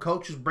 and some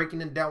coach is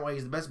breaking it down why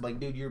he's the best, like,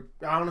 dude, you're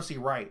honestly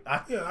right.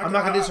 I'm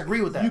not gonna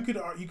disagree with that. You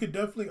could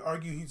definitely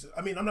argue he's.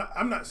 I mean,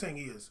 I'm not saying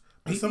he is.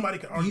 But somebody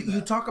could argue that.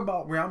 You talk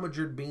about Real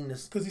Madrid being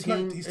this because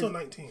he's still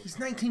 19. He's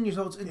 19 years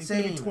old. It's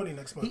insane. He's 20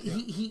 next month.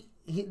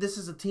 This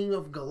is a team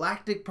of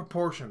galactic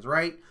proportions,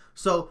 right?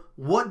 So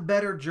what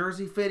better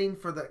jersey fitting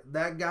for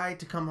that guy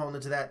to come home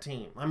into that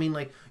team? I mean,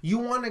 like you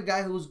want a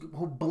guy who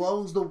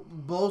blows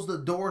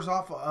the doors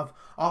off of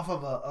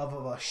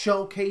a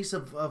showcase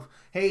of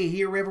hey,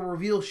 here we have a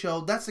reveal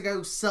show. That's the guy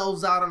who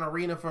sells out an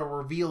arena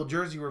for a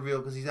jersey reveal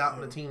because he's out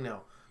in the team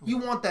now. You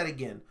want that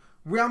again.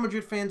 Real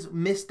Madrid fans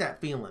miss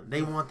that feeling.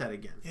 They want that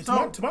again. Yeah,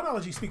 to my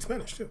knowledge, he speaks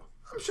Spanish too.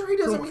 I'm sure he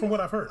does. From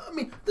what I've heard.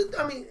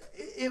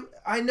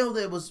 I know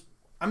that it was.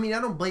 I mean, I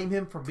don't blame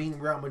him for being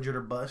Real Madrid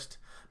or bust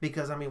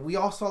because we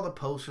all saw the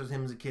posters of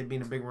him as a kid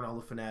being a big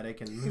Ronaldo fanatic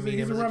and he's a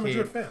Real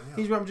Madrid fan. Yeah.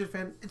 He's a Real Madrid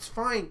fan. It's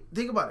fine.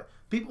 Think about it.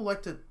 People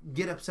like to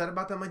get upset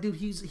about that. My dude,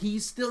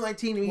 he's still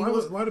 19.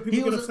 Why do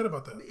people get upset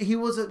about that? He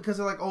wasn't because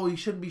they're like, oh, he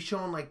shouldn't be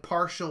showing like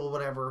partial or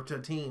whatever to a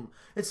team.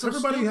 It's so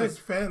everybody stupid. has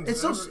fans.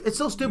 It's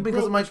so stupid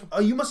because I'm like, oh,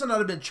 you must not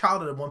have been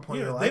childhood at one point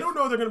in your life. They don't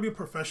know they're going to be a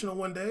professional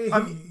one day.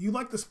 You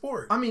like the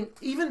sport. I mean,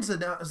 even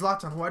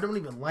Zlatan, who I don't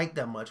even like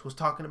that much, was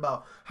talking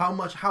about how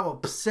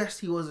obsessed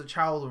he was as a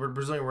child with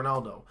Brazilian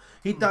Ronaldo.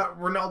 He thought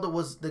Ronaldo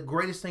was the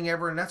greatest thing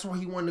ever, and that's why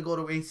he wanted to go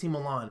to AC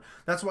Milan.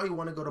 That's why he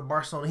wanted to go to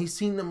Barcelona. He's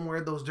seen them wear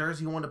those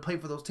jerseys. He wanted to play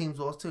for those teams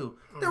was too.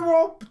 They were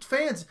all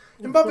fans.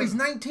 Mbappe's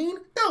 19.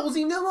 That wasn't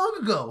even that long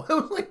ago. It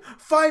was like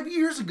 5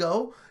 years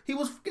ago. He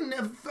was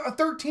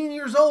 13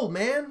 years old,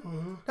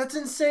 man. That's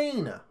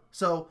insane.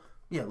 So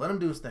yeah, let him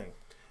do his thing.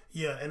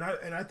 Yeah, and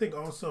I think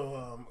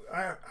also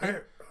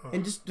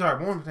and just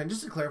sorry, one more thing,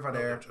 just to clarify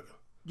there.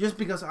 Just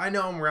because I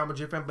know I'm a Real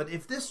Madrid fan, but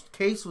if this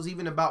case was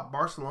even about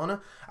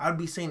Barcelona, I'd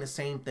be saying the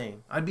same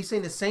thing. I'd be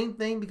saying the same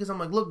thing because I'm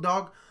like, look,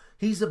 dog,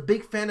 he's a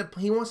big fan of.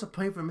 He wants to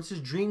play for him. It's his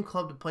dream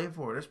club to play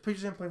for. There's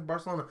pictures of him playing for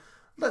Barcelona.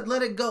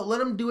 Let it go. Let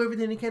him do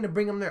everything he can to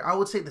bring him there. I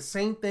would say the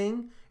same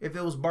thing if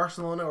it was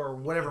Barcelona or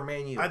whatever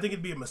Man U. I think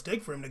it'd be a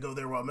mistake for him to go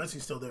there while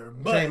Messi's still there.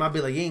 But same, I'd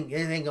be like, it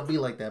ain't gonna be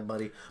like that,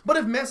 buddy. But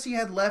if Messi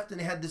had left and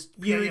had this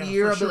period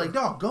year, I'd be like,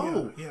 dog,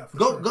 go,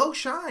 go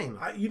shine.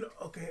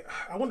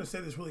 I want to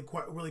say this really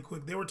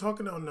quick. They were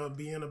talking on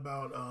BN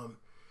about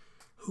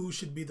who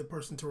should be the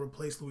person to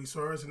replace Luis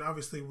Suarez, and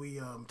obviously we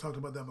talked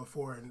about that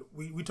before, and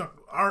we talked.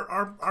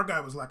 Our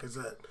guy was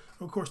Lacazette.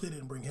 Of course, they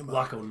didn't bring him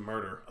up. Laca would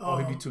murder.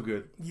 He'd be too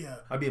good. Yeah,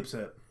 I'd be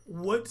upset.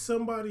 What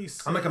somebody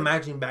said, I'm like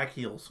imagining back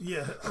heels.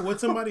 Yeah, what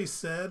somebody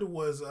said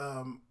was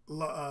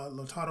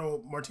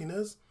Lautaro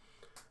Martinez,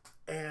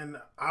 and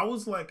I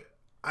was like,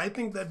 I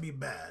think that'd be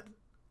bad.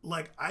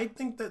 Like, I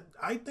think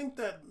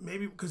that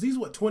maybe because he's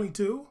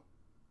 22.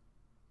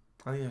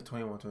 I think he's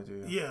 21,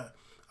 22. Yeah.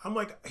 I'm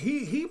like,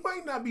 he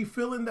might not be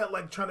feeling that,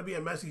 like, trying to be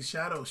a Messi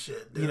shadow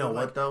shit, dude. You know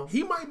like, what, though?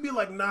 He might be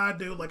like, nah,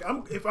 dude. Like,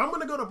 if I'm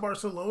going to go to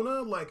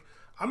Barcelona, like,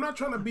 I'm not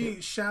trying to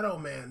be shadow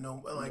man.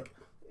 No, like.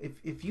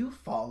 If you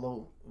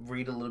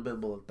read a little bit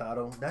about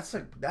Lautaro, that's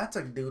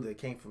a dude that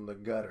came from the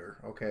gutter,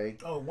 okay?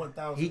 Oh,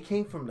 1,000. He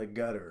came from the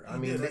gutter.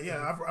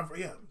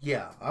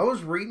 Yeah. I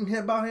was reading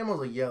about him. I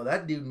was like, yo,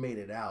 that dude made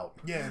it out.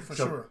 Yeah, for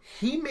sure.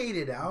 He made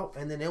it out,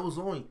 and then it was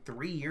only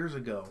 3 years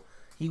ago.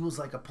 He was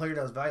like a player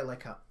that was valued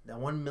like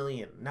 $1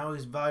 million. Now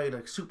he's valued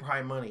like super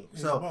high money.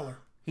 He's a baller.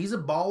 He's a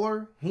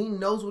baller. He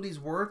knows what he's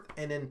worth.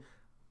 And then,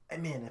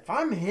 man, if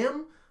I'm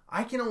him,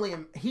 I can only.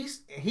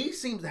 He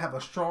seems to have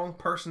a strong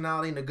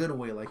personality in a good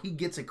way. Like he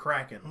gets it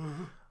cracking.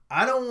 Mm-hmm.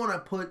 I don't want to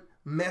put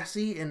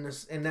Messi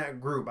in that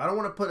group. I don't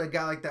want to put a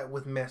guy like that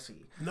with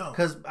Messi. No,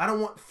 because I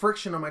don't want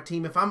friction on my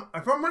team. If I'm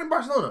running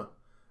Barcelona.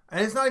 And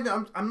it's not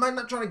even. I'm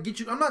not trying to get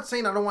you. I'm not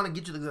saying I don't want to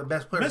get you the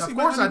best player. Of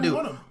course I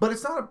do. But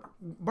it's not.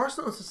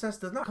 Barcelona's success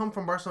does not come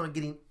from Barcelona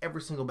getting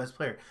every single best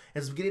player.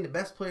 It's getting the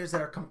best players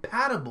that are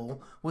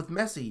compatible with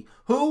Messi,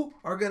 who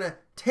are gonna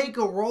take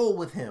a role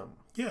with him.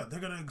 Yeah, they're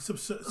gonna.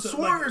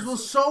 Suarez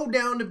was so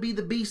down to be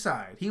the B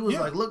side. He was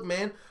like, "Look,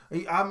 man,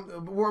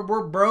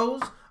 we're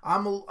bros.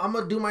 I'm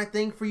gonna do my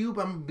thing for you,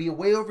 but I'm gonna be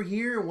way over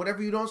here, and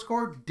whatever you don't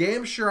score,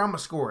 damn sure I'm gonna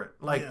score it.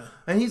 Like,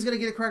 and he's gonna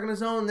get a crack on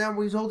his own. And that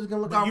he's always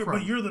gonna look out for him.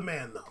 But you're the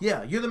man, though.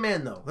 Yeah, you're the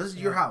man, though. This is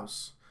your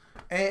house,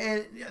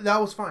 and that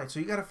was fine. So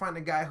you got to find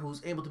a guy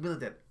who's able to be like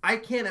that. I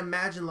can't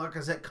imagine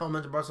Lacazette coming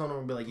into Barcelona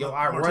and be like, "Yo,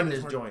 I run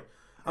this joint."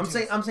 I'm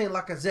saying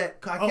Lacazette.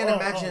 I can't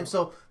imagine him.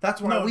 So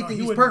that's why we think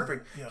he's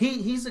perfect. Yeah.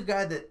 He's a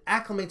guy that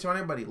acclimates around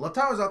everybody.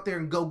 Lautaro's out there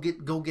and go get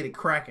it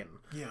cracking.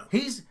 Yeah.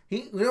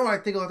 You know what I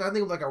think of? I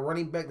think of like a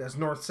running back that's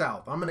north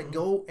south. I'm gonna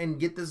go and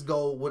get this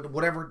goal with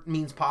whatever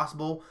means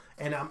possible,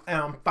 and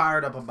I'm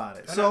fired up about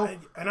it.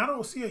 And I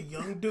don't see a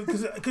young dude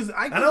because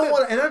I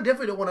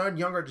definitely don't want a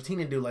young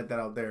Argentinian dude like that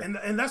out there.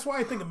 And that's why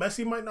I think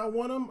Messi might not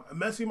want him.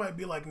 Messi might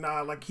be like, nah,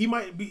 like he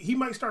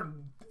might start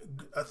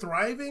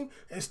thriving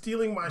and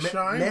stealing my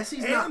shine.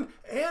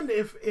 And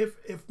if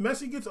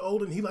Messi gets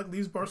old and he like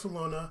leaves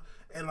Barcelona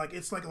and like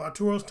it's like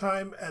Lautaro's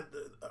time at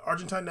the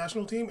Argentine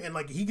national team and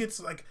like he gets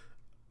like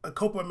a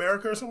Copa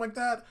America or something like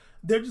that,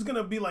 they're just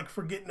gonna be like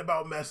forgetting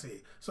about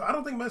Messi. So I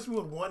don't think Messi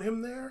would want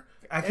him there.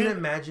 I can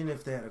imagine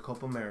if they had a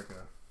Copa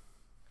America.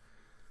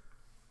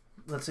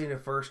 Let's say the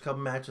first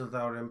couple matches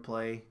without him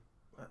play,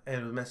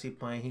 and with Messi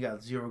playing, he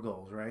got 0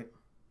 goals, right?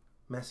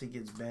 Messi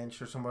gets benched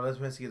or somewhere else.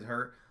 Messi gets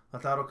hurt.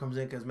 Lautaro comes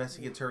in because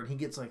Messi gets hurt. He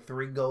gets like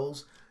 3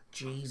 goals.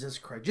 Jesus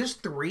Christ,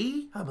 just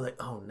 3? I'd be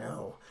like, oh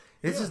no.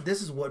 This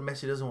is what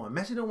Messi doesn't want.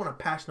 Messi don't want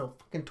to pass no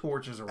fucking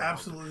torches around.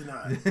 Absolutely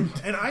not.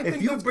 And I think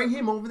if you bring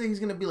him over there, he's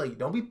gonna be like,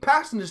 "Don't be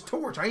passing this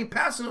torch. I ain't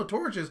passing no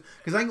torches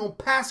because I ain't gonna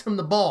pass him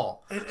the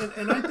ball."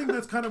 And I think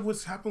that's kind of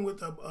what's happened with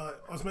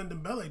Ousmane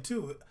Dembele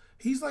too.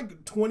 He's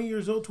like 20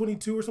 years old,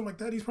 22 or something like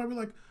that. He's probably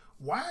like,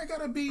 "Why I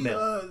gotta be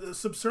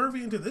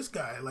subservient to this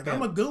guy? Like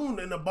I'm a goon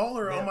and a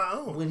baller on my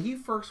own." When he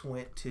first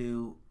went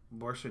to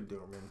Borussia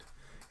Dortmund,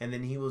 and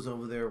then he was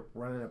over there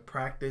running a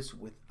practice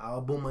with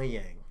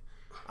Aubameyang.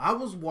 I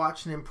was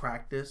watching him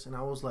practice, and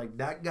I was like,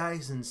 that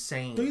guy's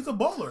insane. He's a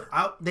baller.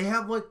 They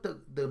have, like,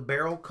 the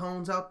barrel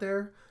cones out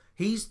there.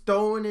 He's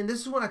throwing, and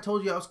this is when I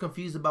told you I was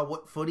confused about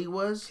what foot he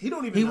was. He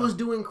was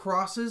doing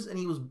crosses, and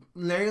he was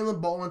laying the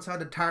ball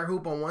inside the tire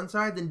hoop on one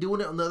side, then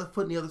doing it on the other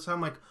foot on the other side.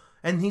 I'm like,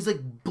 and he's,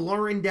 like,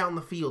 blurring down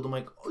the field. I'm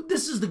like, oh,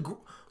 this is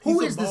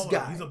who is this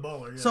guy? He's a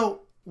baller, yeah.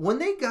 So, when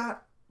they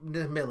got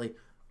Dembele,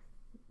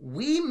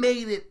 we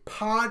made it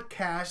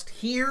podcast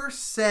here,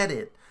 said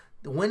it.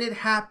 When it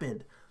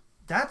happened,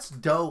 that's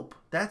dope.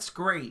 That's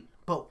great.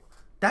 But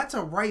that's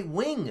a right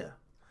wing.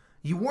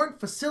 You weren't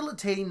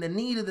facilitating the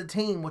need of the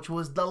team, which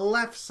was the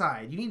left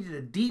side. You needed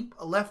a deep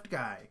left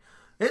guy.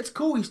 It's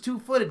cool, he's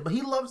 2-footed, but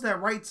he loves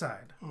that right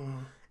side.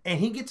 And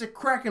he gets it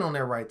cracking on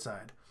that right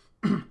side.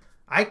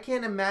 I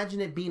can't imagine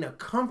it being a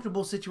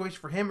comfortable situation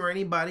for him or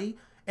anybody.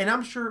 And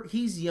I'm sure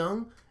he's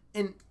young,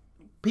 and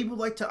people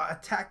like to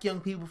attack young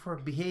people for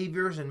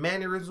behaviors and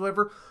mannerisms,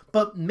 whatever.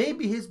 But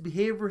maybe his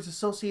behavior is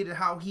associated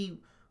how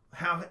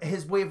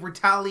his way of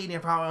retaliating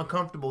of how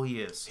uncomfortable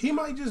he is. He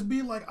might just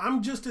be like,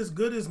 I'm just as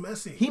good as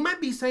Messi. He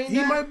might be saying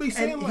that. He might be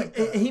saying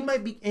that. He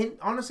might be, and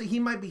honestly, he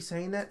might be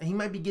saying that. He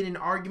might be getting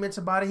arguments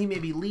about it. He may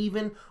be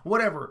leaving,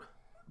 whatever.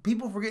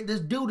 People forget this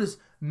dude is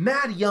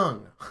mad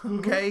young.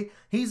 Okay,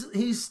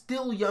 he's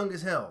still young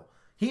as hell.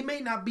 He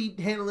may not be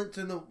handling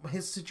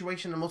his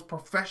situation the most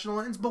professional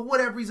ends, but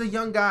whatever. He's a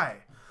young guy,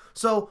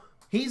 so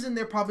he's in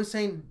there probably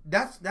saying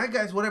that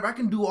guy's whatever. I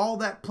can do all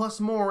that plus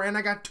more, and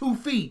I got 2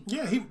 feet.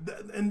 Yeah,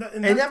 and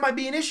that might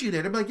be an issue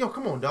there. They'd be like, "Yo,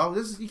 come on, dog.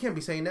 You can't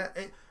be saying that."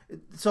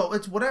 So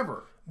it's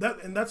whatever.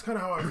 That's kind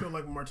of how I feel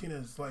like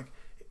Martinez. Like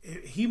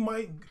he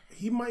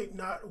might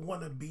not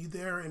want to be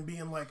there and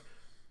being like,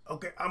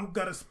 okay, I'm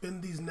gonna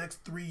spend these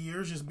next 3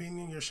 years just being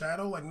in your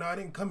shadow. Like, no, I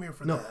didn't come here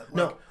for that.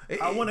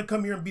 Like, I want to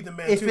come here and be the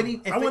man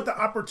too. I want the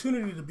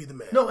opportunity to be the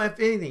man. No, if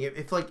anything,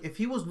 if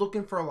he was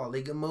looking for a La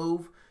Liga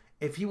move,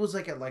 if he was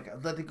like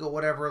Atletico,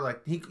 whatever,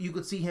 like you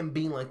could see him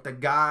being like the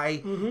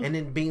guy, and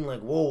then being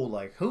like, whoa,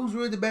 like who's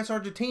really the best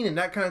Argentinian,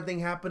 that kind of thing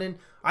happening.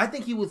 I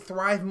think he would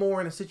thrive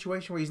more in a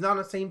situation where he's not on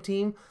the same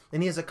team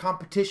and he has a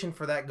competition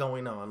for that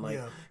going on.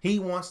 Like he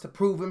wants to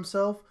prove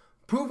himself.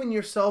 Proving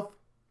yourself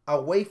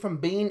away from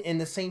being in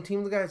the same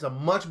team with the guy is a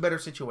much better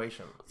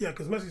situation. Yeah,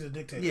 because Messi's a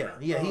dictator.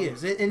 Yeah, he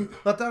is. And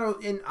Lautaro,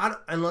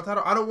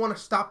 I don't want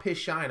to stop his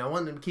shine. I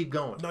want him to keep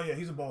going. No, yeah,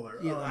 he's a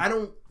baller. Yeah, I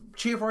don't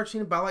cheer for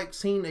Argentina, but I like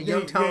seeing a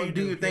young talent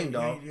do your thing,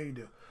 dog. Yeah, you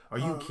do. Are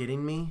you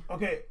kidding me?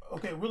 Okay,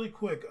 really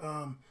quick.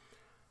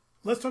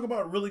 Let's talk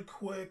about really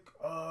quick.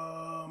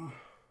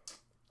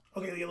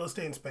 Let's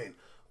stay in Spain.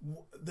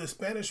 The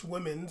Spanish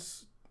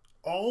women's,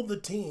 all the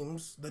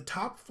teams, the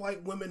top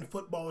flight women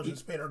footballers in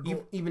Spain are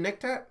going. Even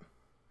Nectat?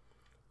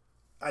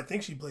 I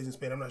think she plays in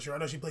Spain. I'm not sure. I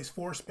know she plays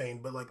for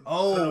Spain, but like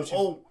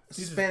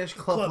Spanish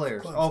club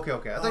players. Clubs.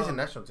 Okay. I thought it was a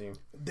national team.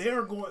 They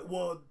are going.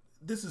 Well,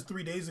 this is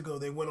 3 days ago.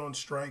 They went on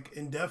strike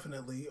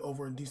indefinitely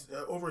over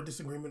a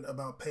disagreement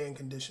about pay and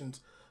conditions.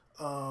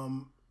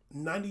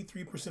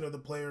 93% of the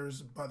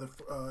players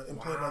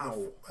employed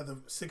by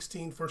the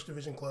 16 first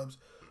division clubs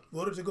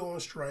voted to go on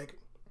strike.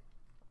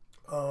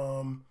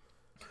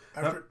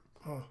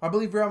 I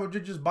believe Real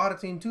Madrid just bought a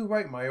team too,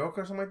 right? Mallorca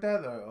or something like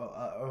that.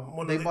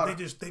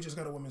 They just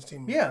got a women's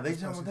team. Yeah,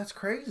 that's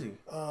crazy.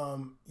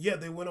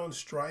 They went on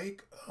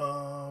strike.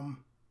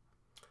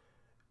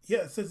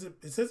 It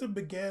says it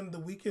began the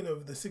weekend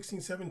of the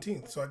 16th,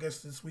 17th. So I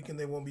guess this weekend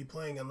they won't be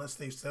playing unless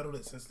they've settled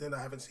it. Since then,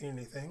 I haven't seen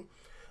anything.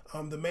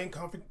 The main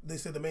conflict, they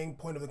said, the main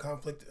point of the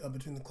conflict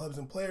between the clubs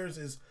and players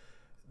is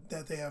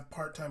that they have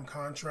part-time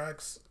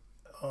contracts.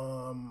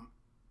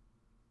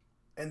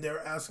 And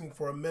they're asking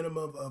for a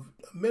minimum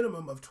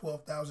of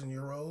 12,000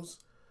 euros.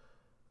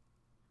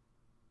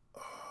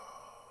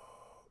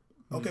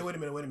 Okay, wait a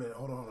minute.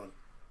 Hold on.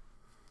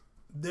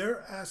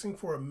 They're asking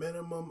for a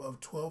minimum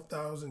of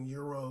 12,000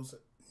 euros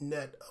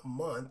net a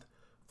month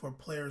for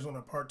players on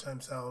a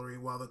part-time salary,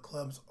 while the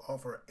clubs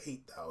offer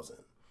 8,000.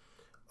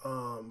 That's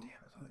all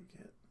they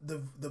get.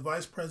 The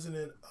vice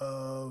president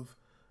of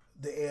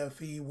the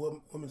AFE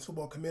Women's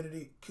Football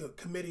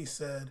Committee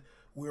said,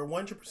 "We're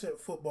 100%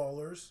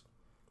 footballers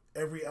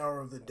every hour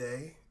of the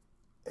day,"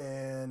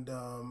 and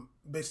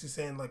basically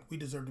saying like we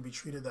deserve to be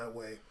treated that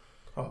way.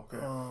 Oh, okay.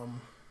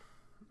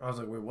 I was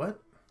like, wait,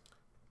 what?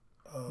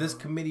 This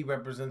committee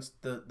represents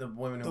the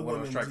women who went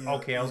on strike. Yeah,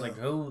 okay, I was like,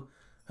 who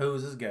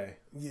is this guy?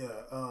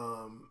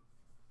 Yeah.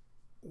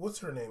 What's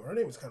her name? Her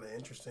name is kind of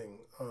interesting.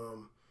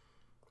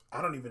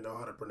 I don't even know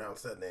how to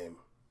pronounce that name.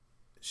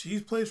 She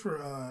plays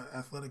for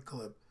Athletic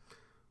Club.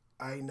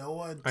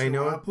 Ainoa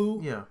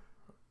Tuapu. Yeah.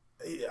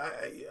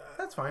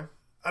 That's fine.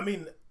 I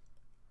mean,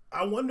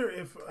 I wonder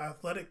if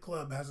Athletic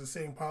Club has the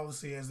same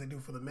policy as they do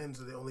for the men's,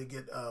 that they only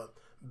get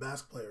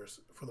Basque players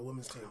for the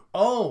women's team.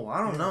 Oh, I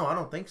don't know. I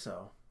don't think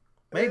so.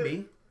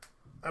 Maybe.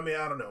 I mean,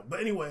 I don't know.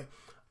 But anyway,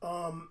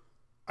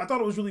 I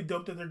thought it was really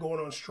dope that they're going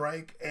on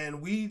strike.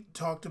 And we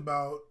talked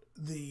about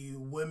the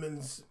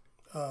women's,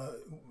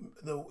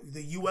 the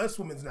U.S.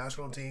 women's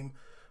national team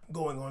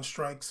going on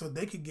strike so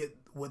they could get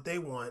what they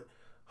want.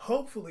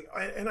 Hopefully,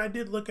 and I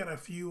did look at a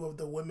few of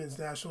the women's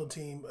national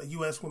team,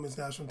 U.S. women's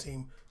national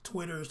team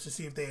Twitters to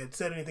see if they had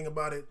said anything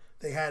about it.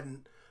 They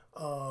hadn't.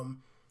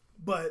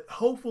 But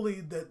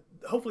hopefully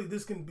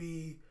this can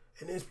be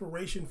an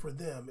inspiration for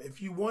them.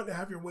 If you want to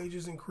have your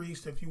wages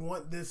increased, if you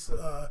want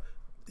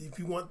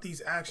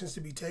these actions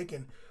to be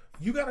taken,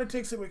 you got to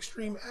take some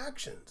extreme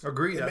actions.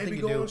 Agreed. And I think maybe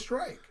you go do. on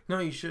strike. No,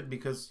 you should,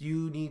 because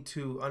you need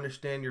to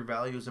understand your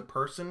value as a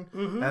person,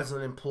 as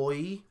an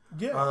employee.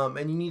 Yeah.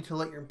 And you need to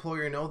let your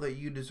employer know that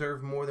you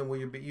deserve more than what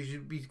you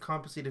should be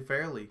compensated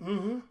fairly.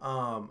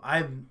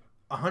 I'm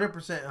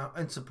 100%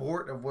 in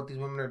support of what these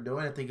women are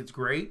doing. I think it's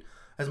great.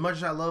 As much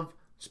as I love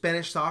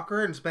Spanish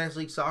soccer and Spanish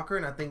league soccer,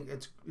 and I think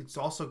it's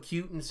also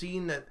cute in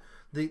seeing that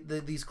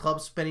these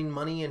clubs spending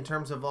money in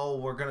terms of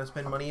we're gonna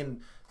spend money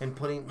and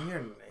putting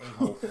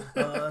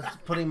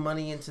putting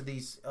money into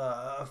these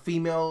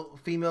female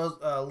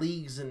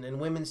leagues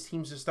and women's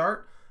teams to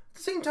start. At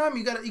the same time,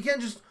 you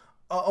can't just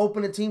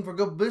open a team for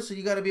good publicity.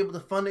 You got to be able to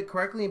fund it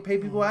correctly and pay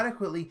people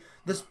adequately.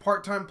 This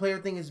part-time player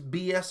thing is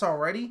BS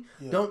already.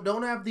 Yeah.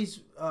 Don't have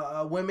these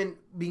women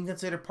being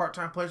considered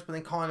part-time players, but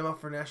then calling them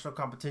up for national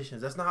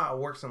competitions. That's not how it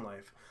works in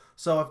life.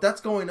 So if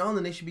that's going on,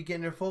 then they should be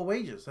getting their full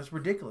wages. That's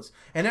ridiculous.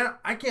 And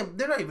I can't.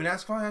 They're not even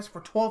asking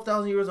for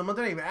 12,000 euros a month.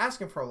 They're not even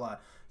asking for a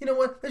lot. You know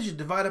what? They should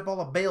divide up all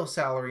of Bale's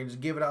salary and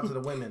just give it out to the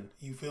women.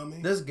 You feel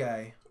me? This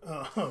guy.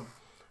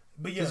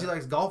 But because he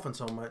likes golfing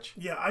so much.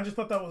 Yeah, I just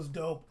thought that was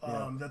dope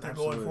that they're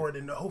going for it,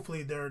 and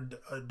hopefully their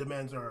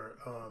demands are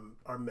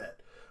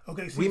met.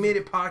 Okay, Caesar, we made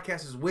it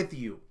podcasts with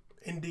you.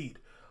 Indeed.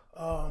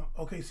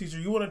 Okay, Caesar,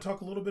 you want to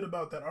talk a little bit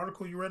about that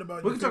article you read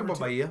about? We can talk about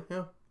Bahia.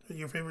 Yeah,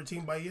 your favorite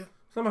team, Bahia.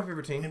 It's not my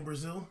favorite team in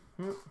Brazil.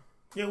 Hmm.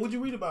 Yeah, what'd you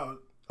read about?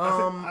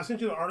 I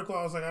sent you the article.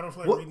 I was like, I don't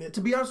feel like reading it.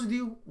 To be honest with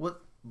you,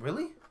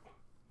 really?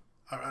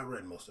 I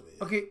read most of it.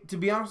 Yeah. Okay, to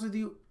be honest with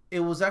you, it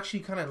was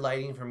actually kind of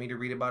enlightening for me to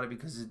read about it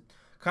because it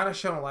kind of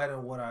shone a light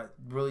on what I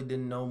really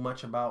didn't know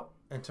much about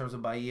in terms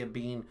of Bahia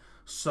being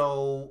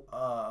so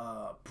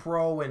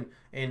pro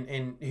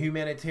and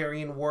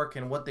humanitarian work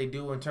and what they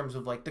do in terms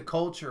of like the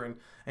culture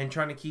and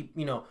trying to keep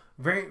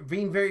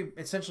being very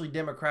essentially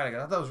democratic.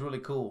 I thought that was really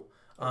cool.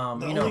 The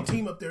only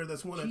team up there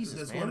that's won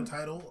a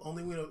title.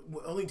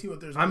 Only team up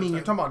there. I mean,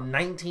 you're talking about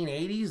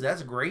 1980s.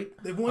 That's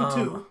great. They've won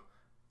 2.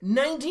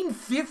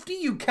 1950.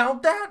 You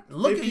count that?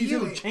 Look at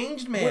you,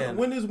 changed man.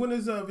 When is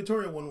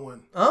Victoria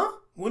won? Huh?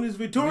 When is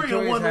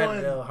Victoria won?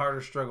 Had a harder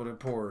struggle than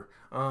poor.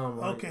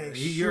 Okay,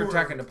 you're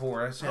attacking the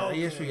poor. That's what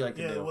you like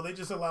to do. Yeah, well, they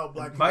just allow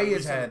black people.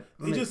 Bahia's had.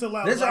 Just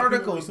allowed this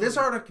article. This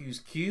article is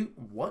cute.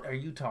 What are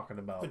you talking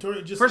about?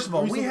 Victoria just first of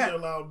all, we had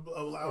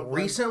allowed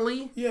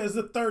recently. Yeah, it's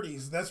the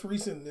 30s. That's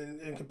recent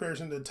in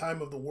comparison to the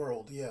time of the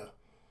world. Yeah.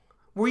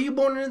 Were you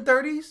born in the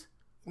 30s?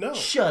 No.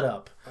 Shut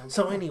up. Okay.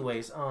 So,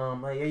 anyways,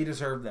 you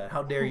deserve that.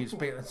 How dare you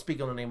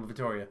speak on the name of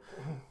Victoria?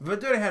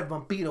 Victoria had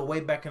Vampiro way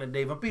back in the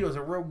day. Vampiro was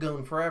a real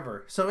goon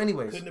forever. So,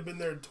 anyways, couldn't have been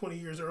there 20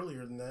 years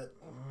earlier than that.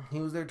 He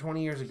was there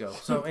 20 years ago.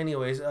 So,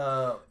 anyways,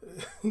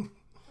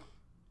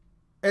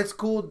 it's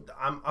cool.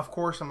 I'm a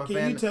fan.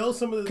 Can you tell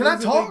some of the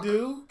things that they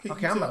do?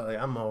 Okay,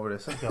 I'm over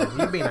this.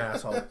 You're being an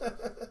asshole.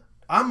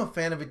 I'm a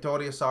fan of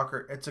Victoria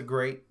Soccer. It's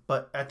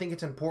but I think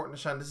it's important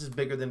to shine. This is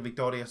bigger than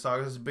Victoria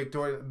Soccer. This is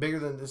bigger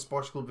than the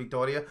sports school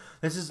Victoria.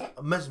 This is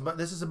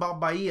about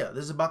Bahia.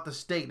 This is about the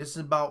state. This is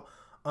about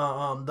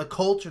the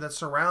culture that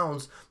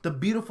surrounds the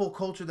beautiful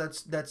culture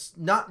that's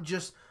not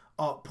just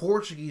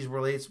Portuguese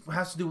related. It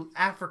has to do with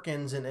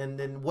Africans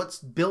and what's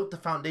built the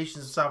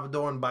foundations of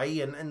Salvador and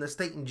Bahia and the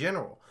state in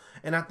general.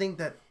 And I think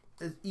that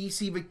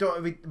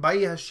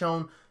Bahia has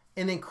shown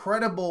an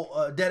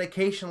incredible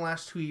dedication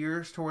last 2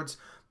 years towards.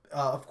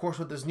 Of course,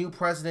 with this new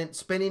president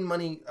spending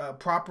money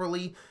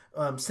properly.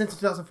 Since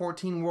the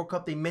 2014 World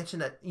Cup, they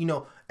mentioned that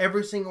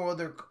every single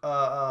other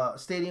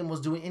stadium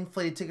was doing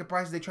inflated ticket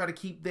prices. They try to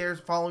keep theirs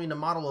following the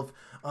model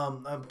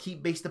of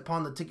keep based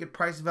upon the ticket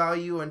price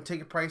value and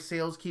ticket price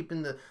sales,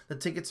 keeping the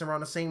tickets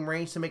around the same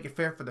range to make it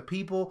fair for the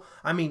people.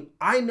 I mean,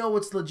 I know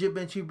it's legit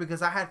been cheap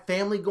because I had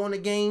family going to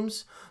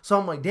games, so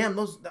I'm like, damn,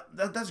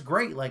 that's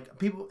great. Like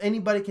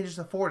anybody can just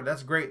afford it.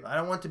 That's great. I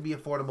don't want it to be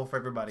affordable for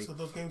everybody. So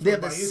those games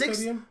at Bahia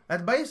Stadium?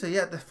 At Bahia Stadium,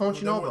 yeah, the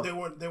Fonte Nova. They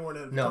weren't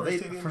at no.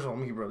 Stadium? First of all,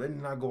 bro, they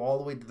did not go all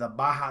the way to the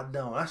Bahia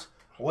Dome. That's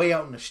way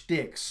out in the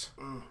sticks.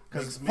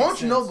 Because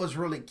Fonte Nova is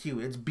really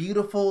cute. It's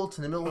beautiful. It's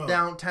in the middle of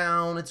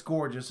downtown. It's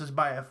gorgeous. It's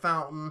by a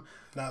fountain.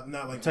 Not like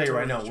I'll tell you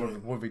right now,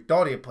 where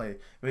Victoria play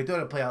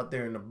out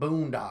there in the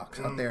boondocks,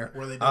 out there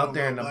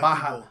in the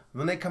Bahia.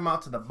 When they come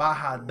out to the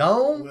Bahia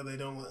Dome, where they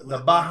don't the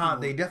Bahia,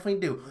 they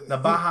definitely do. The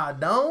Bahia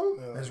Dome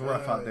is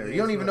rough out there. You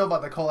don't even know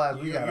about the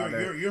collabs we got out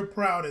there. You're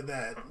proud of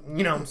that.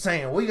 You know what I'm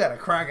saying? We got a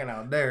cracking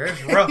out there.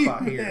 It's rough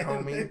out here,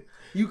 homie.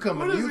 You come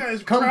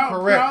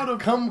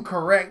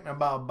correct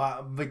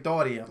about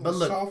Victoria. But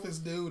look,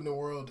 softest dude in the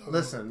world.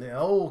 Listen,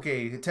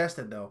 okay, test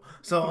it though.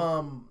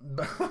 So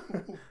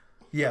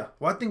yeah.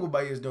 Well, I think what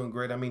Bahia is doing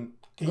great. I mean,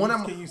 one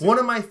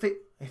of my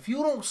if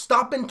you don't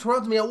stop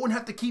interrupting me, I wouldn't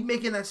have to keep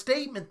making that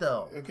statement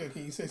though. Okay,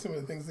 can you say some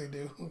of the things they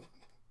do?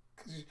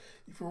 Because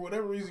for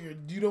whatever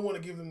reason, you don't want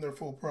to give them their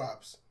full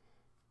props.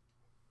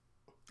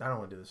 I don't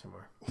want to do this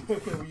anymore.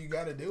 Okay, well, you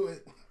got to do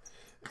it.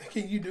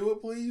 Can you do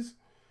it, please?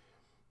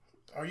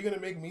 Are you going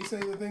to make me say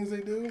the things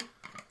they do?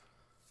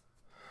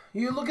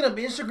 You're looking up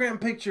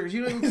Instagram pictures.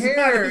 You don't even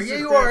care. Yeah,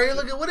 you are. You're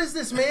looking. What is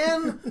this,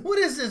 man? What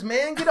is this,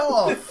 man? Get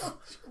off.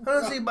 I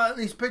don't see about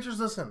these pictures.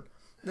 Listen,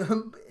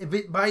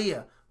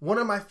 Bahia. One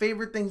of my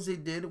favorite things they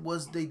did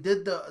was they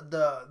did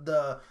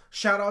the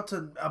shout out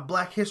to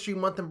Black History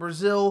Month in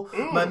Brazil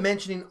by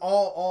mentioning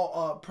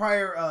all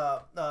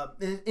prior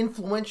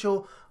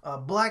influential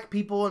black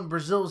people in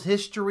Brazil's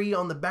history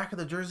on the back of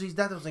the jerseys.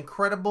 That was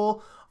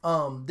incredible.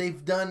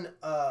 They've done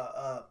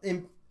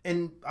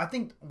and I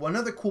think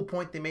another cool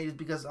point they made is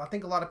because I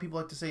think a lot of people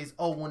like to say is,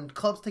 oh, when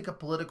clubs take a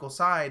political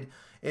side,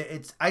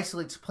 it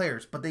isolates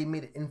players. But they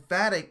made it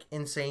emphatic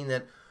in saying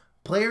that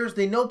players,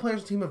 they know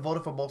players on the team have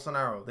voted for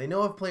Bolsonaro. They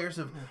know if players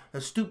have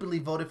stupidly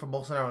voted for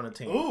Bolsonaro on the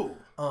team. Ooh.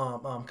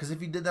 Because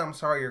if you did that, I'm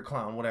sorry, you're a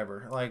clown,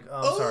 whatever. Like,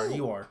 I'm sorry,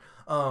 you are.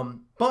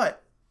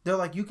 But they're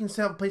like, you can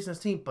still have a place in this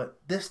team, but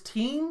this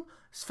team's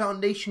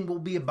foundation will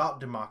be about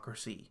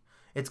democracy.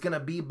 It's going to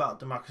be about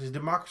democracy.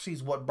 Democracy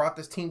is what brought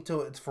this team to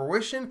its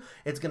fruition.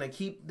 It's going to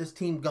keep this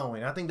team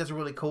going. I think that's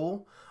really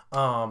cool.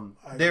 I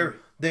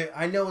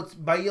know it's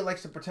Bahia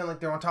likes to pretend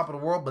like they're on top of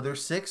the world, but they're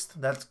 6th.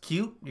 That's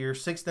cute. You're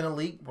 6th in the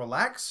league.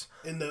 Relax.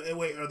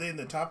 Wait, are they in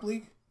the top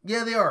league?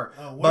 Yeah, they are.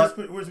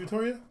 Where's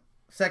Victoria?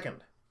 2nd.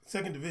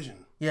 2nd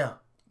division. Yeah.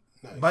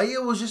 Nice. Bahia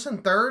was just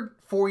in 3rd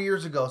 4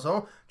 years ago, so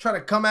don't try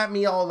to come at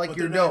me all like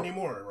you're dope. Not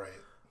anymore, right?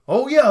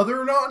 Oh yeah,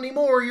 they're not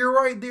anymore. You're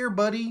right there,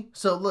 buddy.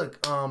 So look,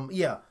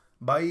 yeah,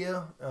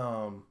 Bahia,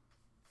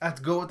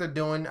 that's good what they're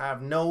doing. I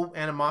have no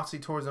animosity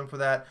towards them for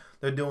that.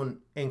 They're doing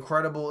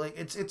incredible.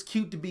 It's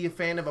cute to be a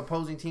fan of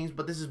opposing teams,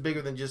 but this is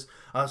bigger than just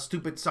a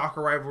stupid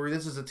soccer rivalry.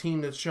 This is a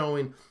team that's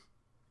showing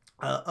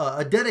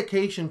a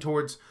dedication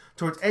towards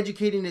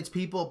educating its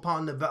people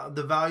upon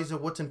the values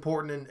of what's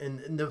important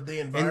in the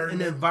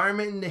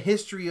environment and the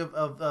history of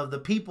the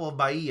people of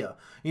Bahia.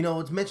 You know,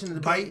 it's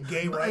mentioned that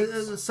gay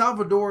rights.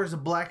 Salvador is a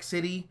black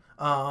city.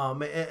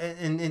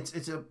 And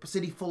it's a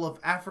city full of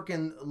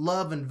African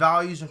love and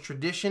values and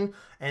tradition,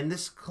 and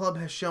this club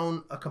has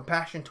shown a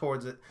compassion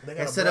towards it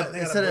instead of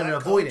an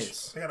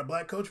avoidance. They got a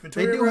black coach.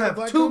 They do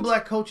have 2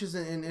 black coaches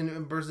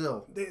in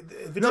Brazil.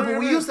 No, but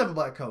we used to have a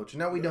black coach.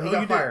 Now we don't. He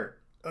got fired.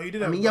 Oh, you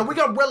did. I mean, yeah, we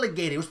got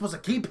relegated. We're supposed to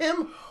keep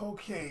him.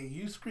 Okay,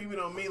 you screaming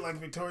on me like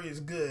Victoria's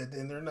good,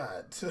 and they're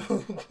not.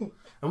 And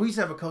we used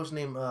to have a coach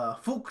named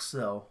Fuchs,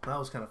 though. That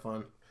was kind of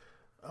fun.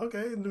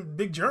 Okay, the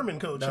big German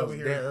coach over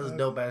here. That was a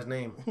dope ass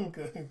name.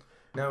 Okay.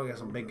 Now we got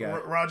some big guy.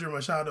 Roger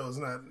Machado is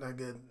not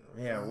good.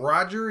 Yeah,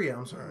 Roger. Yeah,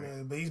 I'm sorry.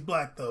 Yeah, but he's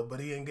black though. But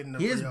he ain't getting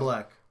enough. He is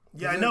black.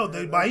 Yeah, I know.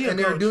 The Bahia and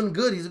they're doing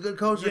good. He's a good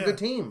coach. They're a good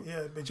team.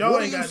 Yeah, but y'all.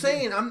 What are you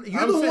saying?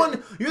 You're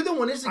the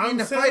one instigating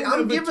the fight.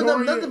 I'm giving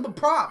them nothing but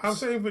props. I'm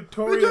saying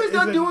Victoria's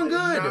not doing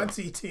good.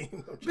 Nazi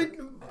team.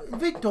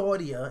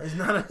 Victoria is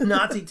not a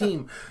Nazi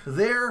team.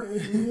 They're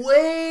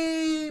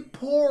way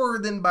poorer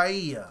than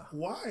Bahia.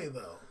 Why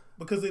though?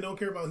 Because they don't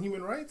care about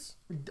human rights?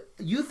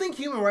 You think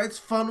human rights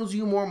funnels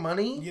you more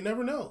money? You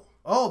never know.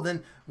 Oh,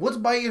 then what's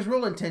Bahia's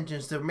real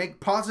intentions? To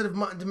make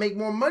to make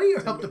more money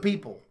or help the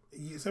people?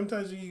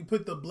 Sometimes when you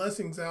put the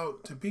blessings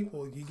out to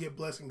people, you get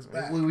blessings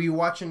back. Were you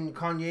watching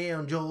Kanye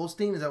and Joel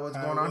Osteen? Is that what's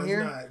going on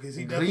here? Not,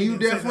 he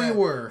definitely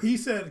were. He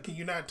said, "Can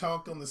you not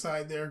talk on the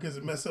side there because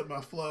it messed up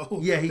my flow?"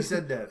 Yeah, he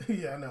said that.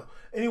 Yeah, I know.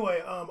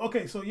 Anyway,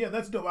 okay, so yeah,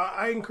 that's dope.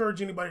 I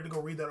encourage anybody to go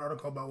read that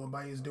article about what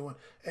Bahia is doing,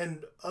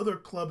 and other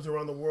clubs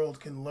around the world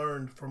can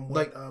learn from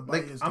what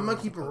Bahia is doing. I'm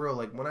gonna keep it real.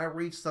 Like when I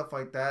read stuff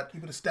like that,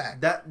 keep it a stack.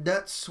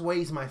 That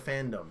sways my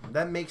fandom.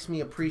 That makes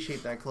me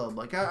appreciate that club.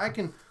 Like I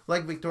can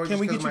like Victoria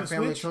just because my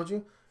family told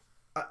you.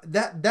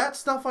 That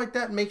stuff like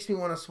that makes me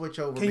want to switch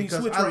over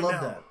because I love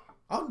that.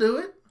 I'll do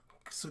it.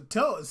 So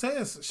show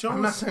us.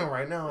 I'm not saying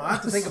right now. I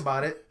have to think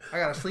about it. I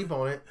gotta sleep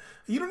on it.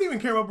 You don't even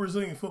care about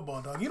Brazilian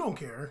football, dog. You don't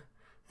care.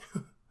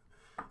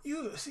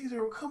 You,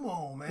 Caesar, come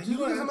on, man. You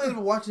know somebody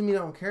watching me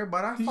don't care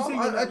about it.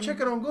 I check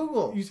it on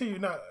Google. You say you're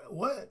not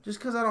what? Just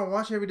because I don't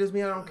watch every doesn't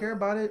mean I don't care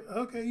about it.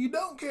 Okay, you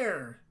don't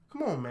care.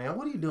 Come on, man.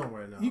 What are you doing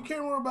right now? You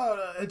care more about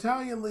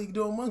Italian league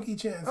doing monkey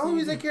chants. The only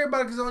reason I care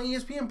about it is on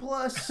ESPN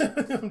Plus.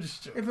 I'm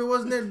just joking. If it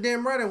wasn't there,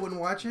 damn right I wouldn't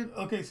watch it.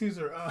 Okay,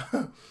 Caesar.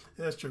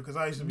 That's true because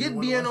I used to be get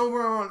BN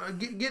over on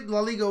get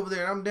La Liga over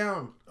there. I'm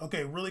down.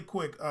 Okay, really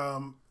quick.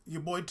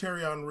 Your boy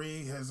Thierry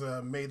Henry has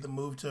made the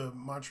move to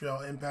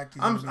Montreal Impact.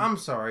 I'm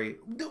sorry.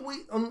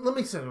 Let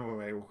me say it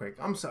real quick.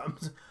 I'm sorry.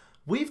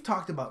 We've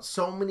talked about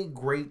so many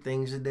great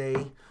things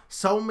today,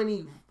 so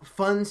many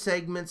fun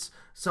segments,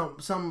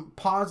 some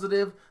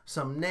positive,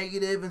 some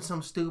negative, and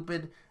some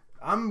stupid.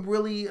 I'm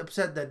really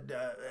upset that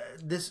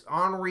this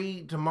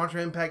Henry to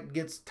Montreal Impact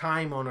gets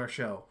time on our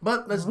show.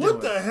 But let's do it.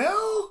 What the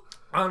hell?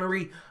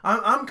 Henry,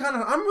 I'm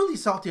really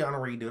salty on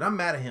Henry, dude. I'm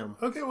mad at him.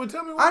 Okay, well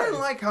tell me why. I didn't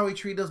like how he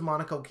treated those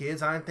Monaco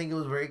kids. I didn't think it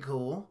was very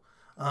cool.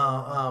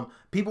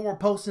 People were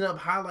posting up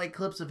highlight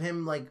clips of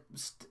him like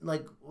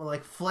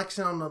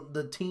flexing on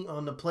the team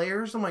on the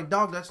players. I'm like,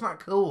 dog, that's not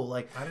cool.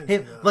 Like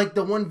him, like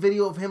the one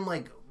video of him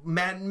like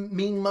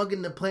mean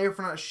mugging the player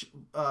for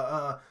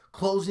not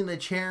closing the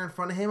chair in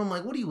front of him. I'm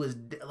like, what are you,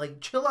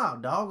 chill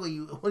out, dog?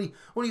 What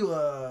are you,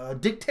 a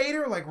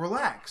dictator? Like,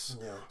 relax.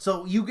 Yeah.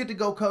 So you get to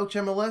go coach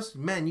MLS,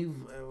 man. You've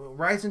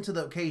rising to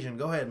the occasion.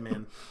 Go ahead,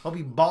 man. Hope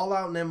you ball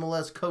out in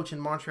MLS coaching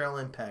Montreal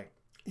Impact.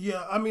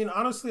 Yeah, I mean,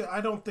 honestly, I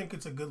don't think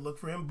it's a good look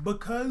for him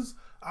because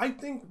I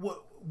think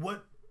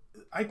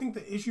I think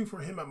the issue for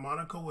him at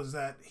Monaco was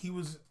that he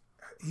was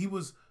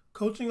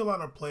coaching a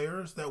lot of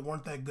players that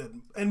weren't that good,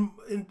 and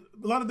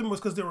a lot of them was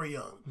because they were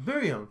young,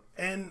 very young.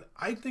 And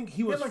I think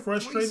he was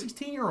frustrated.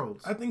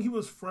 16-year-olds. I think he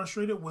was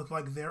frustrated with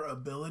like their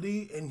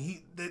ability, and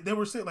they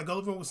were saying, like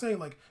Oliver was saying,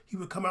 like he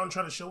would come out and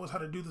try to show us how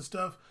to do the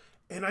stuff.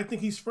 And I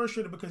think he's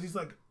frustrated because he's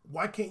like,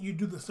 why can't you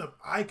do the stuff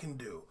I can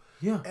do?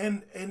 Yeah.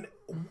 And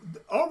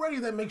already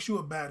that makes you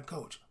a bad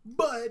coach.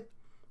 But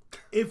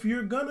if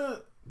you're going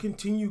to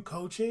continue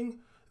coaching,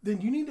 then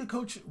you need to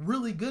coach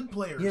really good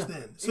players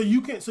then. So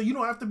you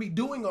don't have to be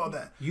doing all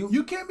that.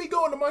 You can't be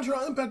going to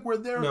Montreal Impact where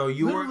they're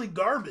literally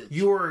garbage.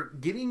 You're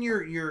getting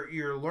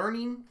your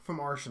learning from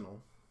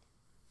Arsenal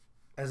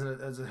as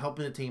a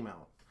helping the team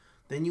out.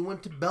 Then you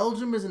went to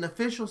Belgium as an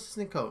official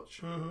assistant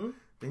coach. Mm-hmm.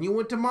 Then you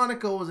went to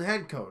Monaco as a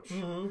head coach.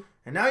 Mm-hmm.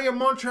 And now you're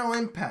Montreal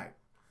Impact.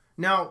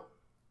 Now,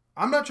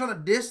 I'm not trying to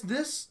diss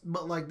this,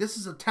 but like this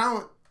is a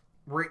talent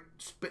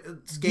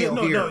scale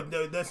here.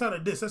 No, that's not a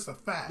diss. That's a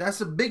fact. That's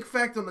a big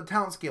fact on the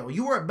talent scale.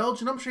 You were at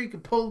Belgium. I'm sure you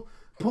could pull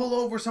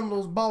over some of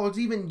those ballers.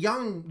 Even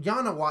young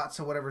Janawatts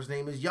or whatever his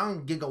name is,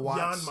 young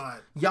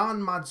Gigawatts.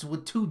 Janmats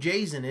with 2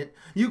 J's in it.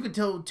 You could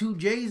tell 2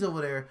 J's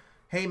over there,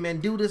 hey man,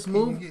 do this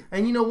move.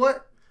 And you know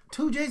what?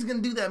 2 J's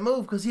gonna do that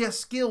move because he has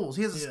skills.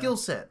 He has a skill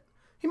set.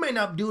 He may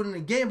not do it in the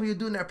game, but he'll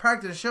do it in that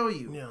practice to show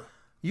you. Yeah.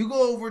 You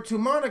go over to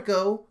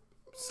Monaco.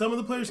 Some of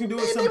the players can do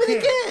it. Some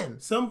maybe can't. They can.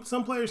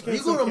 Some players can.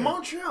 You go to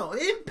Montreal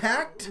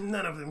Impact.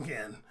 None of them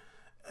can.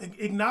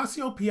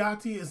 Ignacio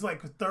Piatti is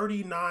like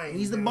 39.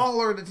 He's the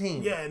baller of the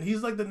team. Yeah, and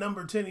he's like the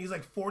number 10. He's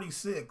like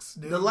 46.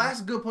 Dude. The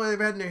last good player they've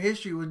had in their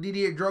history was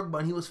Didier Drogba,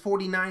 and he was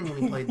 49 when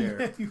he played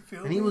there. Yeah, you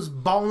feel and he was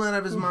balling out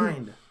of his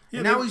mind. Yeah,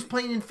 and now he's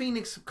playing in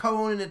Phoenix,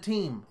 co-owning a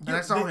team. And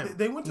I saw him.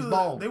 They went to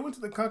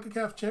the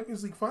CONCACAF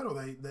Champions League final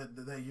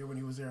that year when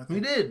he was there. I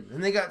think. He did,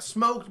 and they got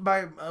smoked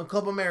by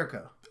Club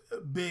America.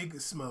 Big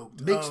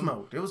smoked.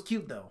 Smoked. It was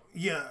cute though.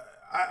 Yeah,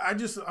 I'm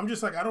just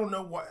like I don't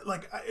know why.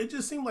 Like it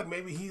just seemed like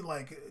maybe he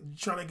like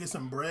trying to get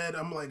some bread.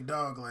 I'm like,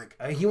 dog, like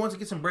he wants to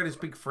get some bread and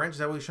speak French. Is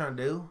that what he's trying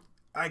to do?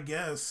 I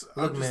guess.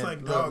 Look, I'm just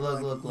man, like, dog.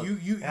 Look.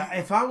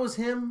 If I was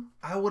him,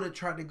 I would have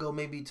tried to go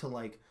maybe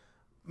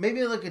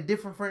a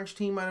different French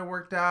team might have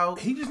worked out.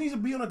 He just needs to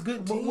be on a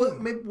good team.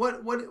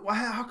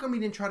 How come he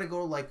didn't try to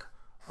go like,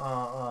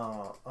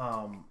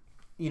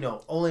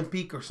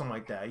 Olympique or something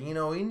like that? You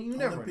know, you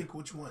never. Olympique,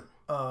 which one?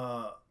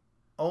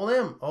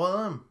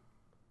 OLM.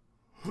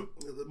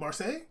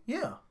 Marseille?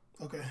 Yeah.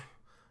 Okay.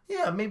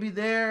 Yeah, maybe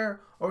there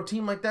or a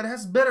team like that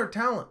has better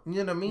talent.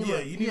 You know what I mean?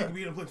 Yeah, you need to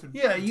be in a place with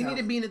you need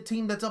to be in a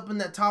team that's up in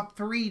that top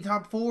 3,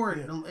 top 4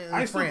 in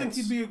I still France.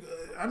 think he'd be.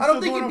 I don't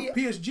think he'd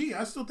be PSG.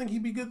 I still think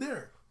he'd be good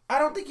there. I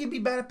don't think he'd be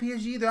bad at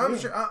PSG either. I'm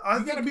sure.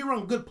 You got to be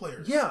around good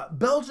players. Yeah,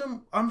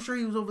 Belgium. I'm sure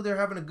he was over there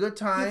having a good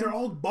time. Yeah, they're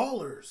all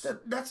ballers.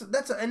 That's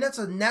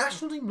a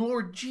national team.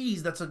 Lord,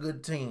 jeez, that's a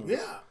good team.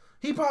 Yeah.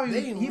 He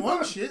probably he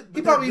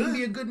probably even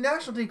be a good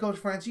national team coach,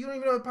 France. You don't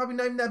even know, probably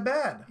not even that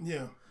bad.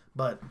 Yeah.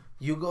 But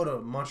you go to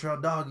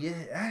Montreal, dog.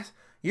 Yeah,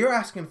 you're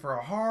asking for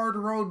a hard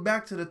road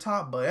back to the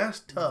top, but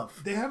that's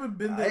tough. They haven't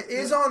been there.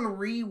 Is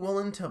Henry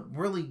willing to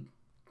really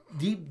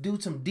do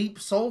some deep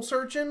soul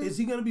searching? Is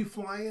he going to be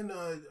flying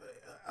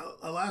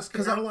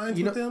Alaska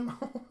Airlines with them?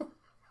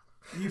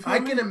 I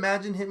can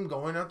imagine him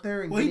going out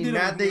there and getting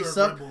mad they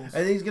suck, and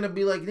then he's gonna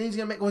be like,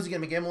 what's he gonna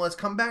make MLS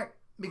come back?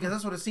 Because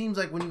that's what it seems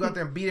like when you go out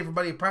there and beat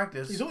everybody at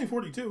practice. He's only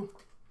 42.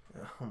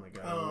 Oh my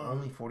god,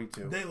 only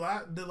 42.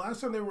 The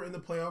last time they were in the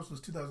playoffs was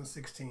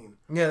 2016.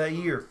 Yeah, that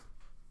year.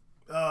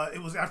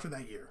 It was after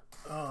that year.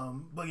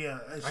 But yeah,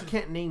 I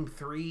can't name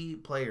 3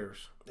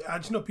 players. I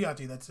just know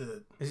Piatti. That's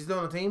it. Is he still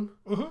on the team?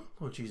 Mm-hmm.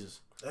 Oh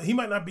Jesus. He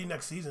might not be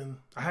next season.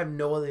 I have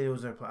no idea he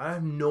was on. I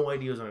have no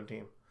idea he was on a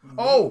team. Mm-hmm.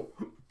 Oh,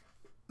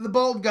 the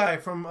bald guy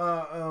from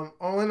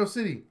Orlando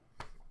City.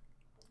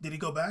 Did he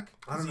go back?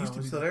 I don't know.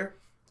 He's still there?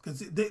 Because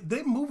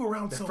they move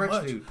around so French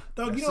much. Dude.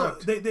 Dog,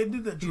 they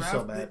did the draft.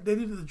 So they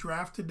did the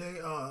draft today.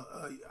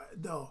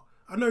 No,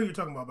 I know who you're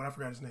talking about, but I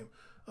forgot his name.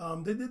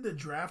 They did the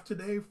draft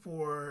today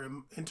for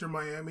Inter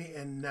Miami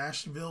and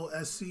Nashville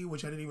SC,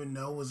 which I didn't even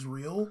know was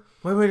real.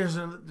 Wait, there's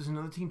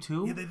another team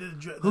too? Yeah, they did a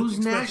draft. Who's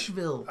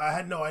Nashville? I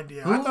had no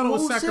idea. I thought it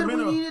was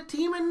Sacramento. Who said we need a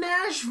team in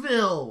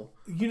Nashville?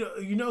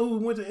 You know who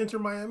went to Inter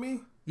Miami?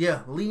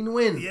 Yeah, Lee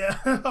Nguyen. Yeah,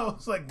 I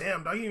was like,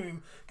 damn, dog,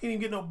 can't even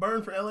get no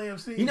burn for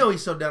LAFC. You know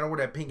he's so down to wear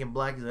that pink and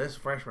black. That's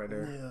fresh right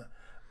there. Yeah.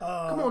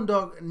 Come on,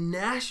 dog.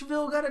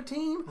 Nashville got a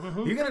team?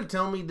 Mm-hmm. You're gonna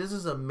tell me this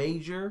is a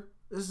major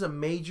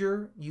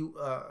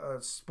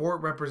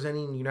sport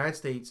representing the United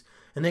States,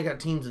 and they got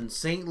teams in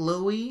St.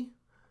 Louis,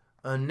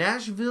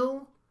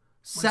 Nashville,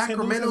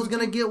 Sacramento's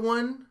gonna get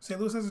one. St.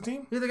 Louis has a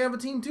team? Yeah, they have a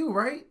team too,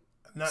 right?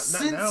 Not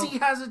Cincy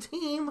has a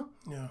team.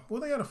 Yeah.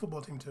 Well, they got a football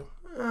team too.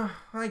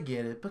 I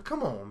get it, but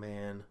come on,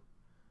 man.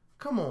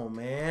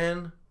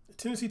 The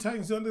Tennessee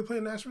Titans, don't they play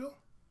in Nashville?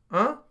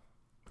 Huh?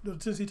 Do the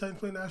Tennessee Titans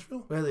play in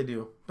Nashville? Well, they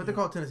do. But they're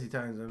called Tennessee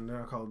Titans, and they're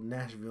not called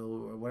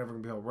Nashville or whatever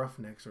can be called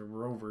Roughnecks or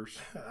Rovers.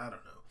 I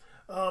don't know.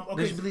 Okay.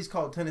 They should at least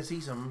call it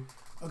Tennessee something.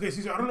 Okay,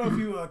 Caesar, I don't know if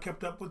you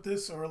kept up with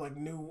this or like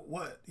knew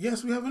what.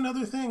 Yes, we have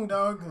another thing,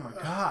 dog. Oh my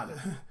god.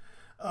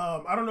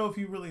 I don't know if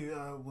you really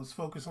was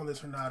focused on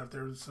this or not. If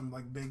there was some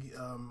like big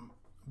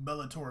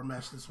Bellator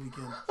match this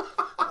weekend,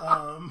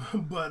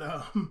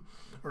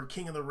 or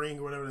King of the Ring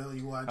or whatever the hell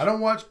you watch. I don't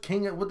watch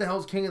what the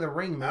hell's King of the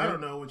Ring, man? I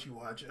don't know what you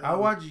watch. I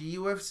watch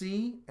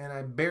UFC and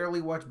I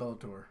barely watch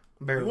Bellator.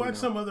 Barely. You watch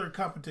some other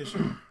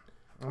competition.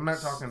 I'm not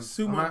talking.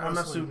 Sumo I'm not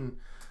wrestling. suiting.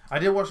 I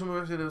did watch some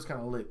wrestling. It was kind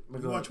of lit.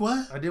 You watch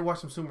what? I did watch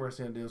some sumo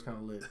wrestling. It was kind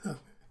of lit.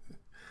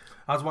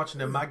 I was watching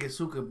the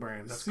Magesuka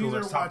brand. That's cool. Caesar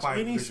That's top watch 5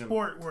 any division.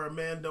 sport where a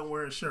man don't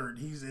wear a shirt.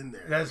 He's in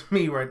there. That's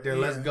me right there.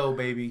 Yeah. Let's go,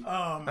 baby.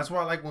 That's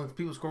why I like when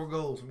people score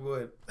goals. Go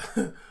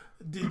ahead.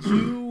 Did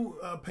you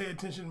pay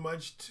attention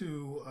much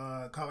to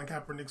Colin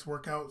Kaepernick's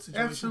workout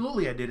situation?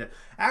 Absolutely, I did it.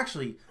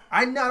 Actually,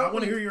 I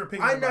want to hear your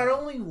opinion I about not it.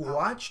 only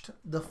watched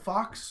the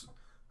Fox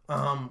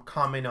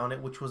comment on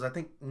it, which was I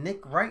think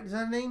Nick Wright, is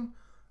that his name?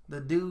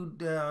 The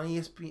dude on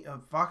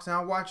ESPN Fox. And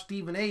I watched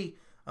Stephen A.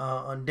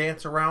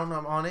 Dance around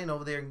on it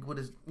over there with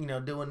his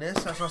doing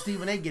this. I saw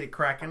Stephen A. get it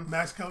cracking.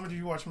 Max Kellerman, did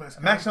you watch Max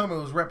Kellerman? Max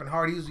Kellerman was repping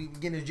hard. He was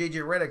getting his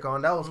JJ Redick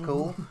on. That was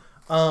cool.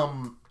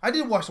 I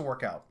did watch the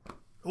workout.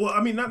 Well,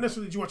 I mean, not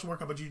necessarily did you watch the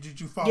workout, but did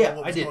you follow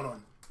what was going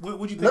on?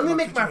 What'd you think Let me about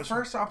make the my situation?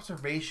 first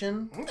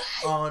observation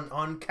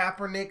on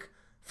Kaepernick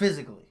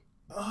physically.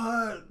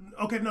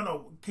 Okay,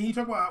 no. Can you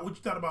talk about what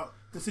you thought about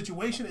the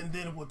situation, and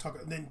then we'll talk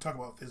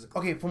about physical.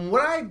 Okay, from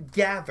what I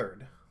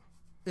gathered,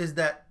 is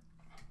that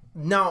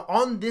now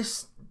on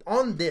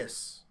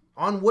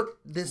what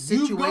this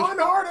situation. You've gone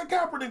hard at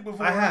Kaepernick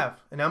before. I have,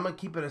 and I'm gonna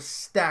keep it a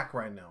stack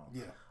right now.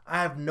 Yeah.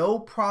 I have no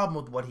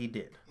problem with what he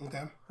did.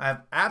 Okay. I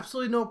have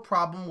absolutely no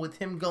problem with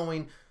him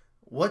going,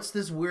 what's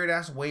this weird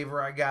ass waiver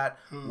I got?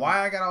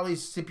 Why I got all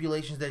these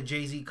stipulations that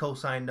Jay-Z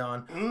co-signed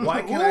on?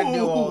 Why can't I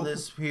do all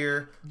this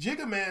here?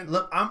 Jigga man.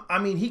 Look, I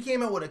mean, he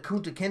came out with a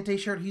Kunta Kinte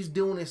shirt. He's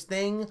doing his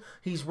thing.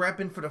 He's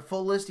repping for the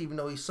fullest, even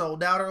though he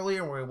sold out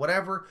earlier or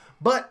whatever.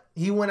 But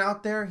he went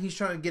out there. He's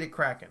trying to get it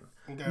cracking.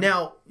 Okay.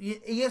 Now,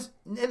 yes,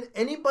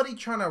 anybody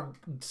trying to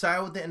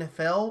side with the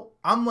NFL,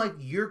 I'm like,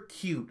 you're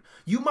cute.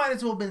 You might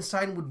as well have been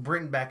siding with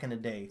Britain back in the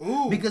day.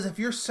 Ooh. Because if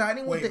you're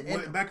siding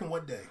with back in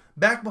what day?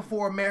 Back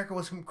before America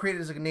was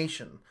created as a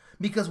nation.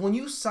 Because when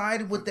you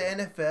side with the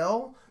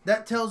NFL,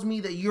 that tells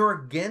me that you're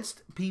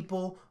against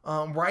people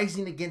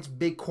rising against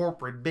big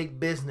corporate, big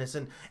business,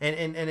 and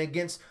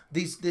against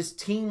this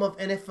team of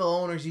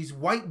NFL owners, these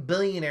white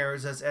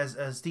billionaires,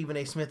 as Stephen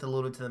A. Smith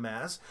alluded to them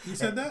as. He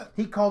said that?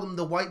 He called them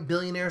the white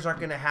billionaires aren't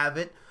going to have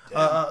it.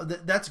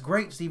 That's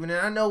great, Stephen.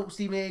 And I know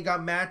Stephen A.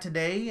 got mad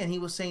today, and he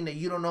was saying that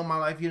you don't know my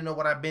life, you don't know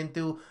what I've been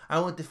through.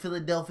 I went to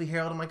Philadelphia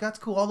Herald. I'm like, that's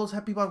cool. All those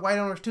happy about white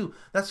owners too.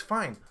 That's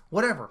fine.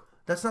 Whatever.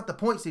 That's not the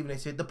point, Stephen A.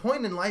 said. The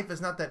point in life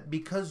is not that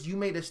because you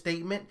made a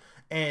statement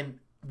and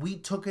we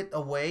took it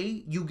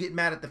away, you get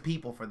mad at the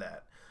people for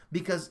that.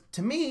 Because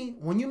to me,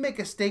 when you make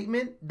a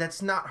statement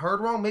that's not heard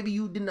wrong, maybe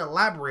you didn't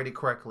elaborate it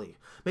correctly.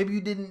 Maybe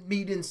you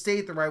didn't say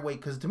it the right way.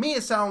 Because to me,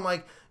 it sounded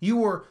like you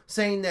were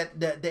saying that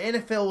the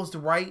NFL was the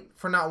right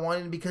for not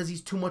wanting it because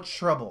he's too much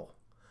trouble.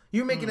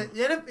 You're making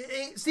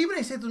it. Stephen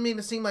A. Smith was making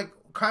it seem like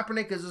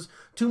Kaepernick is just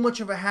too much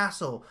of a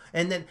hassle,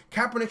 and then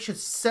Kaepernick should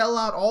sell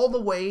out all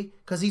the way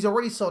because he's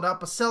already sold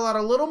out, but sell out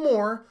a little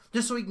more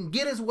just so he can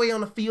get his way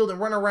on the field and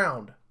run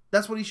around.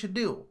 That's what he should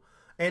do.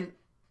 And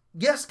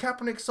yes,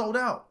 Kaepernick sold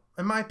out,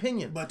 in my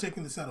opinion, by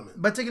taking the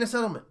settlement.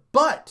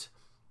 But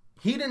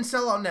he didn't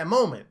sell out in that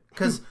moment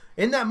because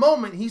in that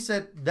moment he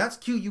said, "That's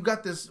cute. You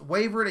got this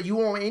waiver that you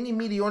want any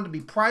media you want to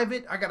be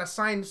private. I got to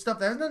sign stuff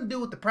that has nothing to do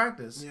with the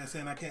practice. Yeah,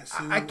 saying I can't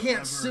sue. I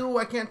can't sue.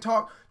 I can't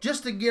talk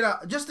just to get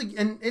out.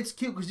 And it's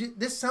cute because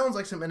this sounds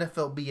like some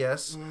NFL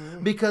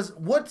BS. Because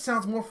what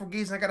sounds more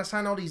forgiving is I got to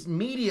sign all these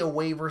media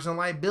waivers and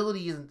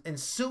liability and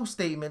sue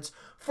statements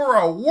for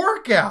a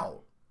workout.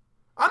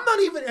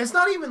 It's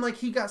not even like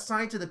he got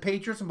signed to the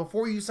Patriots, and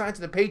before you sign to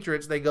the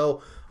Patriots, they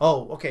go,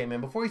 oh, okay, man,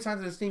 before you sign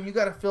to this team, you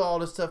got to fill all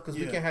this stuff because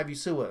we can't have you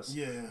sue us.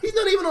 Yeah. He's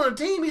not even on a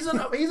team. He's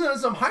in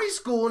some high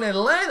school in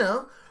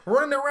Atlanta,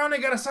 running around, they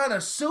got to sign a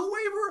sue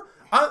waiver?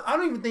 I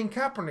don't even think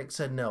Kaepernick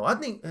said no. I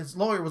think his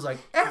lawyer was like,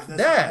 F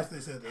that.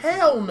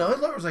 Hell no. His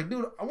lawyer was like,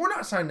 dude, we're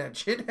not signing that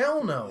shit.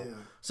 Hell no. Yeah.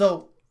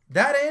 So,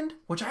 that end,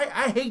 which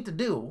I hate to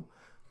do,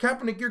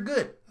 Kaepernick, you're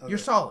good. Okay. You're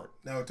solid.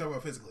 Now we're talking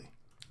about physically.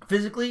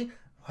 Physically,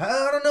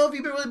 I don't know if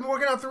you've really been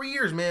working out 3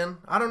 years, man.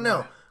 I don't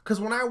know. Because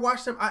when I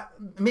watched him,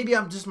 maybe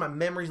I'm just my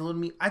memories a little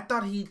me. I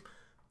thought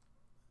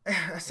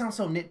I sound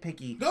so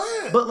nitpicky. Go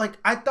ahead. But like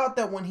I thought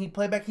that when he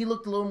played back, he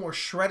looked a little more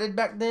shredded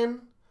back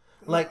then.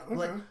 Like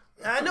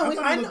I know he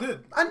looked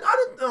good. I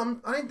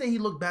didn't think he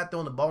looked bad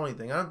throwing the ball or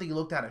anything. I don't think he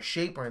looked out of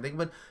shape or anything.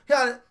 But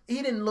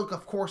he didn't look,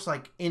 of course,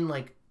 like in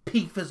like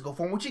peak physical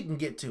form, which you can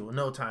get to in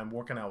no time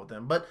working out with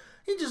him. But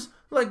he just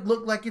like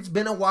looked like it's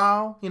been a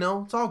while. You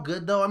know, it's all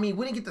good though. I mean,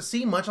 we didn't get to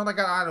see much. I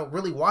don't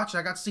really watch it.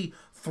 I got to see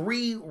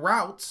 3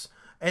 routes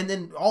and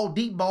then all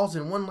deep balls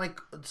and one like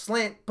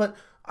slant. But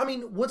I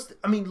mean,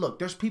 look,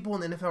 there's people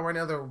in the NFL right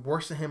now that are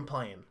worse than him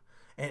playing.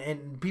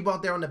 And people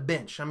out there on the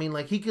bench. I mean,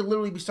 like, he could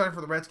literally be starting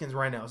for the Redskins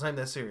right now. It's not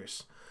even that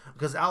serious.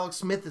 Because Alex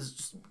Smith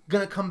is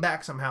going to come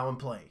back somehow and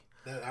play.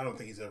 I don't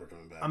think he's ever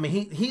coming back. I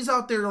mean, he's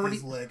out there already.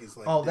 His leg is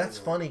like... Oh, that's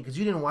funny, because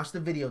you didn't watch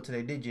the video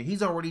today, did you?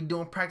 He's already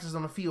doing practice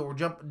on the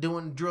field or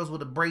doing drills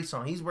with a brace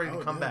on. He's ready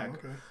to come back.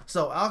 Okay.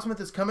 So, Alex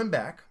Smith is coming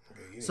back.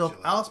 Okay, so, if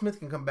Alex Smith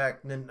can come back,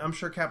 then I'm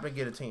sure Kaepernick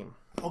get a team.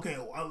 Okay,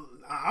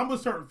 I'm going to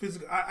start with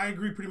physical. I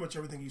agree pretty much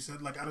everything you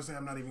said. Like, honestly,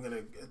 I'm not even going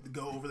to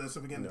go over that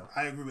stuff again. No.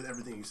 I agree with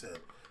everything you said.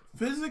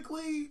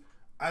 Physically,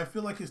 I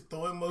feel like his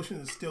throwing motion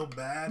is still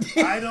bad.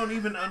 I don't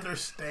even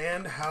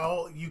understand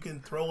how you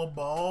can throw a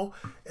ball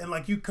and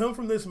like you come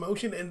from this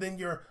motion and then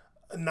your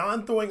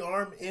non-throwing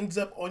arm ends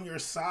up on your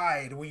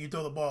side when you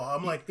throw the ball.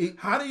 I'm like,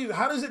 how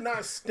does it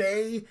not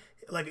stay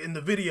like in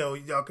the video?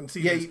 Y'all can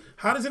see this.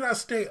 How does it not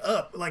stay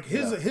up? Like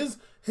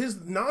his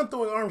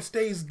non-throwing arm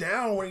stays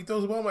down when he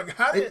throws the ball. I'm like,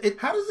 how does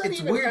that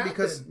even happen?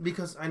 It's weird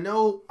because I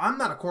know I'm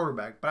not a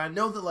quarterback, but I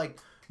know that like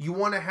you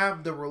want to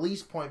have the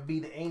release point be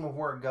the aim of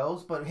where it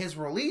goes, but his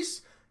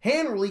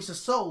hand release is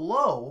so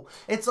low.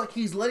 It's like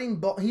he's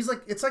letting go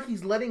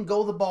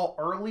the ball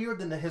earlier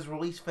than his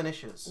release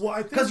finishes. Well,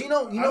 I think because I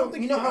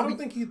don't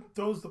think he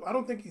throws the. I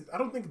don't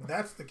think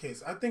that's the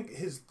case. I think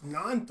his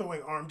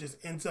non-throwing arm just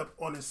ends up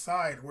on his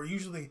side, where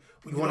usually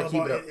when you want to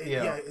keep it up,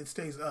 it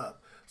stays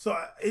up. So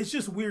it's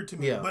just weird to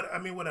me. Yeah. But I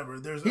mean, whatever.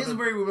 He's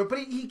very weird, but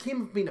he came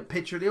from being a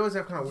pitcher. They always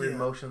have kind of weird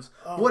emotions.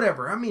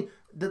 Whatever. I mean,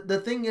 the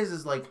thing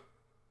is like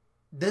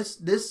this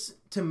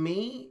to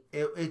me,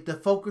 the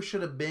focus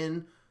should have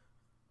been.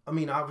 I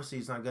mean, obviously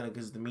it's not gonna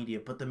because it's the media,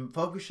 but the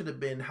focus should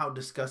have been how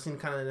disgusting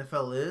kind of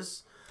NFL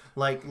is.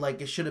 Like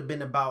it should have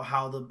been about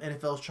how the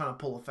NFL is trying to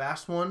pull a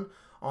fast one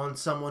on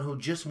someone who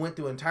just went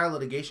through an entire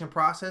litigation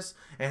process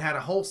and had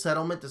a whole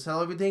settlement to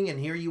settle everything, and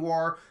here you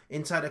are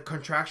inside of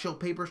contractual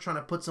papers trying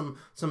to put some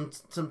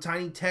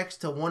tiny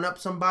text to one up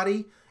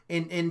somebody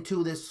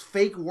into this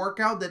fake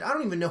workout that I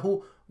don't even know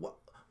who.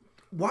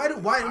 Why?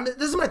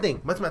 This is my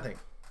thing. What's my thing?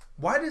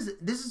 Why this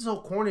is so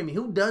corny to me?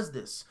 Who does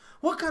this?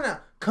 What kind of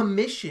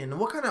commission,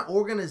 what kind of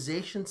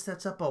organization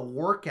sets up a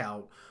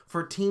workout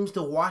for teams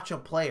to watch a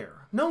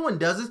player? No one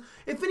does this.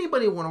 If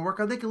anybody want to work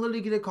out, they can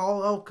literally get a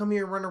call, oh, come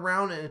here and run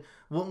around and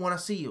want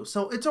to see you.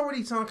 So it's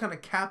already some kind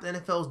of cap. The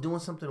NFL is doing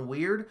something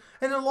weird.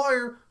 And the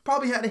lawyer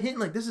probably had a hint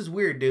like, this is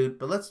weird, dude,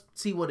 but let's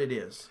see what it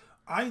is.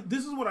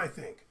 This is what I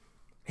think.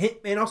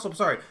 And also, I'm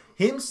sorry,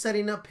 him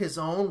setting up his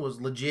own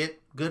was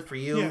legit. Good for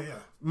you. Yeah.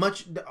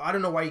 I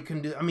don't know why you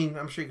couldn't do. I mean,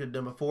 I'm sure you could have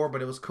done before,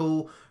 but it was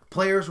cool.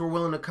 Players were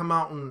willing to come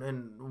out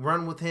and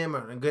run with him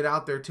and get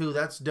out there too.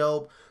 That's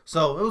dope.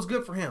 So it was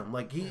good for him.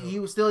 Like he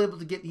was still able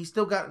to he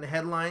still got in the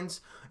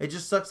headlines. It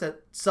just sucks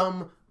that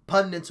some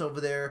pundits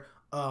over there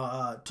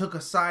took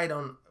a side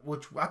on,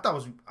 which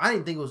I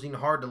didn't think it was even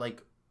hard to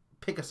like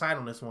pick a side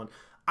on this one.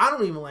 I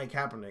don't even like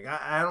Kaepernick.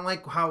 I don't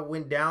like how it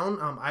went down.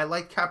 I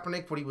like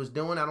Kaepernick, what he was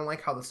doing. I don't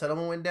like how the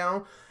settlement went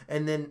down.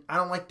 And then I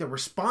don't like the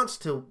response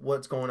to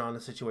what's going on in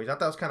the situation. I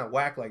thought it was kind of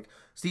whack, like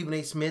Stephen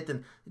A. Smith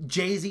and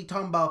Jay-Z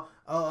talking about,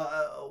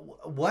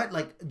 what?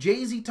 Like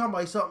Jay-Z talking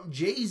about something.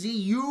 Jay-Z,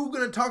 you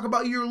going to talk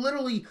about you're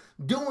literally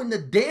doing the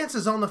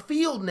dances on the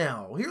field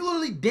now. You're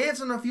literally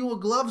dancing on the field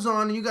with gloves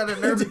on, and you got a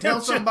nerve to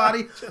tell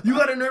somebody,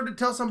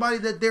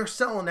 that they're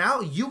selling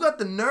out. You got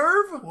the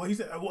nerve?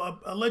 Well,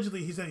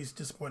 allegedly he said he's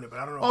disappointed, but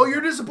I don't know. Oh, you're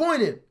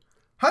disappointed.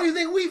 How do you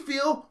think we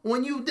feel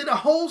when you did a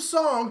whole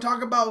song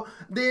talking about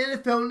the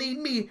NFL need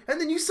me,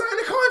 and then you signed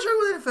a contract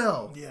with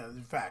NFL? Yeah,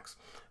 facts.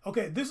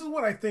 Okay, this is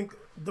what I think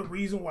the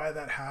reason why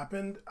that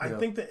happened. I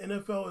think the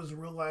NFL is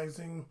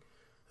realizing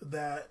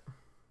that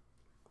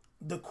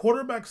the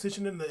quarterback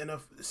situation in the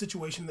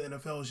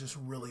NFL is just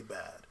really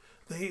bad.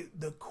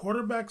 The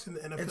quarterbacks in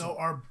the NFL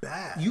are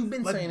bad. You've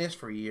been saying this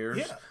for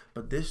years,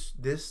 but this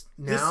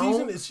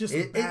season is just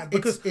bad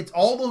because it's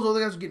all those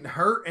other guys are getting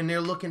hurt and they're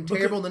looking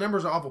terrible. The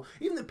numbers are awful.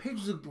 Even the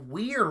Patriots look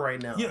weird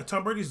right now. Yeah,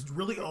 Tom Brady's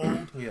really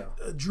old.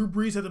 Drew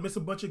Brees had to miss a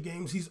bunch of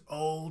games. He's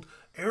old.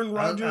 Aaron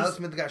Rodgers. Alex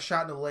Smith got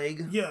shot in the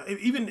leg. Yeah,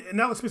 even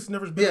Alex Smith's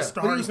never been a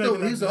star.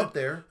 But he's up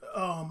there.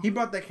 He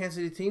brought that Kansas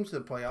City team to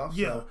the playoffs.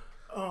 Yeah,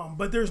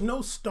 but there's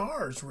no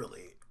stars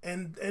really.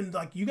 And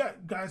like you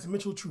got guys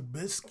Mitchell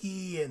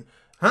Trubisky and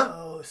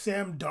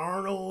Sam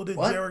Darnold and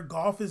Jared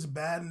Goff is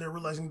bad, and they're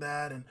realizing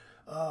that. And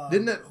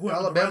didn't that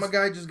Alabama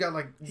guy just got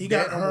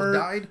got hurt,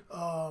 almost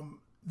died?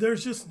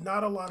 There's just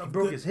not a lot of. He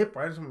broke his hip,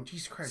 right?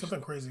 Jesus Christ,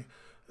 something crazy.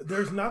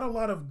 There's not a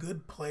lot of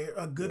good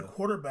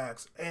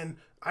quarterbacks, and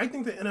I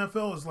think the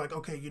NFL is like,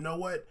 okay, you know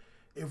what?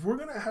 If we're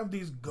gonna have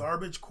these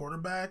garbage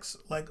quarterbacks,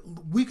 like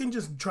we can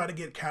just try to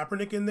get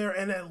Kaepernick in there,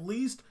 and at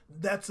least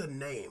that's a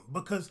name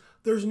because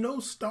there's no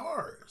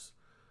stars.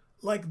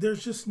 Like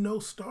there's just no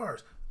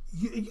stars.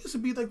 It used to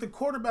be like the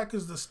quarterback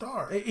is the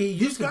star.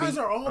 These guys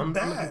are all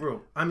bad.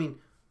 I mean,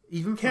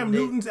 even Cam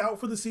Newton's out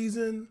for the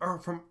season.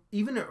 Or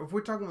even if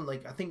we're talking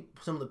like I think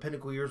some of the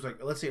pinnacle years,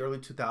 like let's say early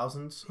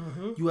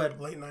 2000s, you had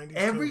late 90s.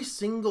 Every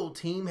single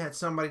team had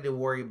somebody to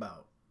worry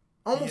about.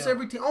 Almost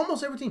every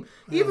team.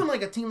 Even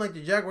like a team like the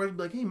Jaguars would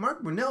be like, hey,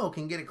 Mark Brunell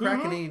can get it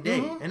cracking any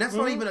day. And that's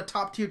not even a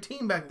top tier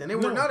team back then. They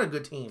were not a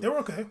good team. They were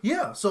okay.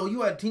 Yeah. So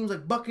you had teams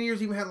like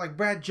Buccaneers, even had like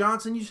Brad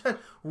Johnson. You just had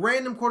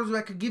random quarterbacks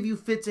that could give you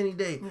fits any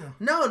day. Yeah.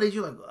 Nowadays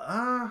you're like,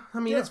 I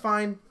mean, it's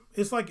fine.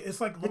 It's like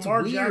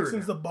Lamar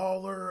Jackson's the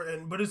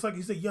baller, but it's like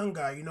he's a young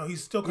guy. You know,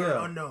 he's still kind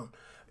of unknown.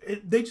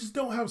 They just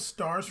don't have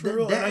stars for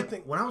real. And I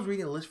think when I was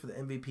reading the list for the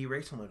MVP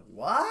race, I'm like,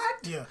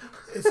 what? Yeah,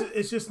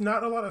 it's just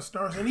not a lot of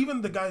stars, and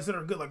even the guys that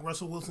are good, like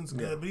Russell Wilson's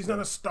good, but he's not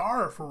a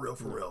star for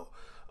real.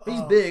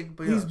 He's big,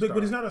 but he's big,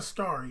 but he's not a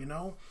star. You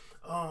know,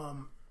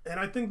 And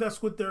I think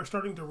that's what they're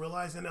starting to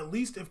realize. And at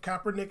least if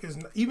Kaepernick is,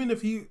 even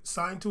if he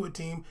signed to a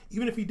team,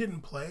 even if he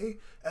didn't play,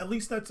 at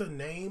least that's a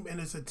name and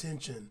it's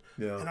attention.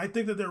 Yeah. And I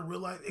think that they're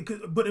realizing.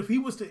 But if he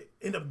was to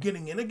end up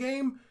getting in a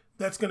game,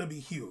 that's going to be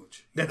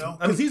huge. You know,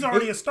 because he's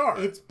already a star.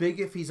 It's big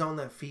if he's on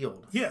that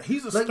field. Yeah,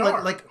 he's a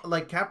star.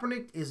 Like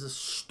Kaepernick is a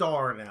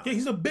star now. Yeah,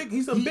 he's a big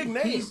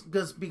name.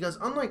 Because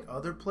unlike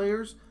other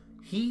players,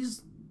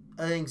 he's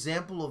an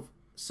example of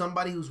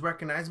somebody who's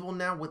recognizable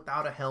now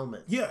without a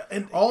helmet. Yeah,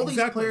 and all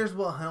these players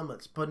wear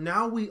helmets, but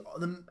now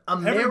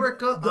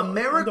America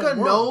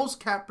knows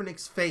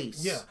Kaepernick's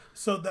face. Yeah,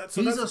 so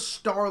he's a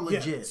star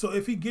legit. Yeah, so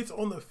if he gets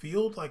on the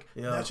field,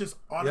 that's just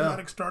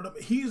automatic stardom.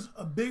 He's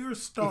a bigger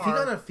star. If he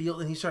got on the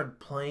field and he started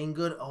playing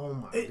good, oh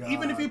my god!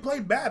 Even if he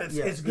played bad,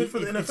 it's good for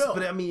the NFL.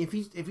 But I mean, if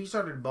he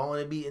started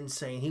balling, it'd be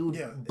insane. He would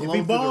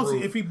blow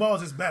if he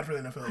balls, it's bad for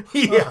the NFL.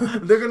 Yeah,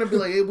 they're gonna be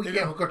like, hey, we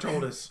can't control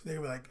this. They're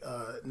gonna be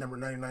like, number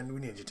 99, we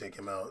need you to take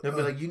him out. They'll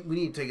be like, we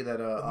need to take that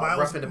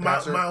roughing the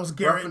passer. Myles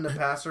Garrett,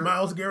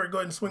 go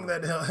ahead and swing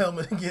that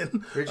helmet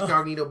again. Rich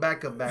Cognito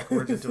back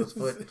backwards into his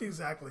foot.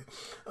 Exactly.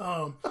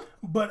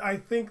 But I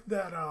think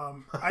that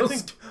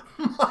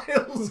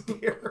Myles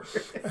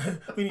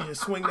Garrett. We need to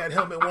swing that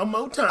helmet one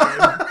more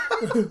time.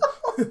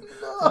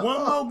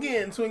 One more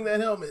again, swing that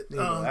helmet.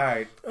 All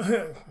right.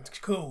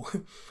 Cool.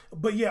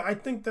 But yeah, I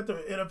think that the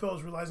NFL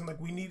is realizing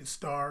like we need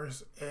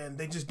stars, and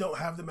they just don't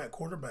have them at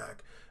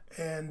quarterback.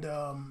 And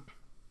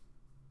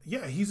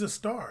yeah, he's a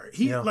star.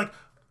 Like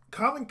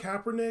Colin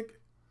Kaepernick,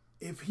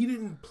 if he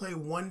didn't play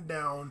one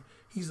down,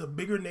 he's a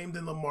bigger name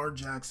than Lamar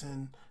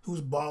Jackson, who's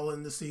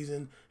balling this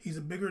season. He's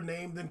a bigger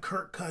name than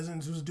Kirk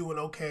Cousins, who's doing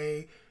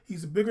okay.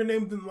 He's a bigger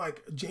name than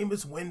like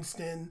Jameis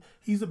Winston.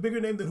 He's a bigger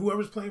name than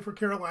whoever's playing for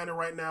Carolina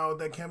right now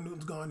that Cam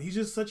Newton's gone. He's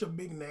just such a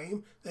big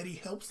name that he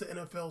helps the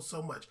NFL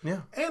so much.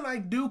 Yeah. And I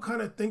do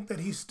kind of think that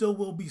he still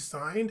will be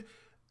signed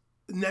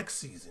next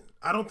season.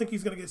 I don't think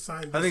he's going to get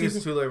signed this season.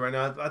 It's too late right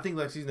now. I think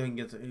next season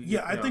he can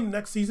get I think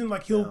next season,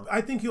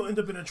 I think he'll end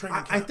up in a training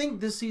camp. I think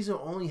this season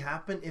will only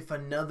happen if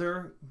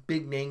another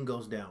big name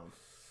goes down.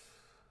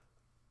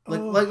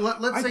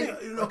 Let's say...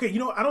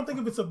 I don't think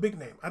if it's a big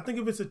name. I think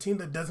if it's a team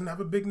that doesn't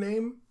have a big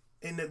name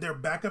and that their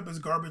backup is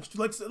garbage.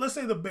 Let's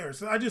say the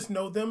Bears. I just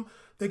know them.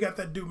 They got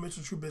that dude,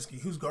 Mitchell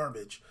Trubisky, who's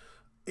garbage.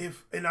 I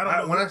don't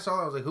know. When I saw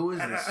that, I was like, who is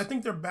this? I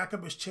think their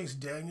backup is Chase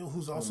Daniel,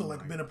 who's also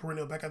been a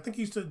perennial back. I think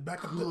he used to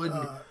back up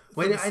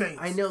Wait,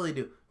 I know they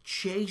do.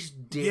 Chase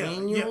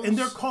Daniel? Yeah, and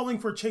they're calling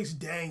for Chase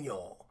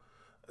Daniel.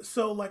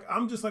 So, like,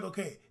 I'm just like,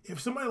 okay, if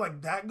somebody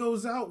like that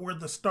goes out where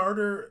the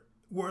starter,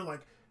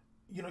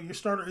 your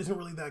starter isn't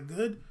really that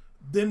good,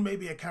 then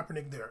maybe a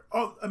Kaepernick there.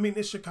 Oh, I mean,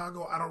 it's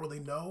Chicago. I don't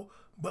really know.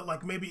 But,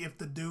 like, maybe if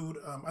the dude,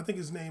 I think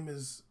his name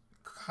is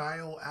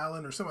Kyle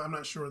Allen or something. I'm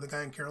not sure. The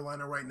guy in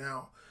Carolina right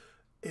now.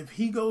 If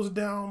he goes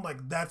down,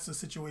 like, that's a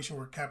situation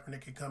where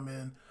Kaepernick could come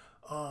in.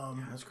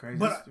 That's crazy.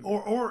 But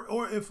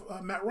or if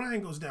Matt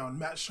Ryan goes down,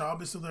 Matt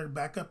Schaub is still their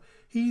backup.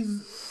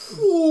 He's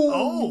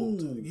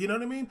old. You know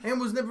what I mean? And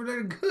was never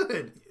that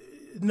good.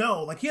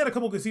 No, like he had a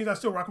couple good seasons. I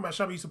still rock Matt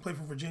Schaub. He used to play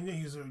for Virginia.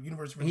 He was a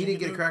University of Virginia. He didn't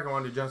get a crack on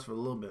Andre Johnson for a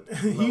little bit.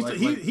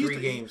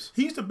 Three games.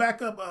 He used to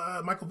back up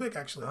Michael Vick,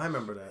 actually. I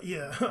remember that.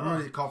 Yeah. I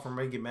remember he called for him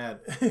to get mad.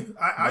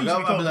 I used to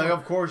be calling for him.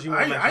 Of course you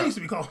want I used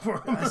to be calling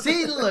for him.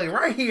 See, look,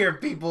 right here,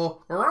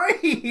 people. Right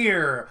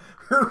here.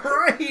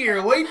 Right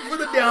here. Waiting for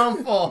the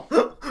downfall.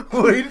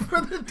 Waiting for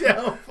the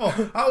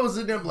downfall. I was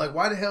in there like,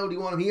 why the hell do you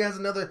want him? He has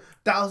another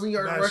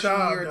 1,000-yard rushing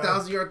year,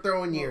 1,000-yard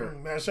throwing year.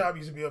 Matt Schaub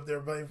used to be up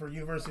there playing for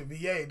University of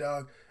VA,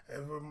 dog.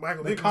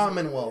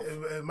 Commonwealth.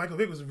 Michael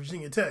Vick was at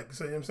Virginia Tech,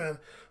 so you know what I'm saying?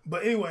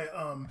 But anyway,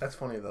 that's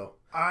funny though.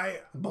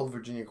 Both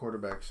Virginia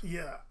quarterbacks.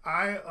 Yeah,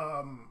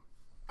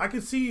 I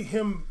could see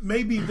him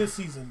maybe this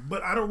season,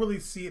 but I don't really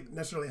see it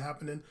necessarily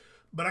happening.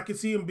 But I could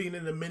see him being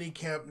in a mini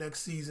camp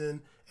next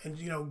season and,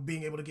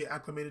 being able to get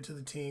acclimated to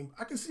the team.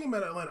 I can see him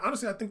at Atlanta.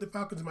 Honestly, I think the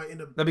Falcons might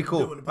end up That'd be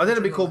cool. I think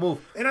that'd be a cool move.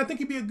 And I think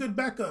he'd be a good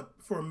backup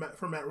for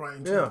Matt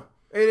Ryan, too. Yeah.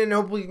 And then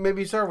hopefully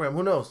maybe start with him.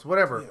 Who knows?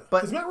 Whatever. Yeah.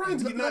 But Matt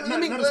Ryan's not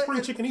a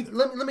spring chicken either.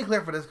 Let me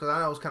clarify this because I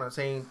know I was kind of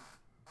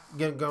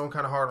going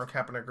kind of hard on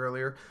Kaepernick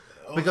earlier.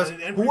 Because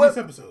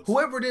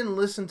whoever didn't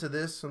listen to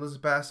this and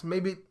listen past,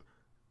 maybe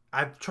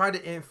I've tried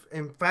to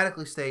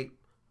emphatically state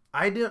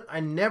I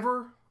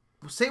never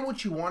say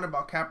what you want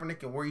about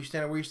Kaepernick and where you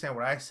stand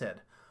what I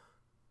said.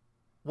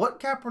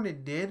 What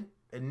Kaepernick did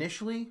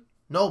initially,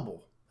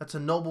 noble. That's a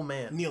noble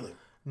man.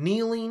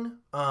 Kneeling,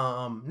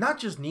 not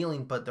just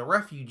kneeling, but the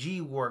refugee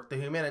work, the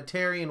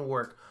humanitarian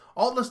work,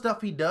 all the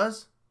stuff he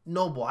does,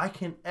 noble. I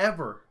can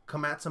ever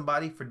come at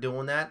somebody for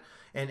doing that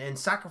and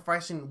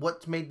sacrificing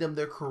what's made them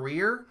their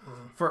career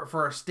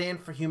for a stand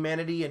for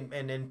humanity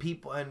and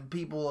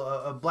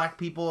people black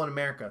people in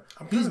America.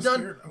 I'm kind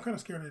of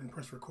scared I didn't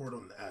press record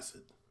on the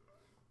acid.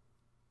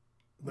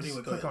 But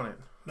anyway, click on it.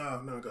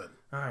 No, go ahead.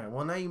 All right.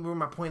 Well, now you ruined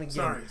my point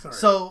again. Sorry.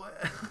 So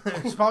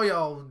it's probably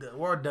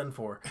we're all done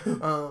for.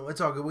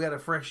 It's all good. We got a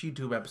fresh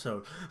YouTube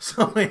episode.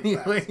 So,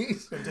 anyways,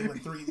 it's gonna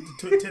take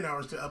like 10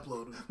 hours to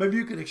upload. Maybe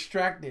you could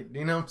extract it.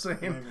 You know what I'm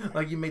saying? Maybe.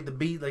 Like you made the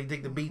beat, like you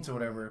take the beats or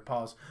whatever.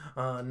 Pause.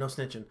 No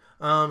snitching.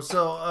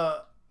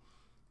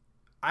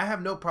 I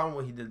have no problem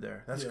with what he did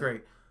there. That's Yeah.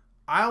 great.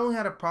 I only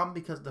had a problem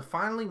because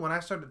finally when I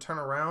started to turn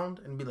around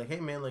and be like, hey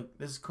man, like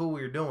this is cool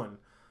what you're doing,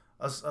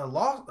 a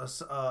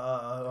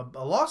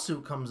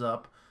lawsuit comes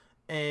up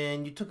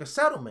and you took a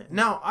settlement.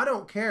 Now I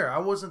don't care. I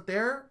wasn't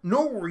there,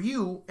 nor were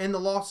you in the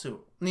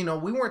lawsuit. We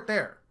weren't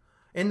there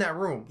in that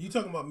room. You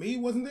talking about me?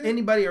 Wasn't there?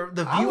 Anybody or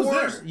the I was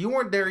viewers? there. You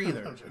weren't there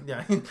either.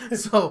 Yeah.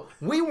 So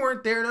we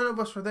weren't there. None of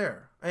us were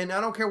there. And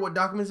I don't care what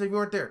documents if you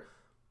weren't there.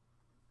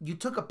 You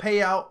took a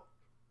payout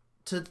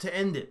to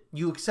end it.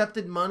 You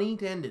accepted money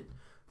to end it.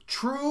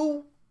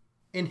 True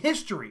in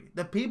history,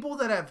 the people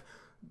that have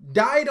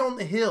died on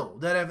the hill,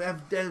 that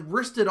have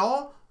risked it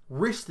all,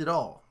 risked it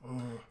all.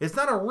 Mm-hmm. It's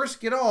not a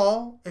risk at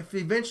all if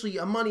eventually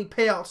a money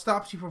payout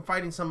stops you from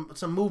fighting some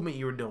movement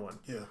you were doing.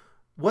 Yeah.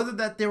 Whether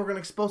that they were going to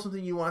expose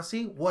something you want to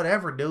see,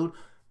 whatever, dude.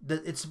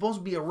 It's supposed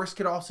to be a risk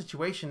it all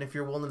situation if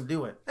you're willing to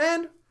do it.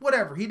 And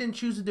whatever, he didn't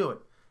choose to do it.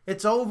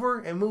 It's over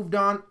and moved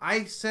on.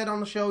 I said on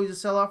the show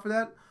he's a sellout for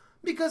that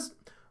because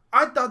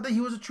I thought that he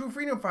was a true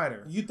freedom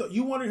fighter.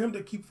 You wanted him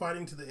to keep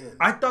fighting to the end.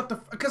 I thought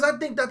because I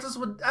think that's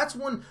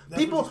when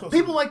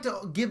people like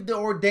to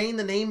ordain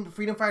the name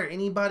freedom fighter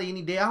anybody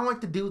any day. I don't like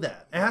to do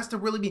that. It has to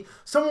really be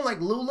someone like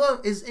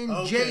Lula is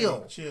in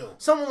jail. Chill.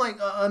 Someone like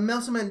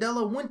Nelson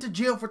Mandela went to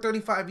jail for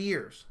 35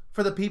 years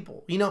for the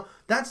people.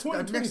 That's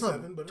the next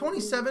level.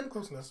 27.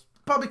 Close enough.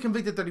 Probably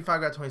convicted 35,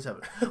 got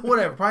 27.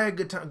 Whatever. Probably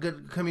had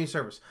good community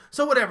service.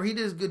 So whatever. He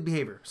did his good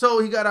behavior. So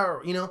he got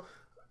our.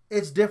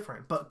 It's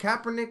different. But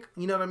Kaepernick,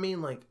 you know what I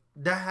mean? Like,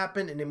 that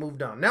happened and it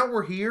moved on. Now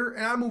we're here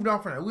and I moved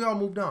on from that. We all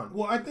moved on.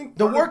 Well, I think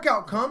the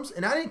workout comes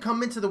and I didn't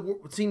come into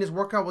seeing this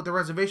workout with the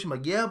reservation.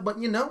 Like, yeah, but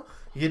you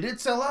did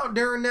sell out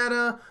during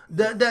that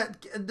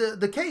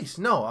the case.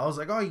 No, I was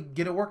like, oh, you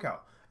get a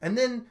workout. And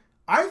then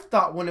I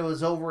thought when it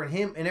was over and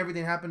him and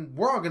everything happened,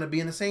 we're all going to be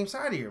in the same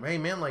side here. Hey,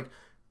 man, like,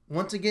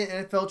 once again,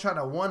 NFL tried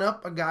to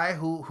one-up a guy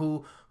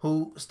who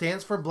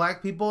stands for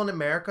black people in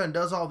America and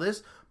does all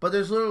this. But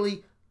there's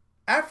literally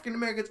African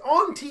Americans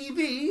on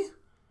TV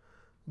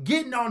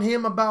getting on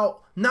him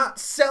about not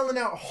selling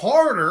out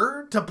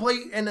harder to play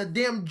in a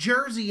damn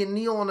jersey and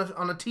kneel on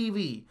a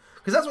TV.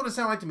 Because that's what it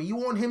sounded like to me. You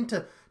want him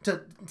to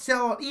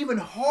sell out even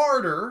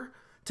harder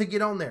to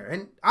get on there.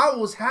 And I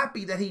was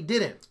happy that he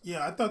didn't.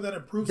 Yeah, I thought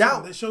that proves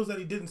something. That shows that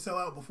he didn't sell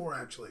out before,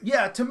 actually.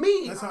 Yeah, to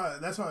me. That's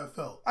how I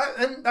felt.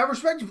 I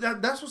respect you.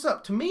 That's what's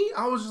up. To me,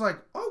 I was just like,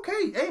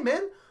 okay, hey,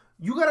 man,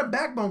 you got a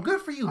backbone.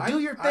 Good for you. Do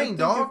your thing,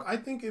 dog. I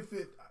think if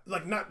it...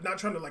 Like, not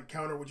trying to, like,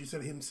 counter what you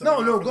said, him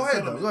selling out. No, go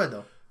ahead,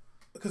 though.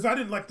 Because I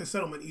didn't like the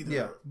settlement either.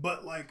 Yeah.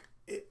 But, like,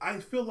 I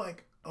feel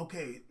like,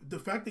 okay, the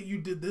fact that you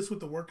did this with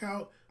the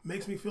workout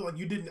makes me feel like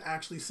you didn't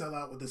actually sell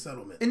out with the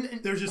settlement.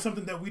 And there's just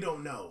something that we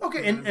don't know.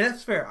 Okay, and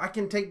that's fair. I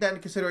can take that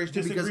into consideration,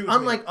 too, because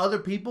unlike other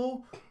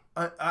people,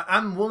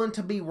 I'm willing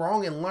to be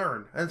wrong and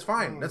learn. That's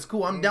fine. That's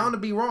cool. I'm down to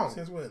be wrong.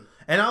 Since when?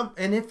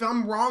 And if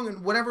I'm wrong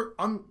and whatever,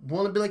 I'm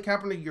willing to be like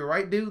Kaepernick, you're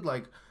right, dude.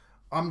 Like,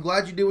 I'm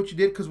glad you did what you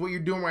did because what you're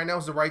doing right now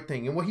is the right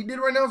thing. And what he did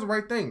right now is the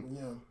right thing.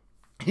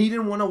 Yeah. He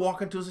didn't want to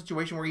walk into a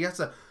situation where he has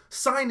to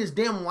sign his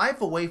damn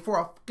life away for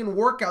a fucking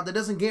workout that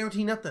doesn't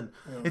guarantee nothing.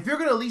 Yeah. If you're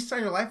going to at least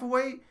sign your life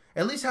away,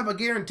 at least have a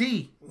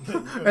guarantee.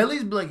 At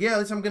least be like, yeah, at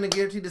least I'm going to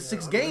guarantee the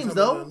 6 games,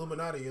 though.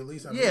 Illuminati, at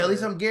least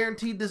I'm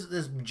guaranteed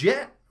this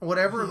jet,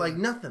 whatever, like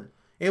nothing.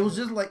 It was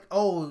just like,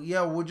 oh,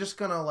 yeah, we're just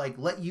going to like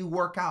let you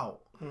work out.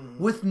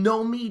 With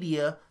no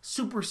media,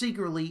 super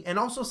secretly, and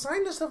also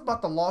sign this stuff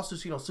about the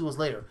lawsuits you don't sue us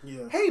later.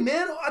 Yeah. Hey,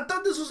 man, I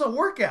thought this was a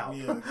workout.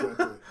 Yeah,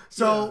 exactly.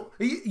 So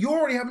you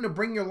already having to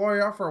bring your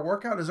lawyer out for a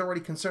workout is already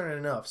concerning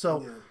enough.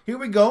 So here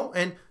we go,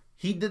 and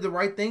he did the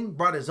right thing,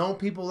 brought his own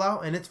people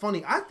out, and it's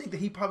funny. I think that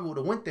he probably would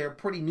have went there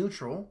pretty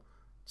neutral,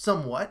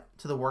 somewhat,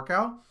 to the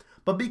workout.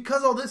 But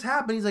because all this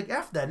happened, he's like,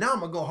 F that. Now I'm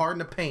going to go hard in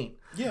the paint.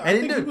 Yeah, I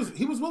think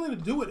he was willing to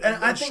do it.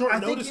 And I think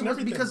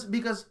it was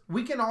because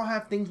we can all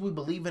have things we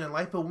believe in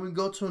life, but when we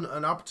go to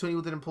an opportunity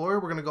with an employer,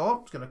 we're going to go,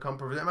 I'm just going to come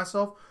present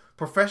myself.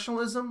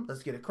 Professionalism,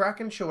 let's get it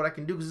cracking, show what I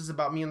can do because this is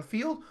about me in the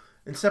field,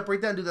 and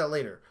separate that and do that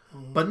later.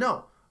 Mm-hmm. But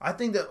no, I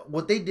think that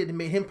what they did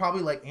made him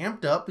probably like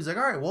amped up. He's like,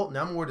 all right, well,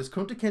 now I'm going to wear this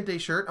Kunta Kinte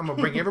shirt. I'm going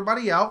to bring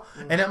everybody out,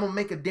 and I'm going to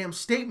make a damn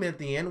statement at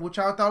the end, which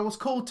I thought was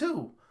cool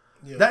too.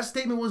 Yeah. That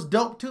statement was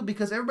dope too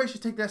because everybody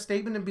should take that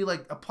statement and be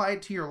like, apply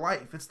it to your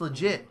life. It's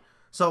legit.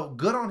 So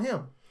good on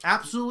him.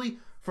 Absolutely.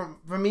 For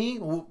me,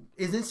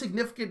 is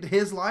insignificant to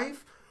his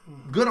life.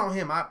 Good on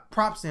him. I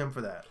props to him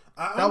for that.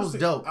 That was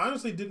dope. I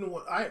honestly didn't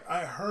want.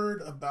 I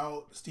heard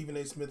about Stephen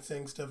A. Smith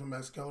saying stuff and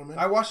Max Kellerman.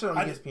 I watched it on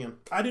ESPN.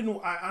 I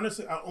didn't. I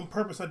honestly, on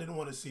purpose, I didn't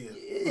want to see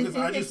it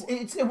because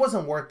it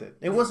wasn't worth it.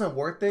 It wasn't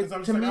worth it.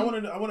 To me, I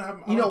want to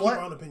have. You know what?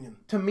 My own opinion.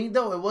 To me,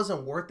 though, it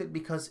wasn't worth it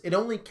because it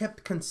only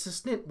kept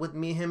consistent with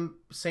me. Him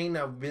saying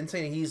I've been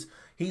saying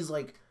he's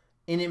like,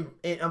 and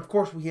of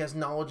course he has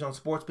knowledge on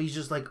sports, but he's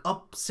just like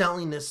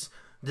upselling this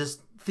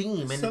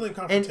theme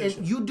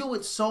and you do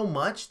it so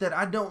much that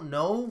I don't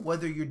know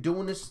whether you're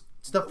doing this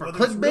stuff for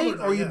clickbait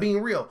or you're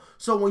being real.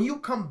 So when you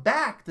come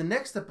back the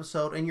next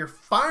episode and you're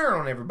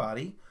firing on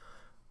everybody,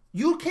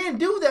 You can't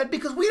do that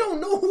because we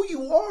don't know who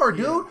you are,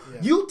 dude.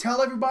 Yeah. You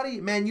tell everybody,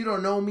 man, you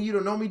don't know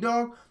me,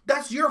 dog.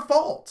 That's your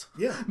fault.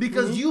 Yeah.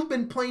 Because you've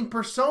been playing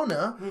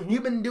persona.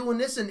 You've been doing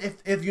this, and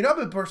if you're not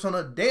been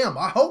persona, damn,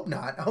 I hope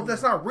not. I hope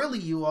that's not really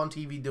you on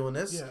TV doing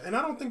this. Yeah, and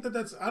I don't think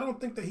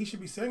that he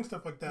should be saying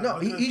stuff like that. No,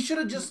 he should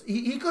have just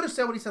he could have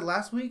said what he said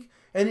last week,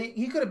 and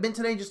he could have been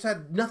today and just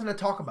had nothing to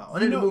talk about,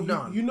 and then moved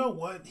on. You know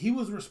what? He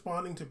was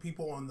responding to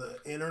people on the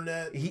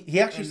internet. He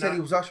actually said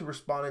he was actually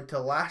responding to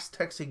the last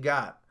text he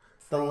got.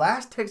 The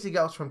last text he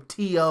got was from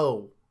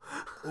T.O.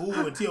 Ooh,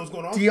 and T.O.'s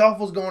going off? T.O.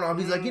 was going off.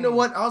 He's like, you know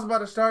what? I was about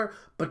to start,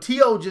 but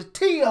T.O. just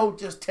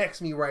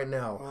texted me right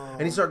now.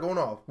 And he started going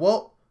off.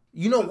 Well,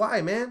 you know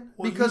why, man?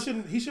 Well, because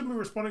he shouldn't be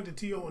responding to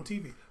T.O. on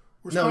TV.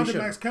 Respond to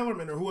Max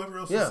Kellerman or whoever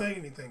else is saying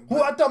anything.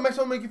 Well, I thought Max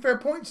was making fair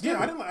points, too.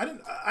 Yeah,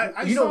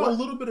 I saw a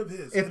little bit of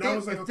his. I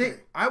was like, okay.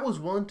 I was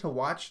willing to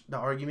watch the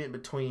argument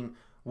between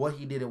what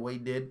he did and what he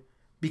did,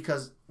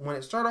 because when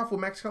it started off with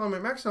Max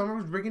Kellerman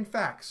was bringing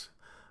facts.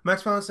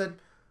 Max Kellerman said,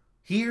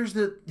 there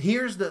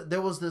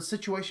was the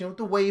situation with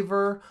the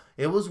waiver.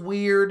 It was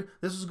weird.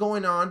 This was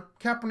going on.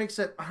 Kaepernick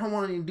said, I don't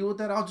want anything to do with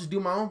that. I'll just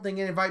do my own thing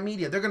and invite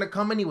media. They're going to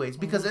come anyways.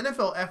 Because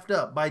NFL effed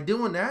up. By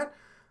doing that,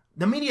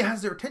 the media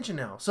has their attention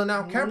now. So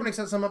now Kaepernick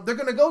set something up. They're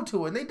going to go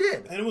to it. And they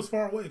did. And it was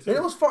far away, too. And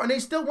it was far. And they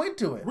still went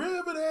to it.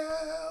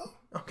 Riverdale.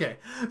 Okay.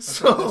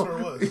 That's where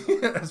it was.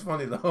 Yeah, that's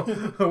funny,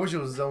 though. I wish it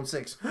was Zone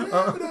 6.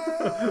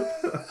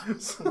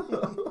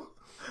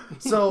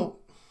 So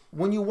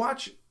when you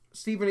watch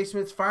Stephen A.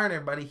 Smith's firing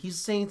everybody, he's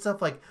saying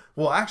stuff like,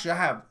 well, actually, I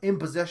have in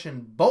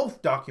possession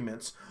both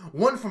documents.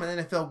 One from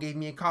an NFL gave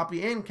me a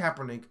copy and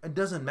Kaepernick. It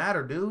doesn't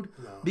matter, dude,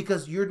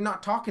 because you're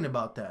not talking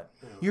about that.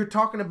 No. You're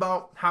talking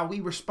about how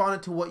we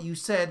responded to what you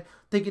said,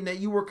 thinking that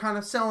you were kind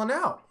of selling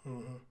out.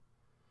 Mm-hmm.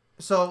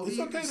 So it's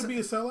okay to be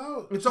a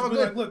sellout. It's all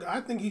good. Like, look,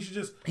 I think he should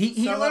just.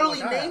 He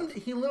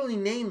literally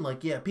named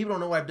like, yeah, people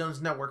don't know what I've done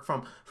this network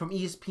from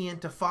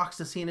ESPN to Fox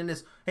to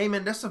CNN. Hey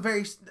man,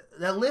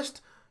 that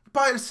list.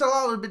 Probably to sell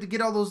out a little bit to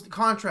get all those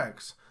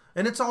contracts.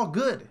 And it's all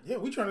good. Yeah,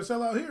 we trying to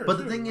sell out here. But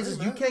the thing is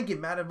you can't get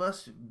mad at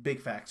us. Big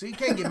facts. So you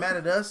can't get mad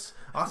at us.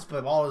 I'll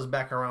flip all this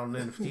back around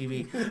in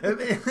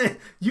TV.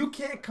 You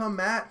can't come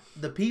at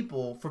the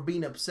people for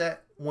being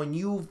upset when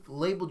you've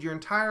labeled your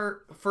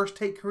entire First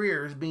Take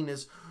career as being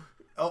this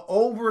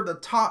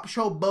over-the-top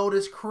showboat,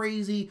 this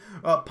crazy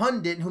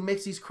pundit who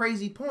makes these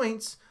crazy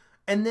points.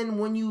 And then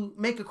when you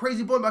make a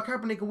crazy point about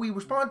Kaepernick and we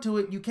respond to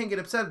it, you can't get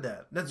upset at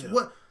that.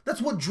 That's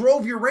what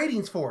drove your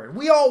ratings for it.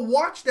 We all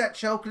watched that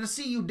show to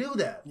see you do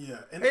that.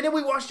 Yeah, and then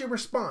we watched your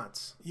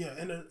response. Yeah,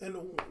 and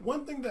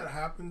one thing that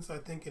happens, I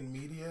think, in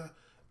media,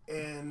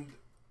 and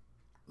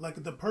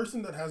like the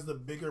person that has the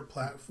bigger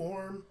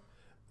platform,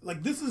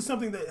 like this is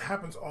something that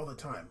happens all the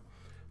time.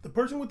 The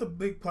person with the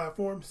big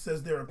platform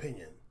says their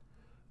opinion.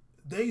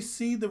 They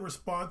see the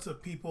response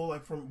of people,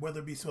 like from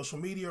whether it be social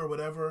media or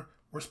whatever,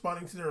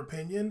 responding to their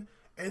opinion,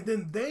 and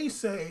then they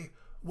say,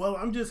 well,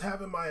 I'm just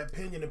having my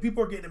opinion, and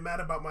people are getting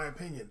mad about my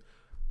opinion.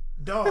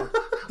 Dog,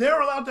 they're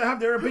allowed to have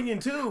their opinion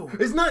too.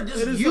 It's not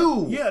just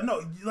you.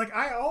 Like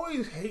I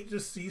always hate to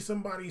see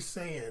somebody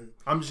saying,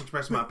 I'm just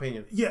expressing my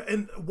opinion. Yeah,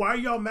 and why are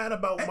y'all mad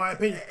about my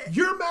opinion?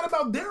 You're mad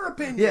about their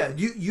opinion. Yeah,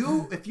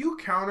 you if you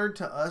countered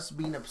to us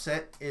being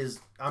upset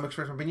is I'm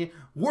expressing my opinion,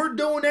 we're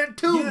doing that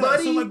too,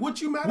 buddy. So like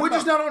what you mad about? We're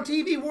just not on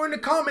TV, we're in the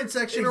comment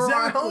section or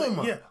at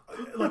home. Yeah.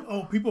 Like,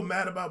 oh, people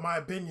mad about my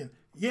opinion.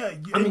 Yeah,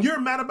 and you're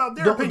mad about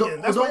their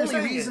opinion. That's the what only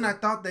you're saying. reason I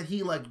thought that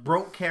he like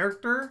broke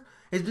character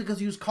is because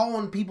he was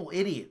calling people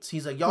idiots.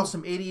 He's like, y'all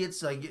some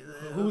idiots. Like,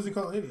 who was he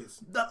calling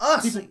idiots?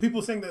 Us.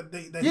 People saying that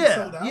he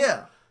sold out.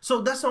 Yeah.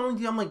 So that's the only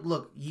thing I'm like,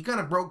 look, you kind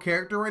of broke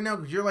character right now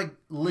because you're like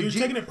legit.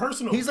 You're taking it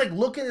personal. He's like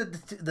looking at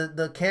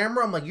the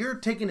camera. I'm like, you're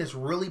taking this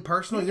really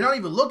personal. You're not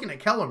even looking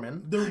at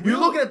Kellerman. You're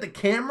looking at the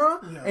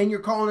camera and you're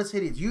calling us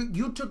idiots.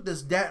 You took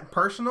this that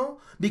personal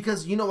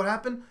because you know what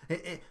happened?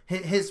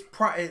 His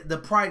pride, the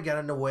pride got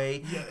in the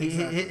way. Yeah,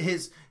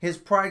 exactly. His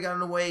pride got in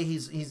the way.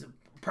 He's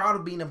proud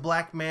of being a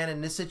black man in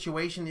this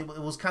situation. It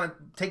was kind of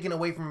taken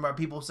away from him by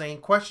people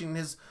questioning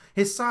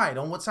his side,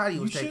 on what side he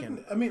was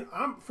taking. I mean,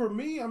 I'm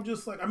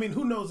just like, I mean,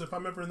 who knows if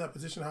I'm ever in that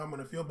position, how I'm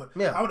going to feel, but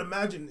yeah. I would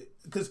imagine,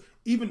 because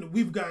even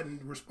we've gotten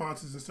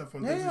responses and stuff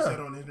on things you said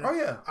on the internet. Oh,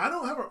 yeah. I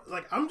don't have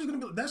I'm just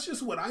going to be, that's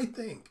just what I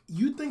think.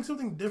 You think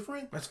something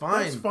different? That's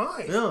fine. That's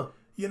fine. Yeah.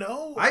 You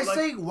know? I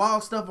say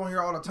wild stuff on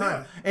here all the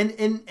time. Yeah.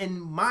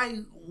 And my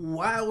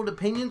wild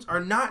opinions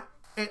are not,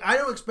 I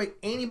don't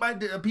expect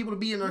people to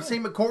be in the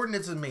same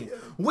coordinates as me. Yeah.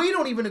 We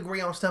don't even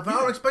agree on stuff. I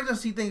don't expect to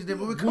see things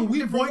different.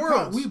 We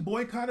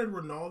boycotted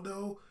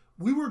Ronaldo.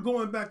 We were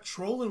going back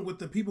trolling with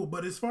the people,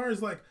 but as far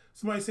as like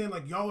somebody saying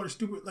like y'all are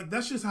stupid, like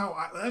that's just how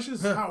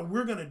how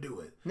we're gonna do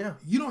it. Yeah,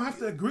 you don't have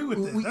to agree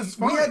with that. That's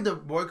fine. We had to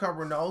boycott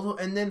Ronaldo,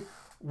 and then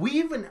we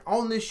even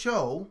on this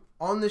show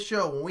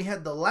when we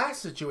had the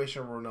last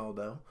situation with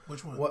Ronaldo.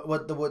 Which one?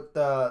 What the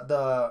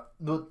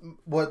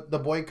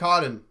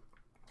boycotting.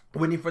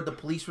 waiting for the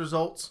police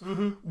results.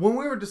 When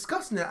we were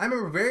discussing it, I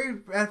remember very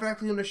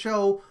emphatically on the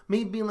show,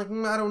 me being like,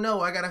 I don't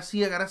know, I gotta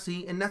see.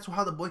 And that's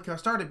how the boycott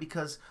started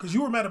because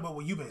you were mad about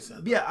what Juve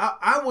said. Yeah,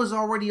 I was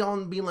already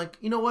on being like,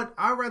 you know what,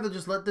 I'd rather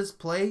just let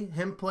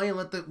him play, and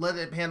let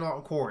it handle out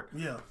in court.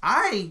 Yeah.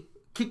 I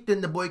kicked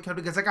in the boycott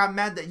because I got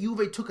mad that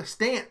Juve took a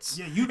stance.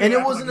 Yeah, Juve and it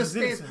acted wasn't like a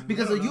stance innocent.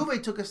 because the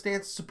Juve took a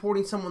stance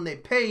supporting someone they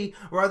pay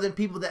rather than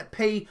people that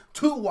pay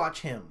to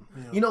watch him.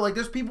 Yeah. You know, like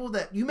there's people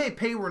that you may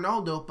pay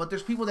Ronaldo, but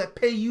there's people that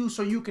pay you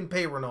so you can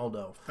pay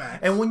Ronaldo. Facts.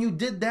 And when you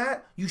did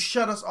that, you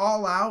shut us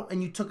all out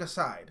and you took a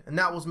side. And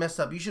that was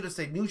messed up. You should have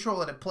stayed neutral,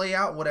 let it play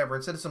out, whatever,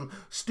 instead of some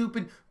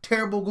stupid,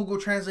 terrible Google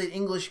Translate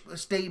English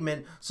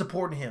statement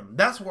supporting him.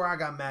 That's where I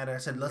got mad at. I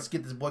said, let's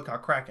get this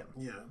boycott cracking.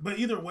 Yeah, but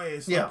either way,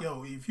 it's like,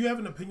 yo, if you have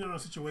an opinion on a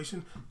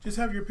situation, just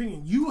have your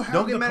opinion. You have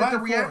Don't get the mad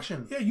platform. at the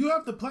reaction. Yeah, you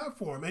have the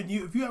platform, and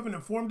if you have an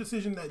informed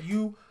decision that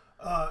you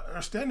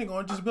are standing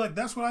on, just be like,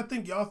 that's what I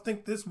think. Y'all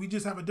think this. We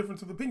just have a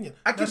difference of opinion.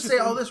 I can say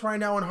all this right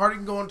now, and Hardy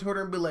can go on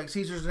Twitter and be like,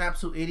 Caesar's an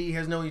absolute idiot. He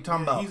has no what you're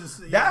talking about.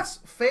 That's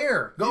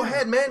fair. Go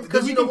ahead, man.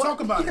 Because you know what?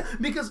 Talk about it.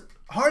 Because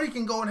Hardy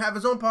can go and have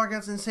his own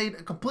podcast and say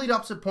complete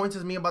opposite points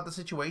as me about the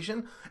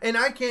situation, and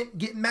I can't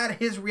get mad at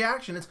his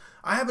reaction.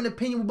 I have an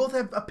opinion. We both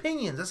have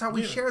opinions. That's how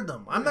we shared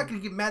them. I'm not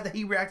going to get mad that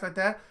he reacts like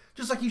that.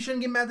 Just like you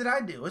shouldn't get mad that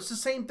I do. It's the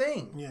same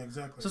thing. Yeah,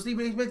 exactly. So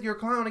Stephen A. Smith, you're a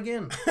clown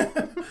again.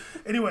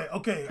 Anyway,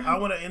 okay, I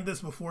want to end this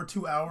before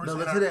 2 hours. No,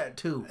 let's hit it at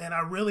 2. And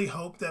I really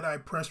hope that I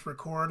pressed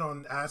record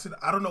on acid.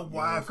 I don't know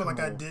why I feel like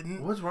I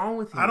didn't. What's wrong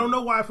with you? I don't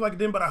know why I feel like I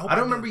didn't, but I hope I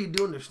don't remember you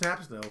doing their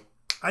snaps, though.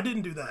 I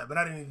didn't do that, but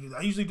I didn't do that.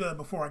 I usually do that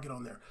before I get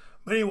on there.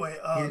 But anyway,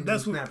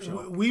 that's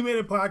what we made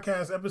a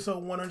podcast,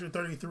 episode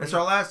 133. It's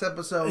our last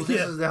episode. This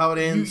is how it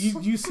ends.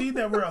 You see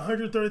that we're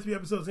 133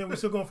 episodes in. We're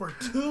still going for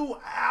 2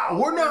 hours.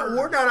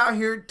 We're not out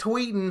here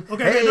tweeting.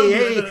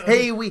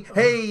 Okay,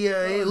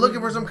 hey, looking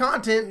for some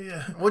content.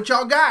 Yeah. What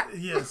y'all got?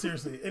 Yeah,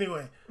 seriously.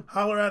 Anyway,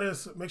 holler at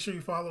us. Make sure you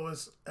follow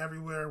us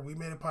everywhere. We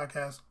made a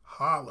podcast.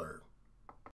 Holler.